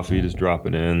 Instant coffee, just drop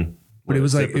it in. But it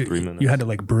was like, you had to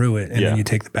like brew it and then you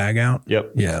take the bag out.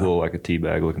 Yep. Yeah. It's a little like a tea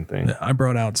bag looking thing. I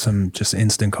brought out some just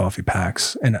instant coffee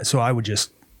packs. And so I would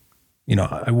just,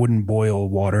 I wouldn't boil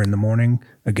water in the morning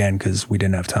again, because we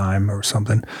didn't have time or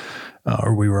something,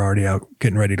 or we were already out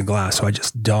getting ready to glass. So I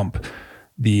just dump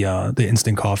the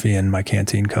instant coffee in my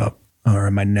canteen cup or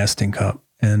my nesting cup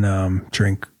and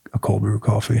drink a cold brew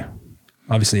coffee.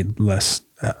 Obviously less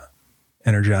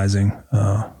energizing.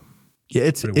 Yeah,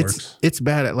 it's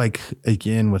bad at, like,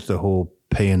 again, with the whole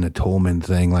paying the tollman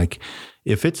thing. Like,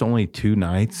 if it's only 2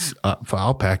 nights,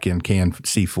 I'll pack in canned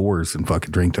C4s and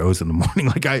fucking drink those in the morning.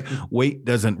 Like, weight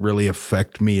doesn't really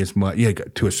affect me as much,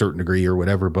 to a certain degree or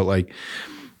whatever. But like,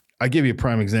 I give you a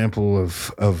prime example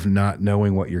of not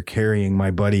knowing what you're carrying.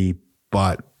 My buddy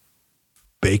bought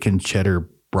bacon cheddar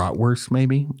bratwurst,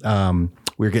 maybe.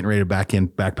 We were getting ready to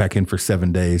backpack in for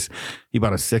 7 days. He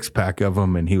bought a 6-pack of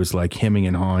them, and he was like hemming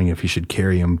and hawing if he should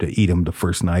carry them to eat them the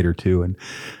first night or two. And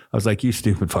I was like, you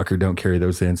stupid fucker, don't carry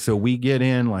those in. So we get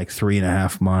in like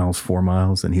 3.5 miles, 4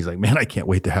 miles. And he's like, man, I can't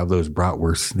wait to have those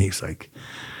bratwursts. And he's like,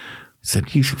 I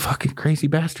said, you fucking crazy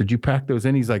bastard. You packed those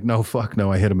in? He's like, no, fuck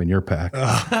no. I hid them in your pack.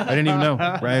 I didn't even know,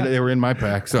 right? They were in my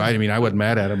pack. So, I wasn't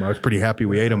mad at him. I was pretty happy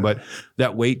we ate them. But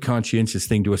that weight conscientious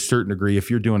thing, to a certain degree, if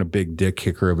you're doing a big dick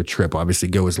kicker of a trip, obviously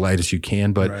go as light as you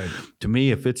can. But to me,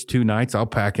 if it's 2 nights, I'll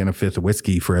pack in a 5th of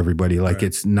whiskey for everybody. Like,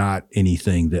 it's not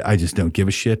anything that I just don't give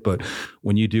a shit. But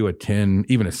when you do a 10,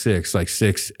 even a 6, like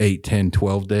 6, 8, 10,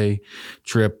 12 day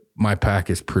trip, my pack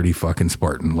is pretty fucking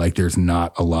Spartan. Like, there's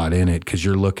not a lot in it, because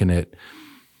you're looking at,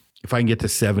 if I can get to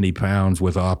 70 pounds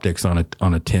with optics on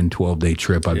a 10, 12 day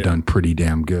trip, I've done pretty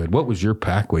damn good. What was your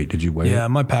pack weight? Did you weigh it? Yeah,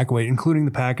 my pack weight, including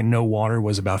the pack and no water,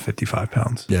 was about 55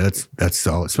 pounds. Yeah, that's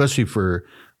solid. Especially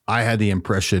I had the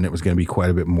impression it was going to be quite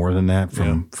a bit more than that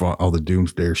from all the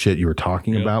doomsday shit you were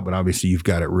talking about, but obviously you've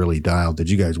got it really dialed.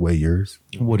 Did you guys weigh yours?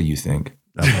 What do you think?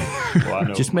 Well, I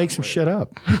know just make some shit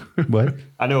up. What?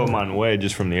 I know what mine weighed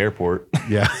just from the airport.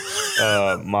 Yeah.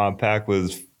 My pack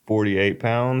was 48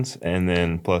 pounds, and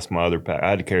then plus my other pack.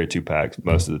 I had to carry 2 packs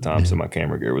most of the time, so my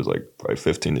camera gear was like probably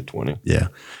 15 to 20. Yeah.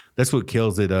 That's what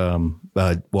kills it.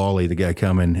 Wally, the guy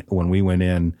coming, when we went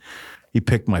in, he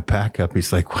picked my pack up.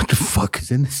 He's like, what the fuck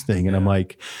is in this thing? And I'm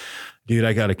like, dude,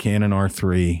 I got a Canon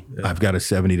R3. Yeah. I've got a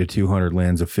 70 to 200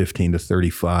 lens of 15 to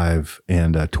 35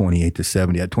 and 28 to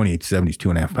 70. At 28 to 70 is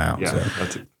 2.5 pounds. Yeah,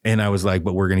 that's it. And I was like,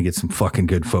 but we're going to get some fucking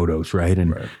good photos, right?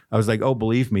 And I was like, oh,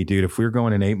 believe me, dude, if we're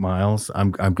going in 8 miles, I'm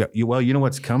got you. Well, you know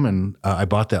what's coming? I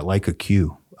bought that Leica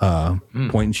Q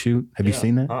point and shoot. Have you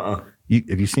seen that?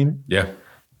 Have you seen it? Yeah.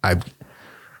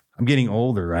 I'm getting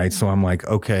older, right? So I'm like,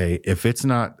 okay, if it's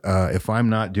not, if I'm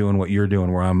not doing what you're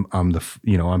doing, where I'm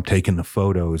I'm taking the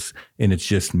photos, and it's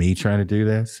just me trying to do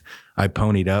this, I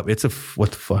ponied up. It's what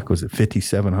the fuck was it?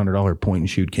 $5,700 point and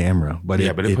shoot camera, but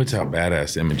it puts out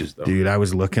badass images, though. Dude, I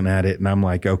was looking at it, and I'm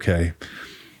like, okay,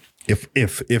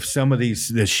 if some of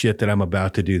this shit that I'm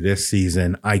about to do this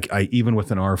season, I even with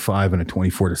an R5 and a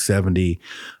 24 to 70,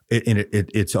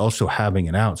 it's also having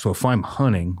it out. So if I'm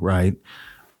hunting, right,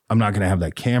 I'm not going to have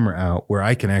that camera out where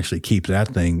I can actually keep that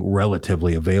thing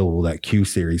relatively available, that Q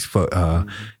series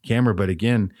camera. But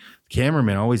again,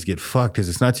 cameramen always get fucked because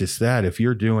it's not just that. If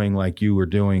you're doing like you were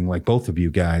doing, like both of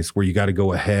you guys, where you got to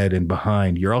go ahead and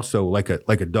behind, you're also like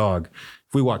a dog.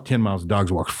 If we walk 10 miles,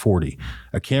 dogs walk 40.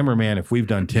 A cameraman, if we've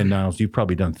done 10 miles, you've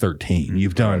probably done 13.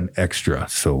 You've done extra.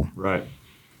 So right.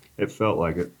 It felt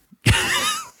like it.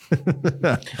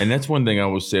 And that's one thing I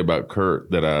will say about Kurt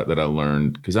that I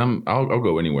learned, because I'll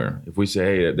go anywhere. If we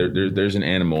say, hey, there's an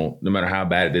animal, no matter how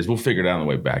bad it is, we'll figure it out on the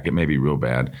way back. It may be real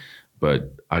bad,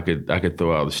 but I could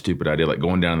throw out a stupid idea, like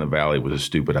going down the valley was a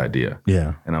stupid idea.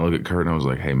 Yeah. And I look at Kurt and I was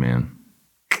like, hey man,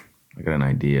 I got an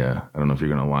idea. I don't know if you're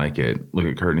gonna like it. Look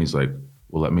at Kurt and he's like,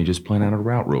 well, let me just plan out a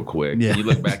route real quick. Yeah. And you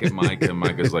look back at Micah, and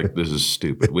Micah's like, this is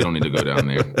stupid. We don't need to go down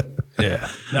there. Yeah.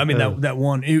 I mean, that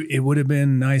one, it would have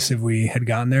been nice if we had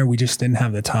gotten there. We just didn't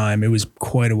have the time. It was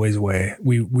quite a ways away.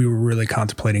 We were really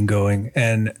contemplating going,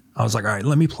 and I was like, all right,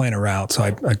 let me plan a route. So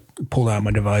I pulled out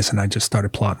my device and I just started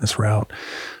plotting this route,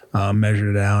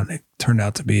 measured it out, and it turned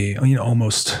out to be,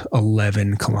 almost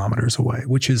 11 kilometers away,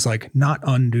 which is like not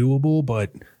undoable,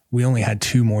 but we only had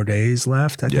 2 more days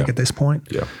left, I think, at this point.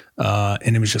 Yeah.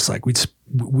 And it was just like,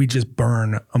 we just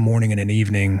burn a morning and an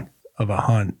evening of a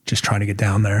hunt just trying to get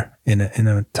down there in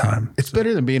a time. It's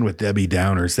better than being with Debbie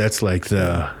Downers. That's like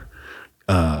the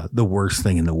worst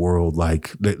thing in the world.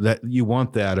 Like that you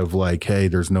want that of like, hey,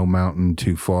 there's no mountain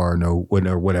too far,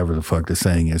 or whatever the fuck the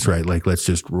saying is, right? Like, let's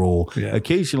just roll. Yeah.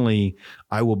 Occasionally,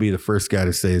 I will be the first guy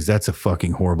to say, that's a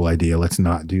fucking horrible idea. Let's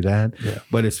not do that. Yeah.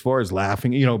 But as far as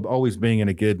laughing, always being in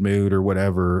a good mood or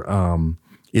whatever,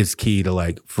 is key to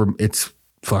like, it's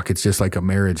just like a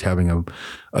marriage. Having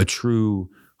a true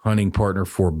hunting partner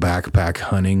for backpack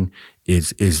hunting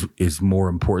is more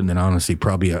important than honestly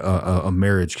probably a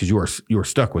marriage, because you are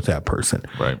stuck with that person,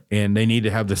 right? And they need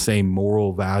to have the same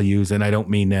moral values, and I don't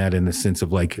mean that in the sense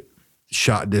of like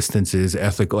shot distances,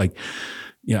 ethical. Like,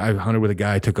 I hunted with a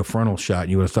guy, I took a frontal shot,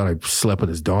 and you would have thought I slept with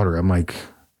his daughter. I'm like,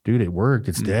 dude, it worked.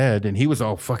 It's dead. And he was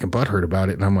all fucking butthurt about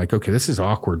it. And I'm like, okay, this is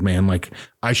awkward, man. Like,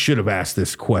 I should have asked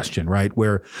this question, right?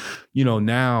 Where,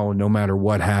 now no matter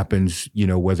what happens,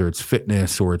 whether it's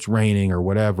fitness or it's raining or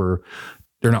whatever,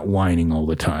 they're not whining all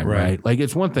the time, right? Like,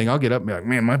 it's one thing, I'll get up and be like,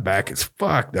 man, my back is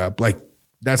fucked up. Like,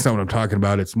 that's not what I'm talking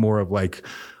about. It's more of like,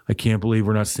 I can't believe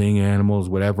we're not seeing animals,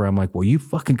 whatever. I'm like, well, you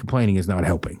fucking complaining is not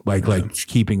helping. Like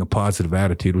keeping a positive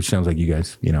attitude, which sounds like you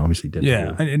guys, obviously did.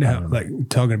 Yeah. And like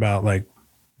talking about like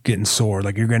getting sore,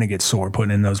 like you're going to get sore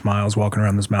putting in those miles, walking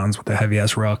around those mountains with the heavy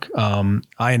ass ruck.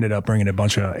 I ended up bringing a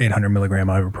bunch of 800 milligram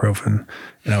ibuprofen,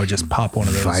 and I would just pop one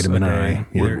of those. Vitamin I.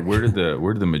 Where did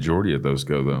the majority of those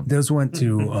go though? Those went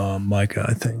to Micah,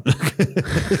 I think.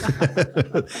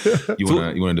 You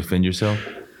want to defend yourself?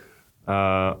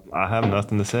 I have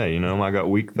nothing to say. I got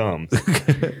weak thumbs.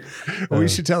 We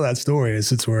should tell that story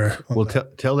since we're. Well,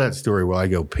 tell that story while I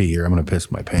go pee, or I'm going to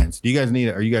piss my pants. Do you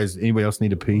guys anybody else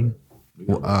need to pee?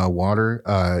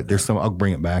 Water. There's some. I'll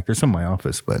bring it back. There's some in my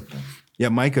office, but yeah,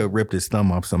 Micah ripped his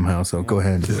thumb off somehow. So go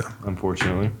ahead.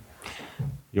 Unfortunately,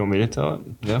 you want me to tell it?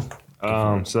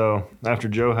 Yeah. So after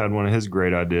Joe had one of his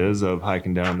great ideas of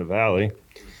hiking down the valley,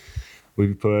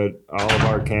 we put all of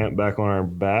our camp back on our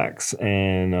backs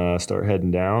and start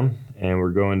heading down. And we're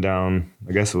going down.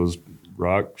 I guess it was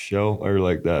rock shell or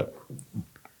like that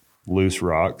loose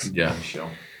rocks. Yeah, shell.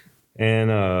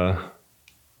 And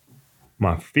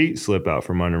my feet slip out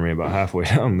from under me about halfway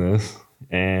down this,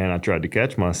 and I tried to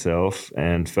catch myself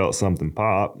and felt something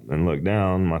pop and looked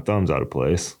down. My thumb's out of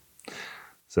place.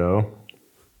 So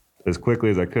as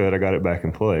quickly as I could, I got it back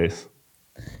in place.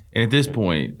 And at this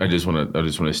point, I just want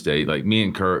to state, like, me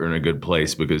and Kurt are in a good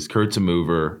place because Kurt's a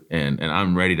mover and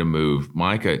I'm ready to move.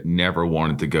 Micah never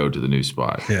wanted to go to the new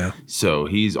spot. Yeah. So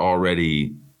he's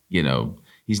already,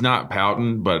 he's not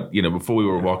pouting, but, before we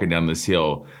were walking down this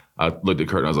hill, I looked at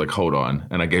Kurt and I was like, hold on.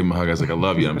 And I gave him a hug. I was like, I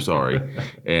love you. I'm sorry.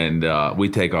 And we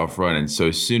take off running. So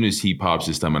as soon as he pops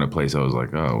his thumb in a place, I was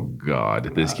like, oh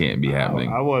God, this can't be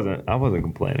happening. I wasn't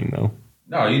complaining though.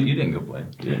 No, you didn't complain.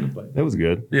 It was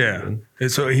good. Yeah. And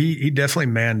so he definitely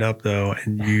manned up though,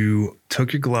 and you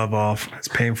took your glove off, as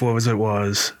painful as it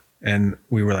was, and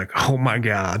we were like, oh my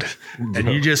God. And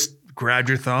you just grabbed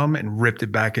your thumb and ripped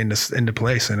it back into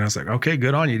place. And I was like, okay,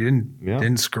 good on you.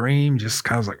 Didn't scream, just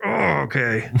kind of like, oh,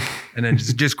 okay. And then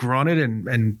just grunted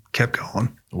and kept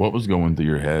going. What was going through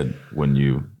your head when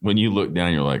you looked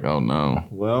down, you're like, oh no.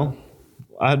 Well,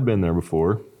 I had been there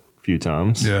before a few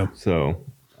times. Yeah. So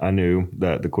I knew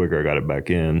that the quicker I got it back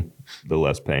in, the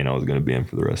less pain I was going to be in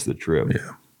for the rest of the trip.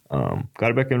 Yeah. Got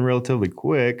it back in relatively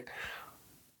quick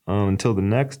until the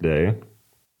next day.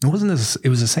 It wasn't this. It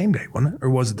was the same day, wasn't it? Or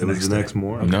was it the next day? Next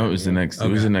morning. No, it was the next. Okay.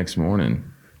 It was the next morning.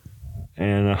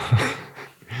 And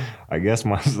I guess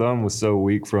my thumb was so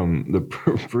weak from the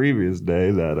previous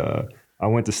day that I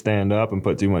went to stand up and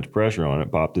put too much pressure on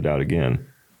it, popped it out again,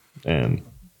 and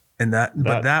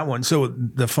that one. So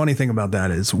the funny thing about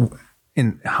that is,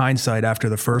 in hindsight, after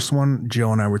the first one,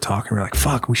 Joe and I were talking. We're like,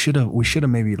 "Fuck, we should have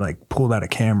maybe like pulled out a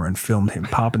camera and filmed him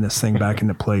popping this thing back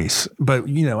into place." But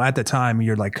at the time,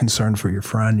 you're like concerned for your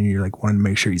friend, and you're like wanting to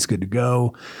make sure he's good to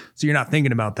go. So you're not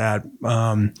thinking about that.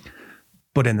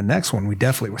 But in the next one, we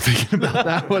definitely were thinking about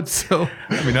that one. So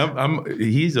I mean,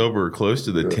 he's over close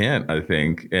to the tent, I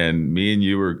think, and me and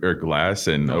you are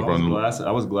glassing over on the glass.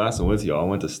 I was glassing with y'all. I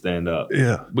went to stand up.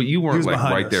 Yeah, but you weren't like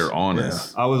right there on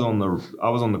us. I was on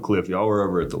the cliff. Y'all were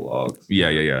over at the logs.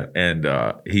 Yeah. And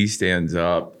he stands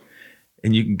up,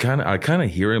 and you can I kind of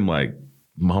hear him like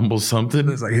mumble something.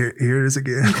 It's like here it is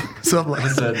again. Something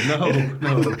like that. I said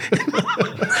no.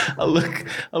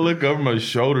 I look over my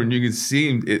shoulder and you can see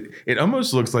him. It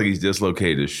almost looks like he's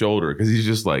dislocated his shoulder because he's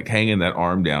just like hanging that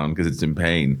arm down because it's in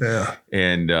pain. Yeah.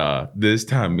 And this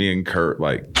time, me and Kurt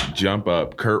like jump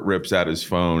up. Kurt rips out his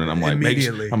phone, and I'm like, make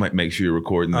sure you're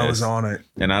recording this. I was on it,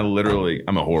 and I'm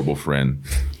a horrible friend.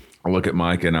 I look at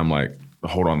Micah and I'm like,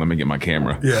 hold on, let me get my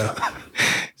camera. Yeah.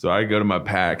 So I go to my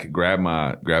pack, grab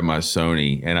my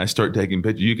Sony, and I start taking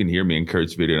pictures. You can hear me in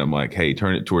Kurt's video, and I'm like, hey,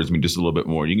 turn it towards me just a little bit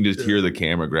more. You can just hear the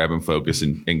camera grabbing focus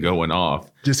and going off.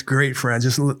 Just great friends.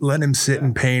 Just let him sit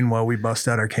in pain while we bust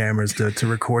out our cameras to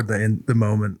record the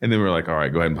moment. And then we're like, all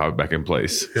right, go ahead and pop it back in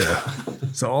place. Yeah.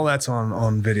 So all that's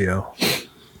on video.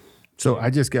 So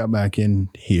I just got back in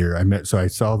here. I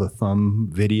saw the thumb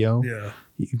video. Yeah.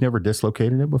 You've never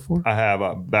dislocated it before? I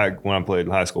have. Back when I played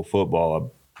high school football,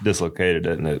 I dislocated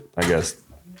it, and it, I guess,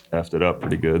 effed it up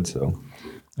pretty good. So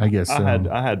I guess I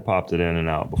had popped it in and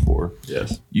out before.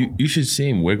 Yes. You should see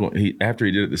him wiggle. After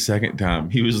he did it the second time,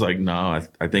 he was like, no,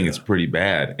 I think it's pretty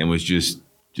bad, and was just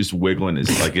wiggling. He's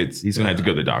gonna have to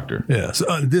go to the doctor. Yeah.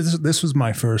 So this was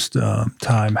my first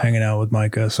time hanging out with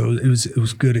Micah, so it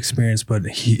was good experience. But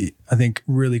I think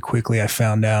really quickly I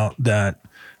found out that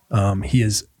he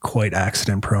is quite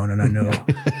accident prone, and I know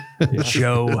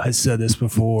Joe has said this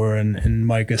before, and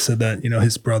Micah said that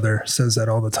his brother says that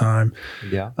all the time.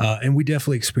 Yeah. And we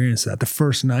definitely experienced that the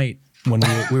first night when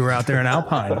we were out there in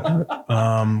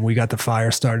Alpine. We got the fire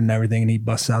started and everything, and he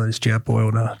busts out his jet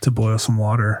boil to boil some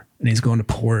water, and he's going to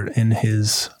pour it in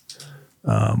his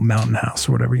mountain house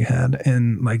or whatever he had,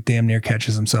 and like damn near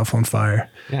catches himself on fire.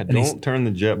 Yeah, and don't turn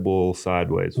the jet boil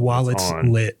sideways while it's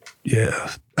lit.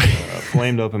 Yeah.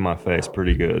 Flamed up in my face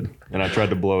pretty good, and I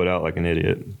tried to blow it out like an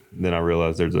idiot. Then I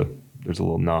realized there's a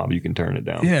little knob you can turn it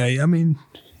down. Yeah, I mean,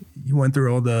 you went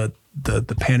through all the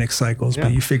panic cycles,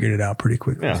 but you figured it out pretty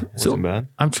quickly. Yeah, wasn't bad.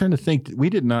 I'm trying to think. We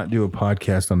did not do a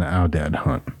podcast on the Oudad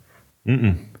hunt.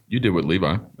 Mm-mm. You did with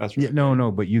Levi. That's right. Yeah,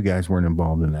 no, but you guys weren't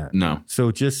involved in that. No.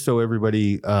 So just so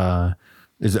everybody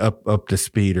is up to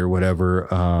speed or whatever,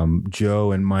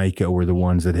 Joe and Micah were the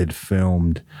ones that had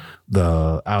filmed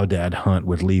the Oudad hunt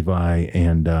with Levi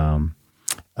and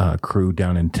crew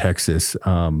down in Texas.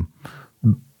 I'm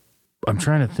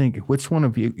trying to think which one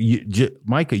of you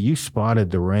Micah, you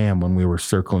spotted the ram when we were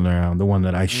circling around, the one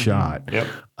that I shot. Yep.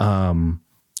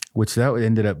 Which that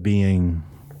ended up being.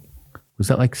 Was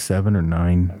that like 7 or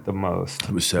 9? At the most.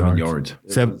 It was 7 yards.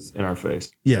 It was in our face.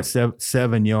 Yeah,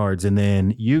 7 yards. And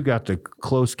then you got the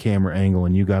close camera angle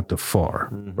and you got the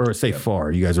far. Mm-hmm. Or say far.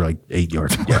 You guys are like 8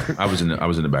 yards apart. I was in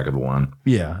the back of the line.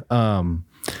 Yeah.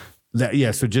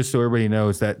 So just so everybody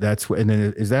knows that's what. And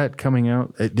then is that coming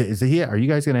out? Are you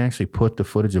guys going to actually put the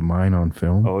footage of mine on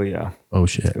film? Oh yeah. Oh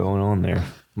shit. It's going on there.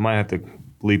 Might have to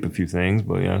bleep a few things,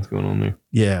 but yeah, it's going on there.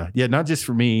 Yeah. Not just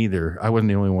for me either. I wasn't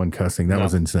the only one cussing. That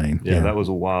was insane. Yeah, that was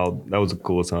the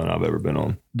coolest hunt I've ever been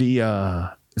on.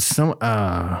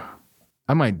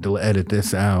 I might edit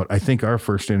this out. I think our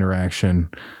first interaction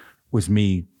was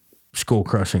me skull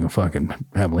crushing a fucking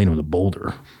javelina with a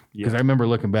boulder. Because I remember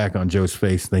looking back on Joe's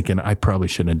face thinking I probably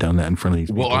shouldn't have done that in front of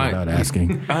these people without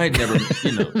asking.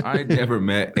 I'd never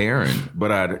met Aaron,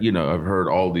 but I've heard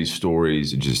all these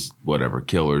stories and just whatever,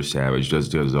 killer, savage,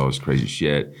 does all this crazy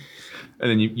shit. And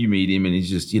then you meet him and he's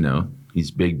just, he's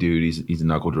a big dude. He's a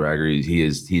knuckle dragger.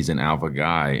 He's an alpha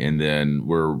guy. And then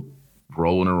we're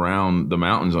rolling around the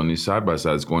mountains on these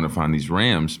side-by-sides going to find these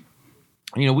rams.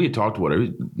 We had talked about it.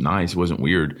 It was nice. It wasn't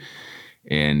weird.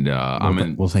 And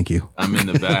thank you. I'm in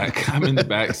the back. I'm in the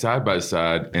back side by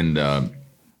side, and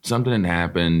something had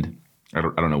happened. I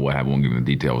don't know what happened. I won't give you the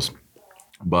details.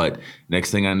 But next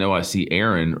thing I know, I see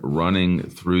Aaron running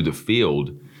through the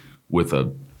field with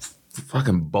a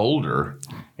fucking boulder,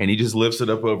 and he just lifts it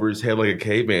up over his head like a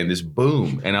caveman. This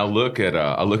boom, and I look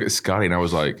at Scotty, and I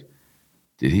was like,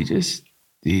 "Did he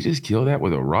just kill that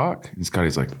with a rock?" And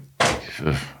Scotty's like,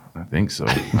 "Ugh. I think so.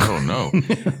 I don't know."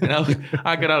 And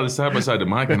I got out of the side by side to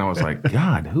Micah, and I was like,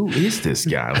 "God, who is this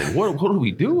guy? Like, what are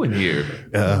we doing here?"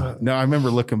 No, I remember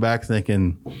looking back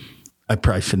thinking, I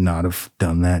probably should not have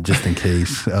done that just in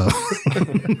case. But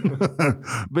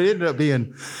it ended up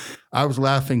being, I was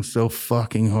laughing so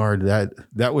fucking hard.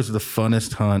 That was the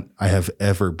funnest hunt I have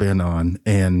ever been on.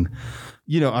 And,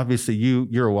 obviously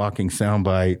you're a walking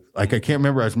soundbite. Like, I can't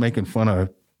remember, I was making fun of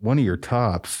one of your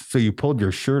tops. So you pulled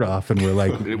your shirt off and we're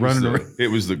like running around. It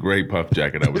was the gray puff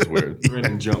jacket I was wearing. Ran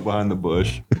and jumped behind the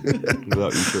bush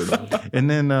without your shirt on. And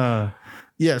then,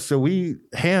 so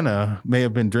Hannah may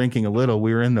have been drinking a little.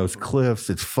 We were in those cliffs.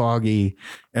 It's foggy.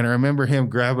 And I remember him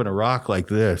grabbing a rock like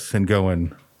this and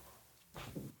going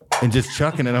and just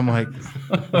chucking it. I'm like,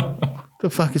 the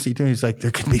fuck is he doing? He's like,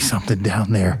 there could be something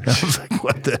down there. I was like,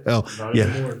 what the hell?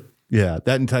 Yeah.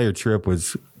 That entire trip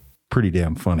was pretty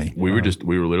damn funny. We were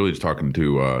literally just telling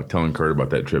Kurt about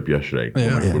that trip yesterday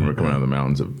when we were coming out of the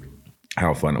mountains of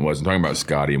how fun it was, and talking about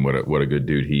Scotty and what a good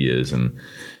dude he is. And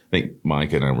I think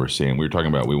Micah and I were saying, we were talking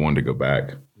about we wanted to go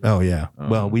back. Oh yeah.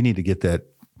 Well, we need to get that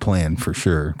planned for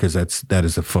sure, because that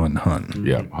is a fun hunt.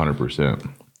 Yeah,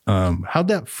 100%. How'd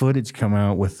that footage come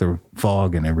out with the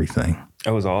fog and everything?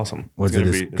 That was awesome. Was it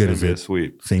as good as it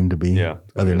seemed to be? Yeah.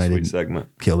 Other than I didn't segment.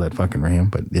 Kill that fucking ram,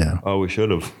 but yeah. Oh, we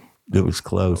should have. It was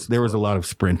close. There was a lot of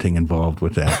sprinting involved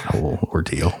with that whole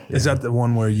ordeal. Is that the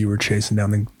one where you were chasing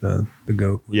down the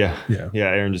goat? Yeah.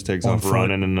 Aaron just takes off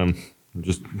running and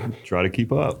just try to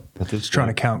keep up. Just trying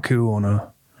to count coup on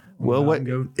a. Well, it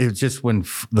was just when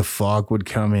the fog would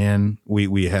come in,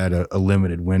 we had a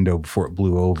limited window before it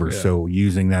blew over. Yeah. So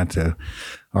using that to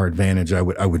our advantage, I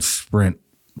would sprint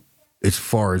as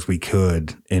far as we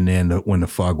could, and then when the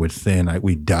fog would thin,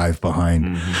 we'd dive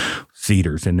behind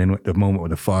cedars, and then the moment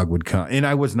when the fog would come, and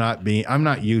I'm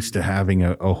not used to having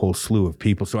a whole slew of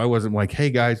people, so I wasn't like, hey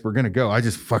guys, we're gonna go. I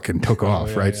just fucking took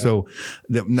off, right? Yeah. So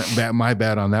my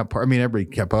bad on that part. I mean,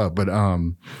 everybody kept up, but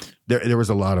there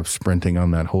was a lot of sprinting on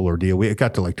that whole ordeal. It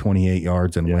got to like 28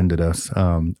 yards and winded us.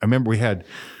 I remember we had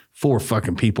 4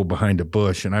 fucking people behind a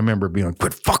bush, and I remember being like,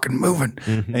 quit fucking moving.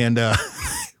 And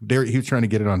he was trying to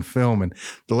get it on film, and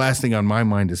the last thing on my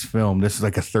mind is film. This is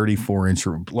like a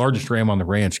 34-inch, largest ram on the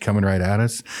ranch coming right at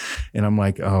us. And I'm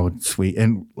like, oh, sweet.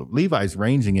 And Levi's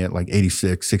ranging it like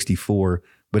 86, 64,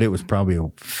 but it was probably a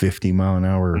 50 mile an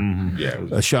hour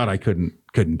a shot I couldn't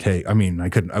take. I mean, I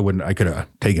could have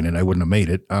taken it. I wouldn't have made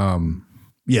it.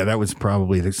 That was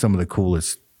probably some of the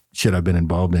coolest shit I've been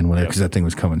involved in because that thing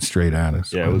was coming straight at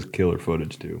us. Yeah, it was killer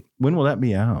footage too. When will that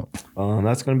be out?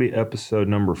 That's going to be episode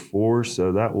number 4,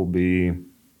 so that will be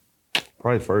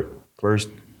probably first,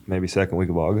 maybe second week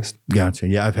of August. Gotcha.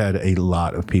 Yeah, I've had a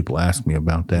lot of people ask me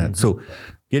about that. So,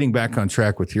 getting back on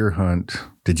track with your hunt,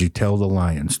 did you tell the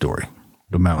lion story?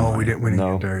 The mountain lion? We didn't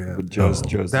get there yet. But Joe's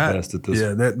the best at this.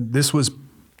 Yeah, this was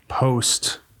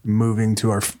post moving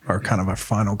to our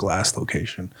final glass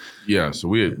location. Yeah, so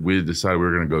we had decided we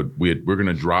were going to go. We're going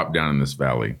to drop down in this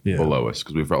valley below us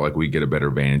because we felt like we'd get a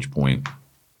better vantage point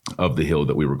of the hill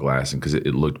that we were glassing because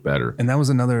it looked better. And that was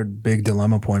another big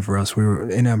dilemma point for us.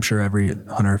 And I'm sure every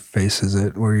hunter faces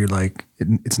it, where you're like,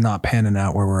 it's not panning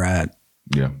out where we're at.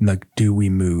 Yeah, like, do we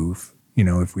move?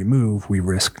 If we move, we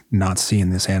risk not seeing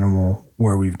this animal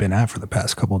where we've been at for the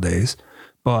past couple of days.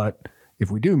 But if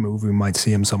we do move, we might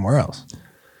see him somewhere else.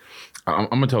 I'm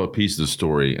going to tell a piece of the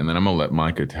story, and then I'm going to let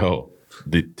Micah tell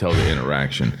tell the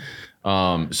interaction.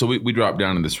 So we drop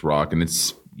down to this rock, and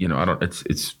it's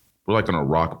we're like on a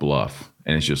rock bluff,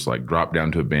 and it's just like drop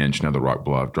down to a bench, another rock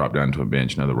bluff, drop down to a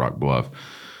bench, another rock bluff.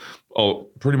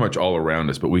 Pretty much all around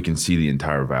us, but we can see the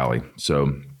entire valley.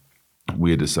 So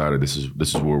we had decided this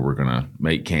is where we're gonna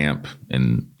make camp,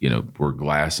 and we're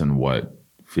glassing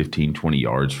 15, 20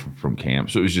 yards from camp.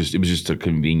 So it was just a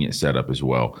convenient setup as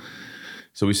well.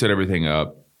 So we set everything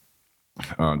up.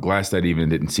 Glassed that evening,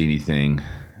 didn't see anything,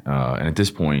 and at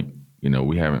this point,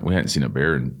 we hadn't seen a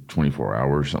bear in 24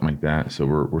 hours, something like that. So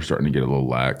we're starting to get a little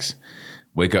lax.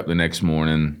 Wake up the next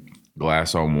morning,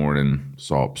 glass all morning,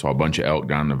 saw a bunch of elk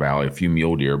down in the valley, a few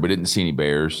mule deer, but didn't see any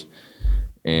bears.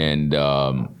 And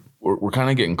we're kind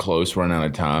of getting close, running out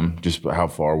of time, just how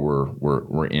far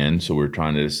we're in. So we're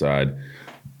trying to decide,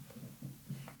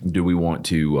 do we want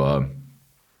to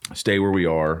stay where we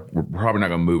are? We're probably not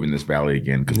going to move in this valley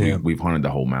again because we've hunted the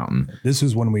whole mountain. This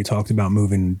is when we talked about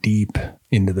moving deep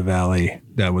into the valley.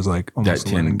 That was like almost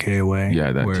 11K away.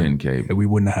 Yeah, that 10K. We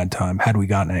wouldn't have had time had we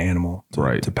gotten an animal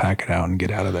to pack it out and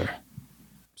get out of there.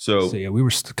 So yeah, we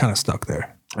were kind of stuck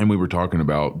there. And we were talking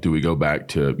about, do we go back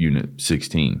to Unit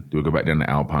 16? Do we go back down to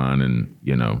Alpine and,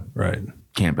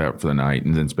 camp out for the night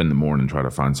and then spend the morning and try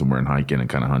to find somewhere and hike in and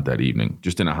kind of hunt that evening?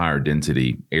 Just in a higher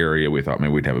density area, we thought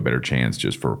maybe we'd have a better chance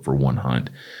just for one hunt.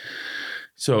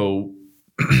 So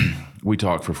we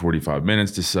talked for 45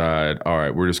 minutes, decide, all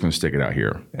right, we're just going to stick it out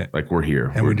here. Like we're here.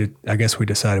 And I guess we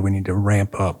decided we need to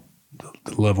ramp up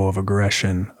the level of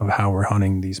aggression of how we're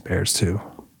hunting these bears too.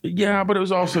 Yeah, but it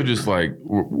was also just like,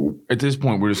 at this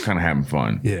point, we're just kind of having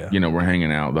fun. Yeah. We're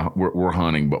hanging out. We're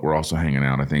hunting, but we're also hanging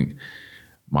out. I think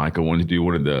Micah wanted to do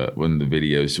one of the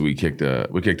videos, so we kicked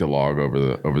a log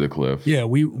over the cliff. Yeah,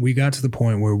 we got to the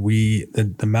point where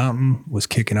the mountain was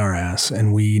kicking our ass,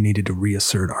 and we needed to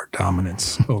reassert our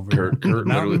dominance over Kurt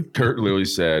literally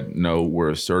said, "No, we're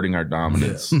asserting our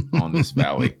dominance on this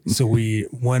valley." So we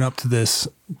went up to this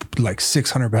like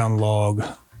 600-pound log.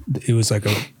 It was like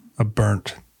a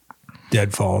burnt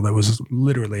deadfall that was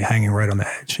literally hanging right on the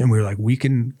edge, and we were like, we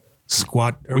can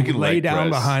squat or we can lay down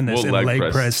behind this and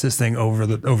leg press this thing over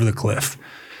the cliff.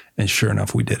 And sure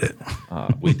enough, we did it.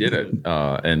 We did it.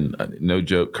 And no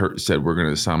joke, Kurt said we're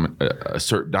going to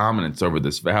assert dominance over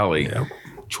this valley. Yep.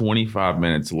 25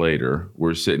 minutes later,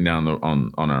 we're sitting down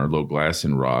on our little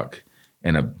glassing rock,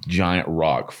 and a giant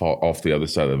rock off the other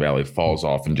side of the valley falls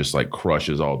off and just like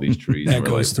crushes all these trees. That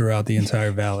goes throughout the entire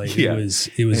valley. Yeah.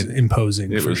 It was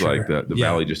imposing. It was like the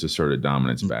valley just asserted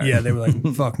dominance back. Yeah, they were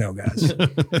like, fuck no, guys.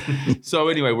 So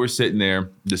anyway, we're sitting there,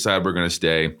 decide we're going to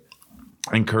stay.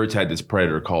 And Kurt's had this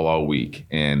predator call all week.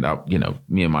 And,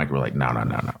 me and Mike were like, no,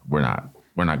 we're not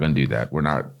going to do that. We're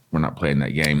not playing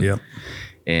that game. Yep.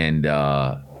 And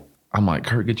I'm like,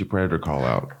 Kurt, get your predator call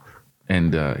out.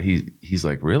 And he's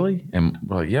like, really? And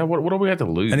we're like, yeah, what do we have to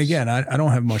lose? And again, I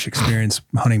don't have much experience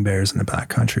hunting bears in the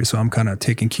backcountry, so I'm kind of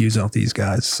taking cues off these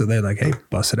guys. So they're like, hey,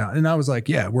 bust it out. And I was like,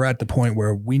 yeah, we're at the point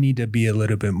where we need to be a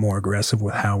little bit more aggressive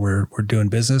with how we're doing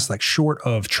business. Like short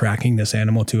of tracking this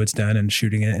animal to its den and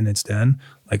shooting it in its den,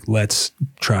 like let's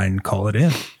try and call it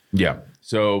in. Yeah.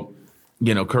 So,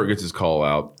 Kurt gets his call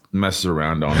out, messes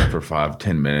around on it for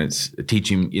 5-10 minutes, teach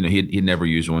him, he'd never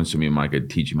used one. So me and Mike could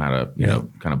teach him how to,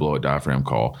 kind of blow a diaphragm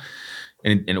call.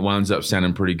 And it winds up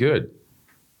sounding pretty good.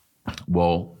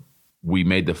 Well, we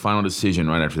made the final decision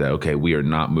right after that. Okay, we are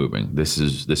not moving. This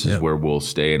is where we'll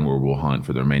stay and where we'll hunt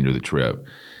for the remainder of the trip.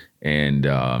 And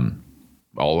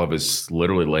all of us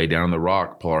literally lay down on the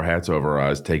rock, pull our hats over our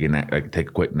eyes, take a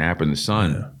quick nap in the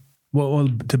sun. Yeah. Well,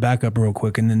 to back up real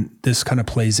quick, and then this kind of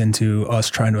plays into us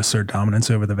trying to assert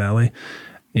dominance over the valley.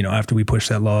 After we pushed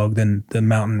that log, then the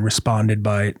mountain responded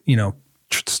by,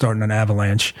 starting an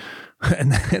avalanche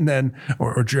and then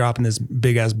or dropping this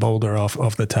big ass boulder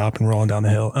off the top and rolling down the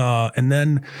hill. And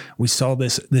then we saw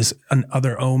this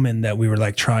other omen that we were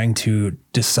like trying to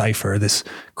decipher. This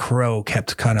crow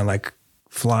kept kind of like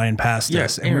flying past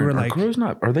us. And Aaron, we were like, crows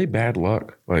are they bad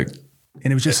luck? Like,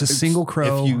 and it was just a single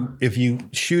crow. If you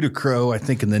shoot a crow, I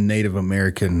think in the Native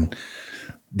American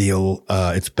deal,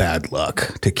 it's bad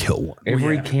luck to kill one.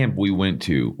 Every camp we went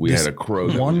to, we had a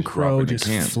crow. One crow just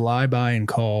fly by and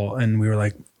call, and we were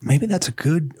like, maybe that's a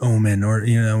good omen, or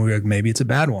we were like, maybe it's a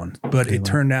bad one. But it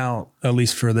turned out, at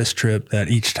least for this trip, that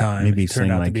each time maybe it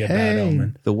turned out to be a bad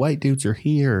omen. The white dudes are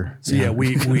here. So yeah,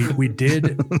 we did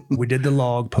the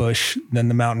log push, then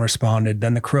the mountain responded,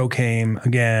 then the crow came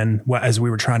again as we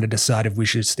were trying to decide if we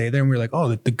should stay there, and we were like,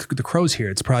 oh, the crow's here.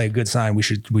 It's probably a good sign. We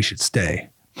should stay.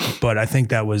 But I think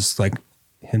that was like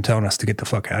him telling us to get the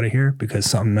fuck out of here because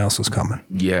something else was coming.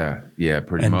 Yeah,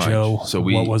 pretty and much. Joe, so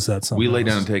what was that? We lay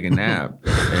down and take a nap,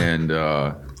 and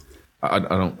I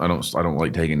don't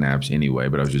like taking naps anyway,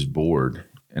 but I was just bored.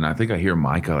 And I think I hear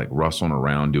Micah like rustling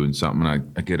around doing something.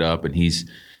 And I get up and he's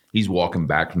walking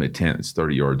back from the tent. It's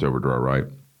 30 yards over to our right.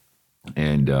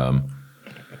 And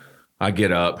I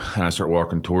get up and I start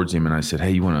walking towards him and I said,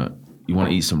 hey, you want to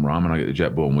eat some ramen? I get the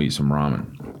jet bowl and we eat some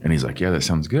ramen. And he's like, yeah, that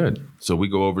sounds good. So we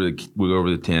go over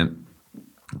the tent,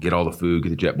 get all the food, get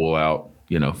the jet bowl out,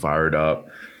 fire it up.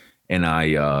 And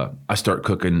I start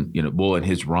cooking, boiling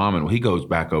his ramen. Well, he goes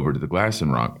back over to the glass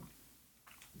and rock.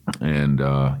 And,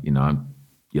 I'm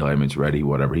yelling him, it's ready,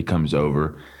 whatever. He comes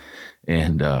over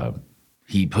and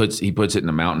he puts it in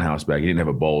a Mountain House bag. He didn't have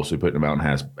a bowl, so he put it in a Mountain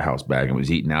House bag and was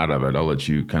eating out of it. I'll let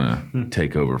you kind of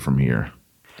take over from here.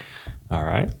 All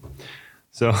right.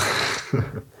 So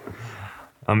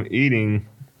I'm eating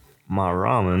my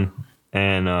ramen.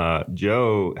 And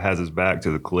Joe has his back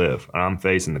to the cliff. I'm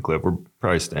facing the cliff. We're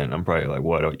probably standing. I'm probably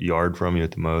like, a yard from you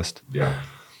at the most. Yeah.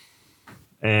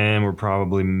 And we're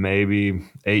probably maybe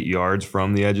 8 yards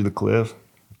from the edge of the cliff.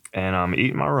 And I'm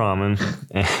eating my ramen.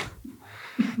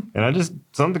 And I just,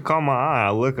 something caught my eye.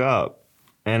 I look up.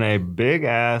 And a big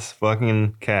ass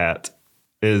fucking cat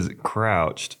is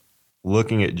crouched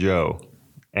looking at Joe.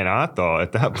 And I thought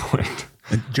at that point...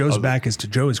 Joe's back is to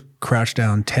Joe is crouched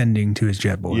down tending to his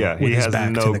jet boil. Yeah, he has has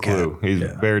back no to the clue. cat. He's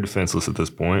very defenseless at this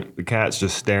point. The cat's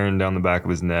just staring down the back of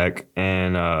his neck,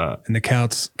 and the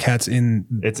cat's in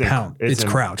pound. It's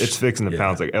crouched. It's fixing to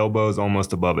pounce, like elbows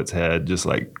almost above its head, just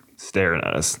like staring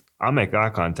at us. I make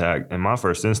eye contact, and my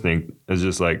first instinct is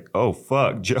just like, "Oh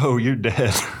fuck, Joe, you're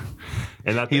dead."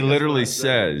 And he literally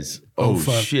says, "Oh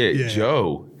shit,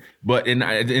 Joe." But in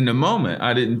the moment,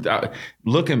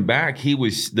 looking back,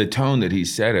 the tone that he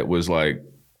said it was like,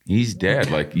 he's dead.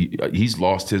 Like he's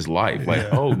lost his life.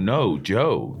 Like, oh no,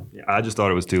 Joe. Yeah, I just thought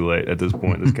it was too late at this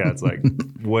point. This cat's like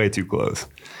way too close.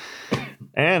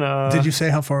 And did you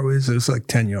say how far it was? It was like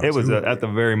 10 yards. It was at the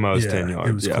very most 10 yards.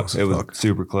 It was close. It was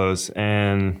super close.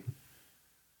 And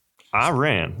I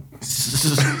ran.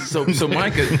 So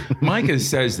Micah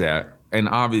says that. And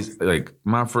obviously, like,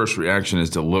 my first reaction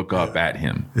is to look up at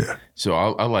him. Yeah. So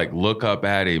I like look up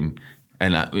at him,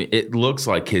 and it looks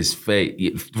like his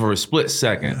face. For a split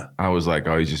second, I was like,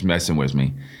 "Oh, he's just messing with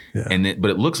me." Yeah. But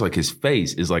it looks like his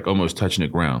face is like almost touching the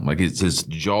ground, like it's his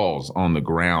jaws on the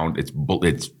ground.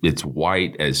 It's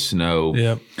white as snow.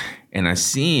 Yep. And I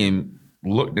see him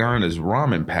look down at his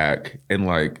ramen pack and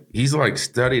like he's like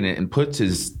studying it and puts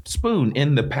his spoon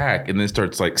in the pack and then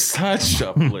starts like side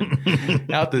shuffling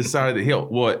out the side of the hill.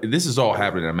 Well, this is all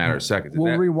happening in a matter of seconds.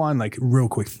 We'll rewind like real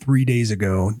quick. 3 days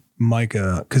ago,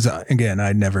 Micah, because again,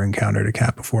 I'd never encountered a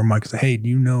cat before. Micah said, "Hey, do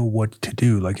you know what to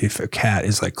do? Like if a cat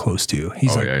is like close to you?"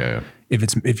 He's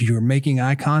if you're making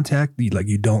eye contact,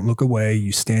 you don't look away.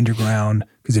 You stand your ground,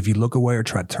 because if you look away or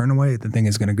try to turn away, the thing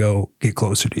is going to go get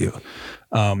closer to you.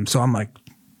 So I'm like,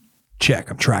 check.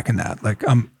 I'm tracking that. Like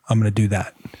I'm going to do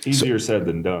that. Easier said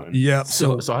than done. Yeah.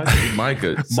 So I see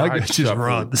Micah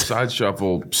side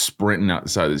shuffle sprinting out the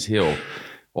side of this hill.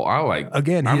 Well,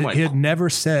 he had never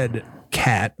said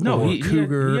cat or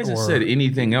cougar. He hasn't said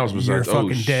anything else besides,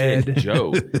 "Oh shit, dead,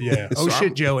 Joe." Yeah.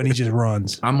 Shit, Joe, and he just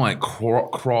runs. I'm like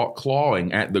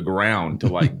clawing at the ground to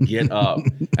like get up,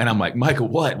 and I'm like, "Micah,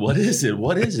 what is it?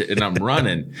 What is it?" And I'm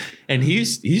running, and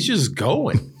he's just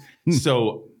going.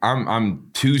 So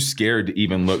I'm too scared to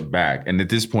even look back. And at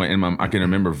this point, I can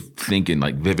remember thinking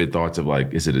like vivid thoughts of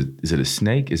like, is it a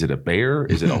snake? Is it a bear?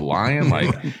 Is it a lion?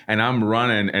 Like, and I'm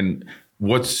running. And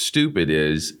what's stupid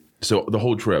is, so the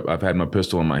whole trip, I've had my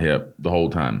pistol in my hip the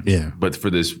whole time. Yeah. But for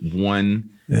this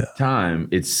one time,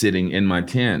 it's sitting in my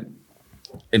tent,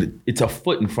 and it's a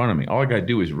foot in front of me. All I got to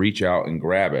do is reach out and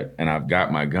grab it, and I've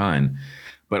got my gun.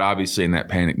 But obviously, in that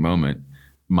panic moment,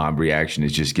 my reaction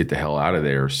is just get the hell out of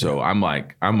there. So I'm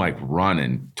like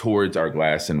running towards our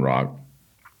glass and rock.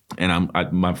 And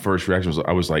my first reaction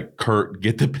was like, "Kurt,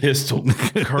 get the pistol.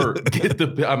 Kurt, get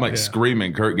the." I'm like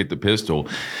screaming, "Kurt, get the pistol!"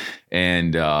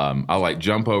 And I like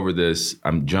jump over this.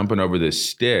 I'm jumping over this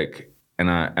stick, and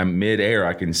I'm midair.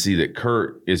 I can see that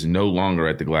Kurt is no longer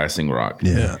at the glassing rock.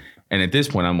 Yeah. And at this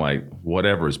point, I'm like,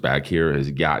 whatever's back here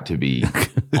has got to be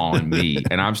on me.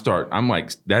 And I'm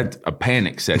like, that a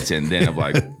panic sets in then of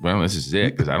like, well, this is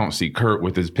it, because I don't see Kurt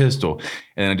with his pistol.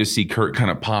 And I just see Kurt kind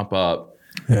of pop up.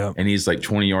 Yeah. And he's like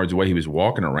 20 yards away. He was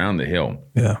walking around the hill.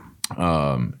 Yeah.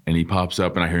 And he pops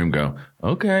up and I hear him go,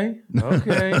 okay.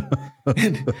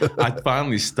 And I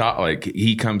finally stop. Like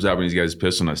he comes up and he's got his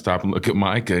pistol, and I stop and look at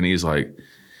Micah, and he's like,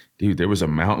 "Dude, there was a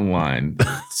mountain lion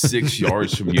 6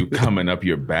 yards from you coming up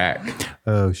your back."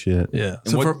 Oh shit. Yeah.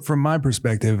 So from my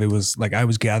perspective, it was like I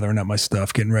was gathering up my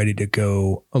stuff, getting ready to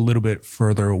go a little bit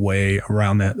further away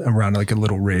around like a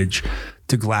little ridge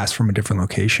to glass from a different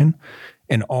location.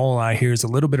 And all I hear is a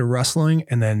little bit of rustling.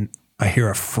 And then I hear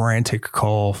a frantic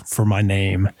call for my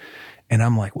name. And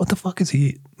I'm like, what the fuck is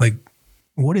he like?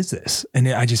 What is this? And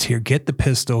I just hear, get the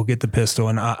pistol.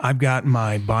 And I've got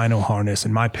my bino harness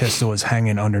and my pistol is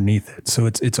hanging underneath it. So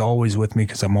it's always with me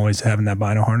because I'm always having that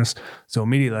bino harness. So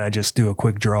immediately I just do a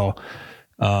quick draw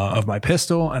of my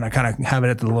pistol and I kind of have it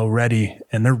at the low ready.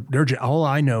 And they're just, all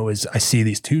I know is I see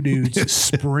these two dudes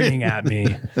sprinting at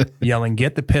me, yelling,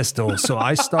 get the pistol. So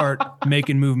I start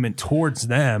making movement towards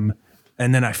them.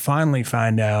 And then I finally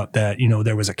find out that,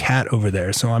 there was a cat over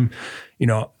there. So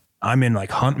I'm in like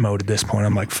hunt mode at this point.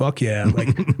 I'm like, fuck yeah.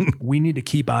 Like we need to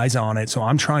keep eyes on it. So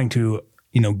I'm trying to,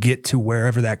 get to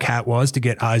wherever that cat was to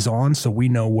get eyes on. So we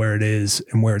know where it is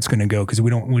and where it's going to go. Cause we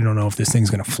don't know if this thing's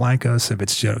going to flank us, if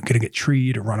it's going to get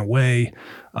treed or run away.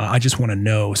 I just want to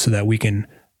know so that we can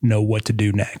know what to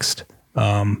do next.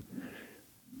 And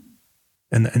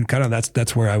kind of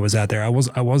that's where I was at there. I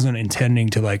wasn't intending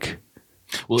to like,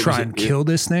 try and kill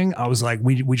this thing. I was like,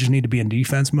 we just need to be in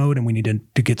defense mode and we need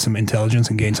to get some intelligence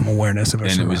and gain some awareness of our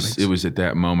surroundings. It was at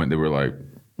that moment they were like,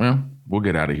 well, we'll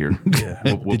get out of here. Yeah.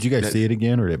 Did you guys see it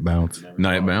again or did it bounce?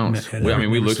 No, it bounced.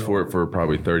 We looked for it for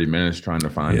probably 30 minutes trying to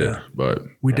find it, but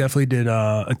we definitely did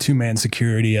a 2-man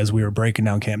security as we were breaking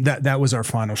down camp. That was our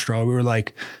final straw. We were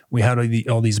like, we had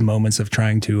all these moments of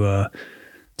trying to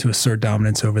assert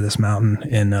dominance over this mountain,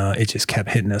 and it just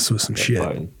kept hitting us with some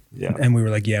shit. Yeah. And we were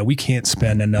like, we can't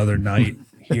spend another night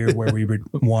here where we were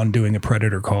doing a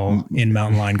predator call in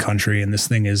mountain lion country. And this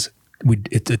thing it's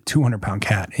a 200-pound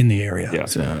cat in the area. Yeah.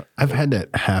 So I've had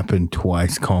that happen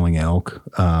twice calling elk.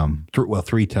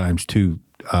 3 times. Two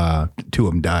of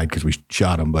them died because we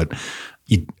shot them. But,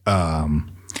 and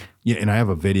I have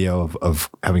a video of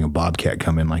having a bobcat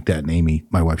come in like that and Amy,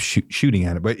 my wife, shooting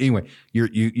at it. But anyway,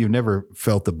 you've never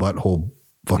felt the butthole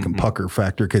fucking pucker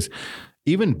factor because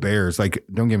even bears, like,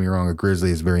 don't get me wrong, a grizzly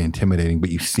is very intimidating,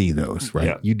 but you see those, right?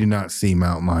 Yeah. You do not see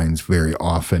mountain lions very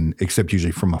often, except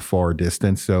usually from a far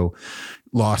distance. So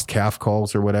lost calf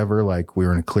calls or whatever, like we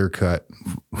were in a clear cut,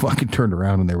 fucking turned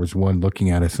around and there was one looking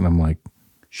at us and I'm like,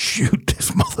 shoot this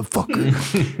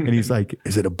motherfucker. And he's like,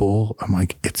 is it a bull? I'm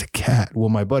like, it's a cat. Well,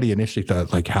 my buddy initially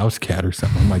thought like house cat or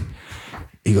something. I'm like,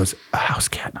 he goes, a house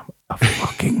cat. I'm a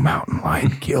fucking mountain lion.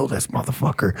 Kill this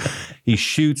motherfucker. He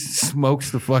shoots,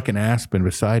 smokes the fucking aspen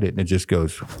beside it, and it just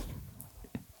goes,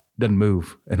 doesn't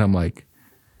move. And I'm like,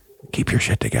 keep your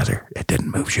shit together. It didn't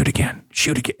move. Shoot again.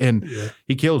 Shoot again. And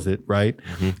he kills it, right?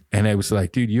 Mm-hmm. And I was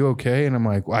like, dude, you okay? And I'm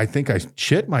like, well, I think I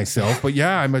shit myself. But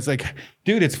yeah, I was like,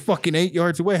 dude, it's fucking 8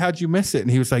 yards away. How'd you miss it? And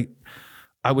he was like,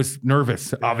 I was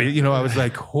nervous. I was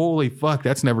like, holy fuck,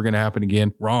 that's never going to happen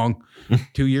again. Wrong.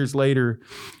 2 years later,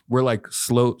 we're like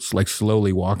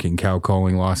slowly walking, cow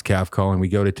calling, lost calf calling. We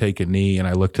go to take a knee and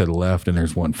I look to the left and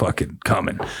there's one fucking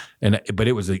coming. But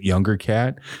it was a younger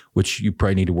cat, which you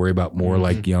probably need to worry about more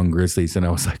like young grizzlies. And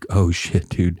I was like, oh shit,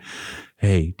 dude.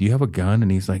 Hey, do you have a gun?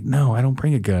 And he's like, no, I don't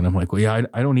bring a gun. I'm like, well, yeah,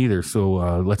 I don't either. So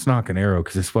let's knock an arrow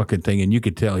because this fucking thing. And you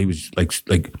could tell he was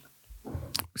like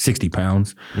 60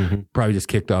 pounds, probably just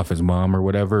kicked off his mom or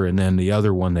whatever. And then the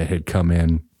other one that had come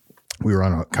in, we were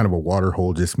on a kind of a water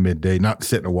hole just midday, not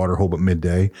sitting in a water hole, but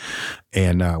midday.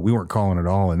 And we weren't calling at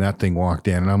all. And that thing walked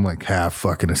in and I'm like half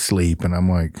fucking asleep. And I'm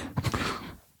like,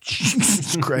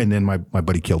 and then my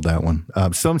buddy killed that one.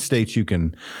 Some states you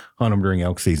can hunt them during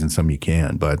elk season, some you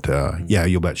can. But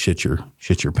you'll about shit your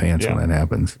pants when that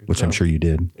happens, which I'm sure you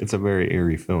did. It's a very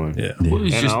eerie feeling. Yeah. Well,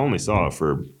 and I only saw it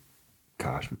for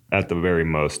at the very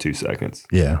most 2 seconds.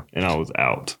 Yeah. And I was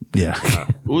out. Yeah.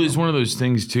 Well, it's one of those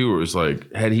things too, where it's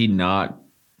like, had he not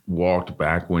walked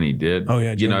back when he did, oh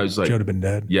yeah, it was like, Joe would have been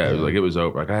dead. Yeah, it was like, it was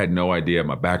over. Like I had no idea.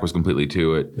 My back was completely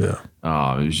to it. Yeah.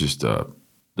 It was just,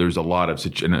 there's a lot of,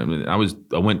 and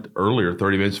I went earlier,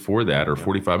 30 minutes before that or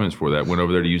 45 minutes before that, went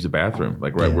over there to use the bathroom,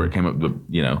 like right where it came up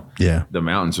the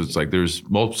mountain. So it's like, there's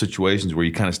multiple situations where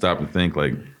you kind of stop and think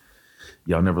like,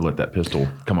 yeah, I'll never let that pistol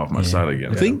come off my side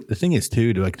again. The thing is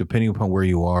too, like depending upon where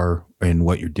you are and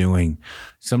what you're doing,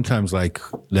 sometimes like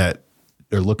that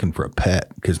they're looking for a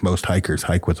pet because most hikers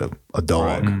hike with a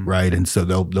dog, right? And so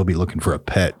they'll be looking for a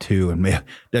pet too. And that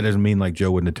doesn't mean like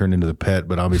Joe wouldn't have turned into the pet,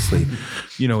 but obviously,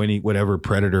 any whatever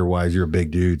predator wise, you're a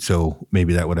big dude, so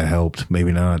maybe that would have helped,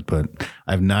 maybe not. But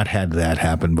I've not had that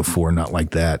happen before, not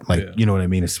like that. Like you know what I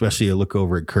mean? Especially you look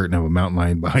over at Kurt and have a mountain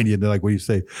lion behind you. And they're like, what do you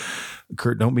say?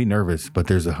 Kurt, don't be nervous, but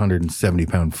there's a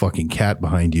 170-pound fucking cat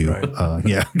behind you. Right.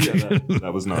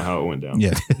 That was not how it went down.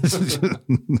 Yeah.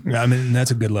 I mean,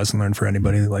 that's a good lesson learned for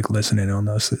anybody like listening on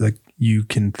this. Like you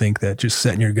can think that just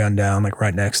setting your gun down like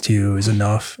right next to you is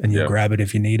enough and you grab it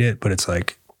if you need it. But it's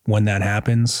like when that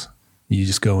happens, you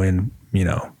just go in,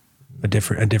 a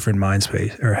different mind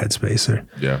space or headspace, or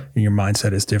and your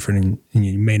mindset is different, and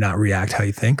you may not react how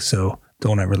you think. So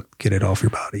don't ever get it off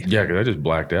your body. Yeah, because I just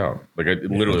blacked out. Like I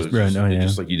literally,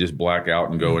 just like you just black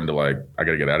out and go into like I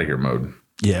got to get out of here mode.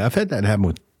 Yeah, I've had that happen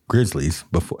with grizzlies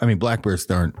before. I mean, black bears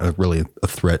aren't really a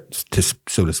threat to,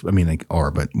 I mean, they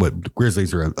are, but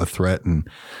grizzlies are a threat. And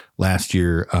last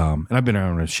year, and I've been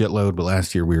around a shitload, but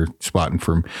last year we were spotting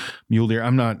for mule deer.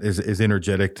 I'm not as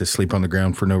energetic to sleep on the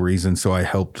ground for no reason. So I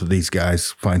helped these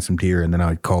guys find some deer, and then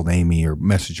I called Amy or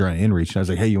messaged her on InReach, and I was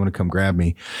like, hey, you want to come grab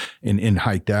me? And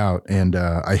hiked out. And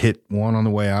I hit one on the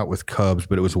way out with cubs,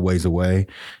 but it was a ways away.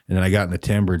 And then I got in the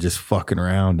timber just fucking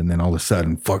around. And then all of a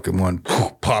sudden, fucking one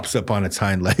pops up on its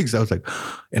hind legs. I was like,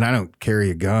 and I don't carry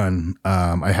a gun.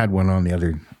 I had one on the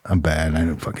other. I'm bad. I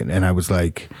don't fucking, and I was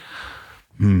like,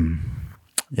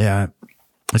 yeah,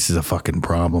 this is a fucking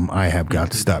problem. I have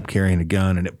got to stop carrying a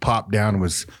gun. And it popped down and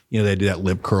was, they do that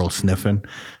lip curl sniffing,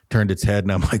 turned its head,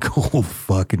 and I'm like, oh,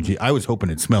 fucking gee. I was hoping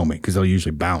it'd smell me because they'll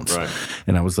usually bounce. Right.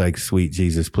 And I was like, sweet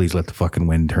Jesus, please let the fucking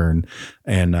wind turn.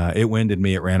 And it winded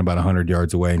me. It ran about 100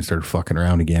 yards away and started fucking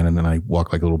around again. And then I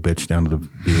walked like a little bitch down to the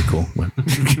vehicle.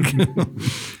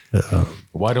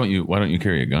 Why don't you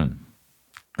carry a gun?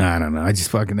 I don't know. I just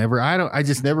fucking I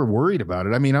just never worried about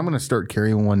it. I mean, I'm going to start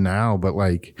carrying one now, but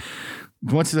like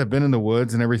once I've been in the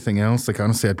woods and everything else, like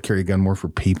honestly, I'd carry a gun more for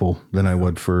people than I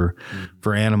would for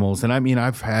animals. And I mean,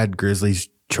 I've had grizzlies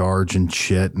charge and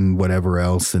shit and whatever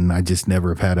else, and I just never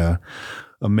have had a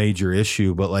major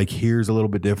issue. But like here's a little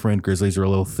bit different. Grizzlies are a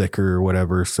little thicker or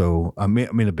whatever. So I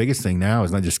mean, the biggest thing now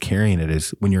is not just carrying it,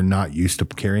 is when you're not used to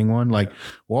carrying one. Like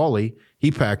Wally, he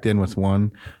packed in with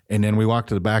one, and then we walked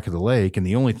to the back of the lake, and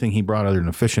the only thing he brought other than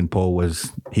a fishing pole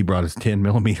was he brought his 10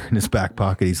 millimeter in his back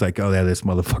pocket. He's like, oh yeah, this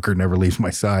motherfucker never leaves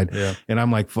my side. Yeah. And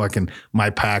I'm like, fucking,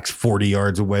 my pack's 40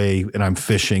 yards away and I'm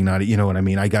fishing, not, you know what I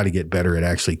mean? I got to get better at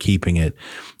actually keeping it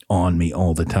on me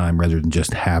all the time rather than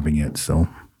just having it. So.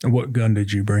 What gun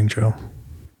did you bring, Joe?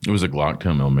 It was a Glock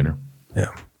 10 millimeter.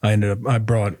 Yeah. I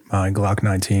brought my Glock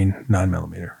 19 9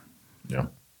 millimeter. Yeah.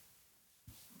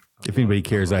 If anybody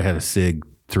cares, I had a SIG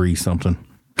 3 something.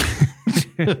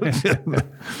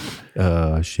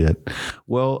 Shit.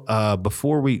 Well,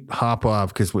 before we hop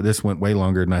off, because this went way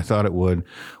longer than I thought it would,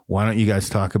 why don't you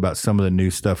guys talk about some of the new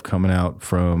stuff coming out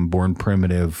from Born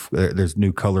Primitive? There's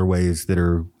new colorways that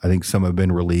are, I think some have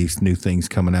been released, new things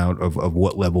coming out of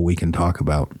what level we can talk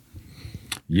about.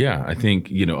 Yeah, I think,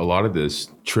 a lot of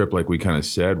this trip, like we kind of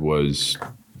said, was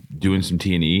doing some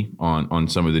T&E on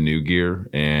some of the new gear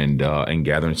and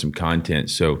gathering some content.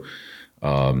 So,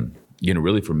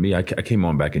 really for me, I came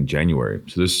on back in January.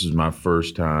 So this is my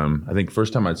first time. I think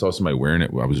first time I saw somebody wearing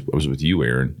it, I was with you,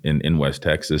 Aaron, in West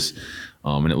Texas,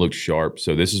 and it looked sharp.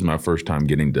 So this is my first time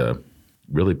getting to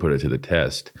really put it to the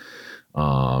test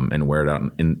and wear it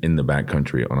out in the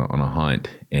backcountry on a hunt.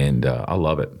 And I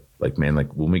love it. Like, man,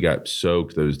 like when we got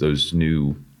soaked, those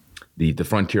new, the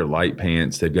Frontier light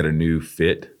pants, they've got a new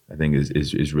fit. I think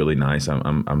is really nice.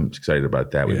 I'm excited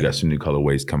about that. We've got some new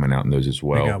colorways coming out in those as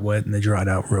well. They got wet and they dried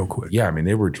out real quick. Yeah, I mean,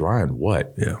 they were drying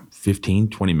what? Yeah.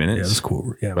 15, 20 minutes? Yeah, that's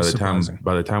cool. Yeah, by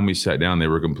the time we sat down, they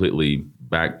were completely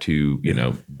back to,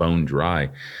 bone dry.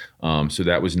 So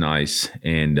that was nice.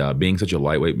 And being such a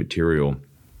lightweight material,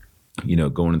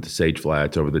 going into sage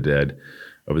flats over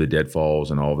the deadfalls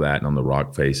and all of that, and on the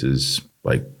rock faces,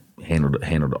 like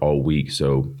handled all week.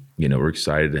 So we're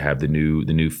excited to have the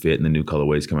new fit and the new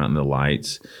colorways come out in the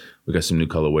lights. We got some new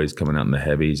colorways coming out in the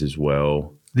heavies as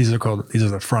well. These are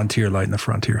the Frontier Light and the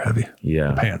Frontier Heavy. Yeah,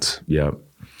 the pants. Yeah.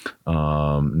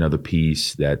 Another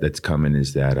piece that's coming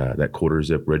is that quarter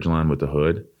zip ridgeline with the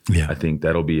hood. Yeah, I think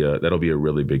that'll be a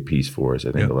really big piece for us.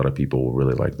 I think a lot of people will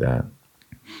really like that.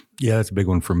 Yeah, that's a big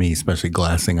one for me, especially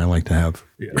glassing. I like to have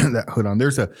that hood on.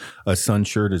 There's a sun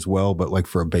shirt as well, but like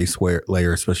for a base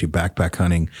layer, especially backpack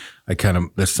hunting,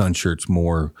 the sun shirt's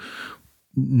more,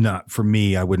 not for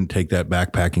me. I wouldn't take that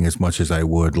backpacking as much as I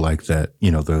would like that.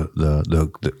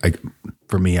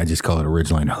 For me, I just call it a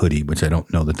Ridgeline hoodie, which I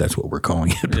don't know that that's what we're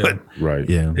calling it. Yeah, but right.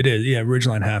 Yeah, it is. Yeah,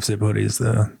 Ridgeline half zip hoodie is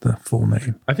the full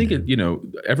name. I think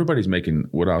everybody's making.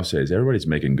 What I'll say is everybody's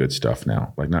making good stuff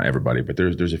now. Like not everybody, but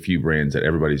there's a few brands that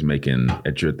everybody's making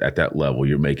at that level.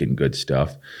 You're making good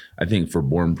stuff. I think for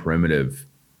Born Primitive,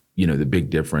 the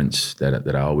big difference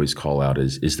that I always call out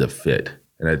is the fit.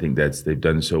 And I think they've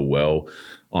done so well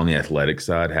on the athletic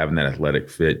side, having that athletic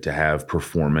fit to have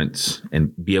performance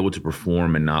and be able to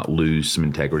perform and not lose some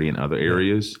integrity in other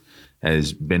areas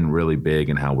has been really big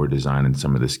in how we're designing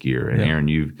some of this gear. And Aaron,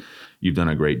 you've done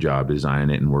a great job designing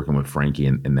it and working with Frankie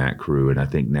and that crew. And I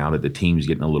think now that the team's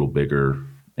getting a little bigger,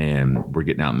 and we're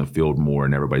getting out in the field more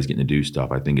and everybody's getting to do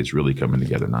stuff, I think it's really coming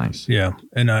together nice. Yeah.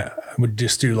 And I would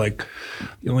just do like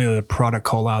the only other product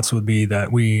call outs would be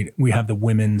that we have the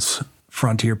women's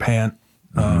Frontier pant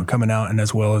coming out, and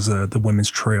as well as the women's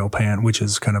trail pant, which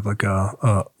is kind of like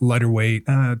a lighter weight,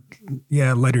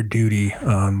 lighter duty,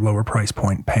 lower price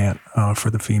point pant for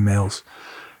the females.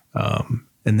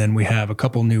 And then we have a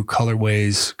couple new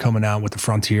colorways coming out with the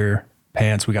Frontier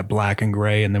pants. We got black and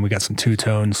gray, and then we got some two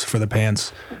tones for the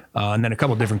pants, and then a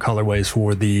couple different colorways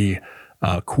for the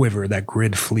Quiver, that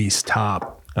grid fleece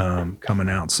top coming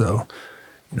out. So,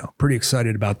 pretty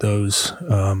excited about those.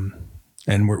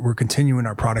 And we're continuing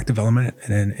our product development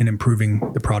and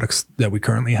improving the products that we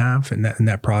currently have, and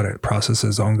that product process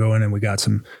is ongoing. And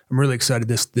I'm really excited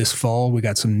this fall. We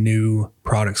got some new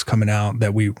products coming out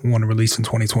that we want to release in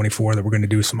 2024 that we're going to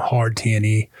do some hard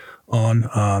T&E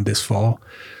on this fall,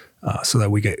 so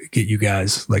that we get you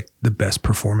guys like the best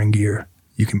performing gear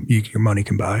your money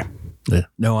can buy. Yeah.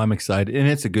 No, I'm excited, and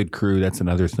it's a good crew. That's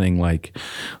another thing. Like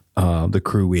the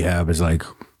crew we have is like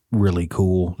really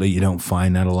cool, that you don't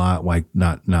find that a lot. Like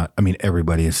I mean,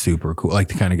 everybody is super cool, like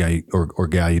the kind of guy or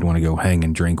gal you'd want to go hang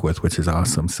and drink with, which is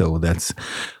awesome. So that's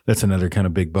another kind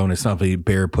of big bonus. Obviously,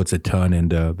 Bear puts a ton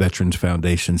into veterans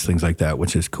foundations, things like that,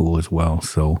 which is cool as well.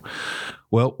 So,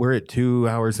 well, we're at 2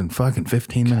 hours and fucking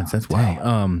 15 minutes. That's wild.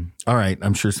 All right.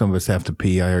 I'm sure some of us have to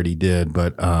pee. I already did,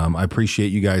 but I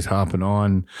appreciate you guys hopping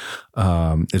on,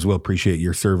 as well. Appreciate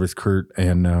your service, Kurt.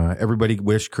 And everybody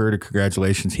wish Kurt a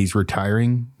congratulations. He's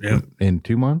retiring in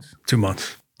 2 months. 2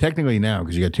 months. Technically now,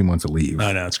 because you got 2 months of leave.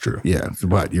 I know, it's true. Yeah.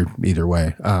 But you're either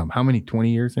way. How many, 20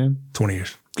 years in? 20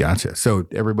 years. Gotcha. So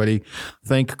everybody,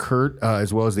 thank Kurt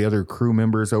as well as the other crew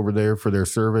members over there for their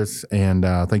service. And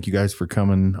thank you guys for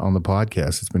coming on the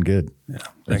podcast. It's been good. Yeah.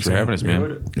 Thanks for having us,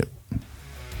 man. Yep.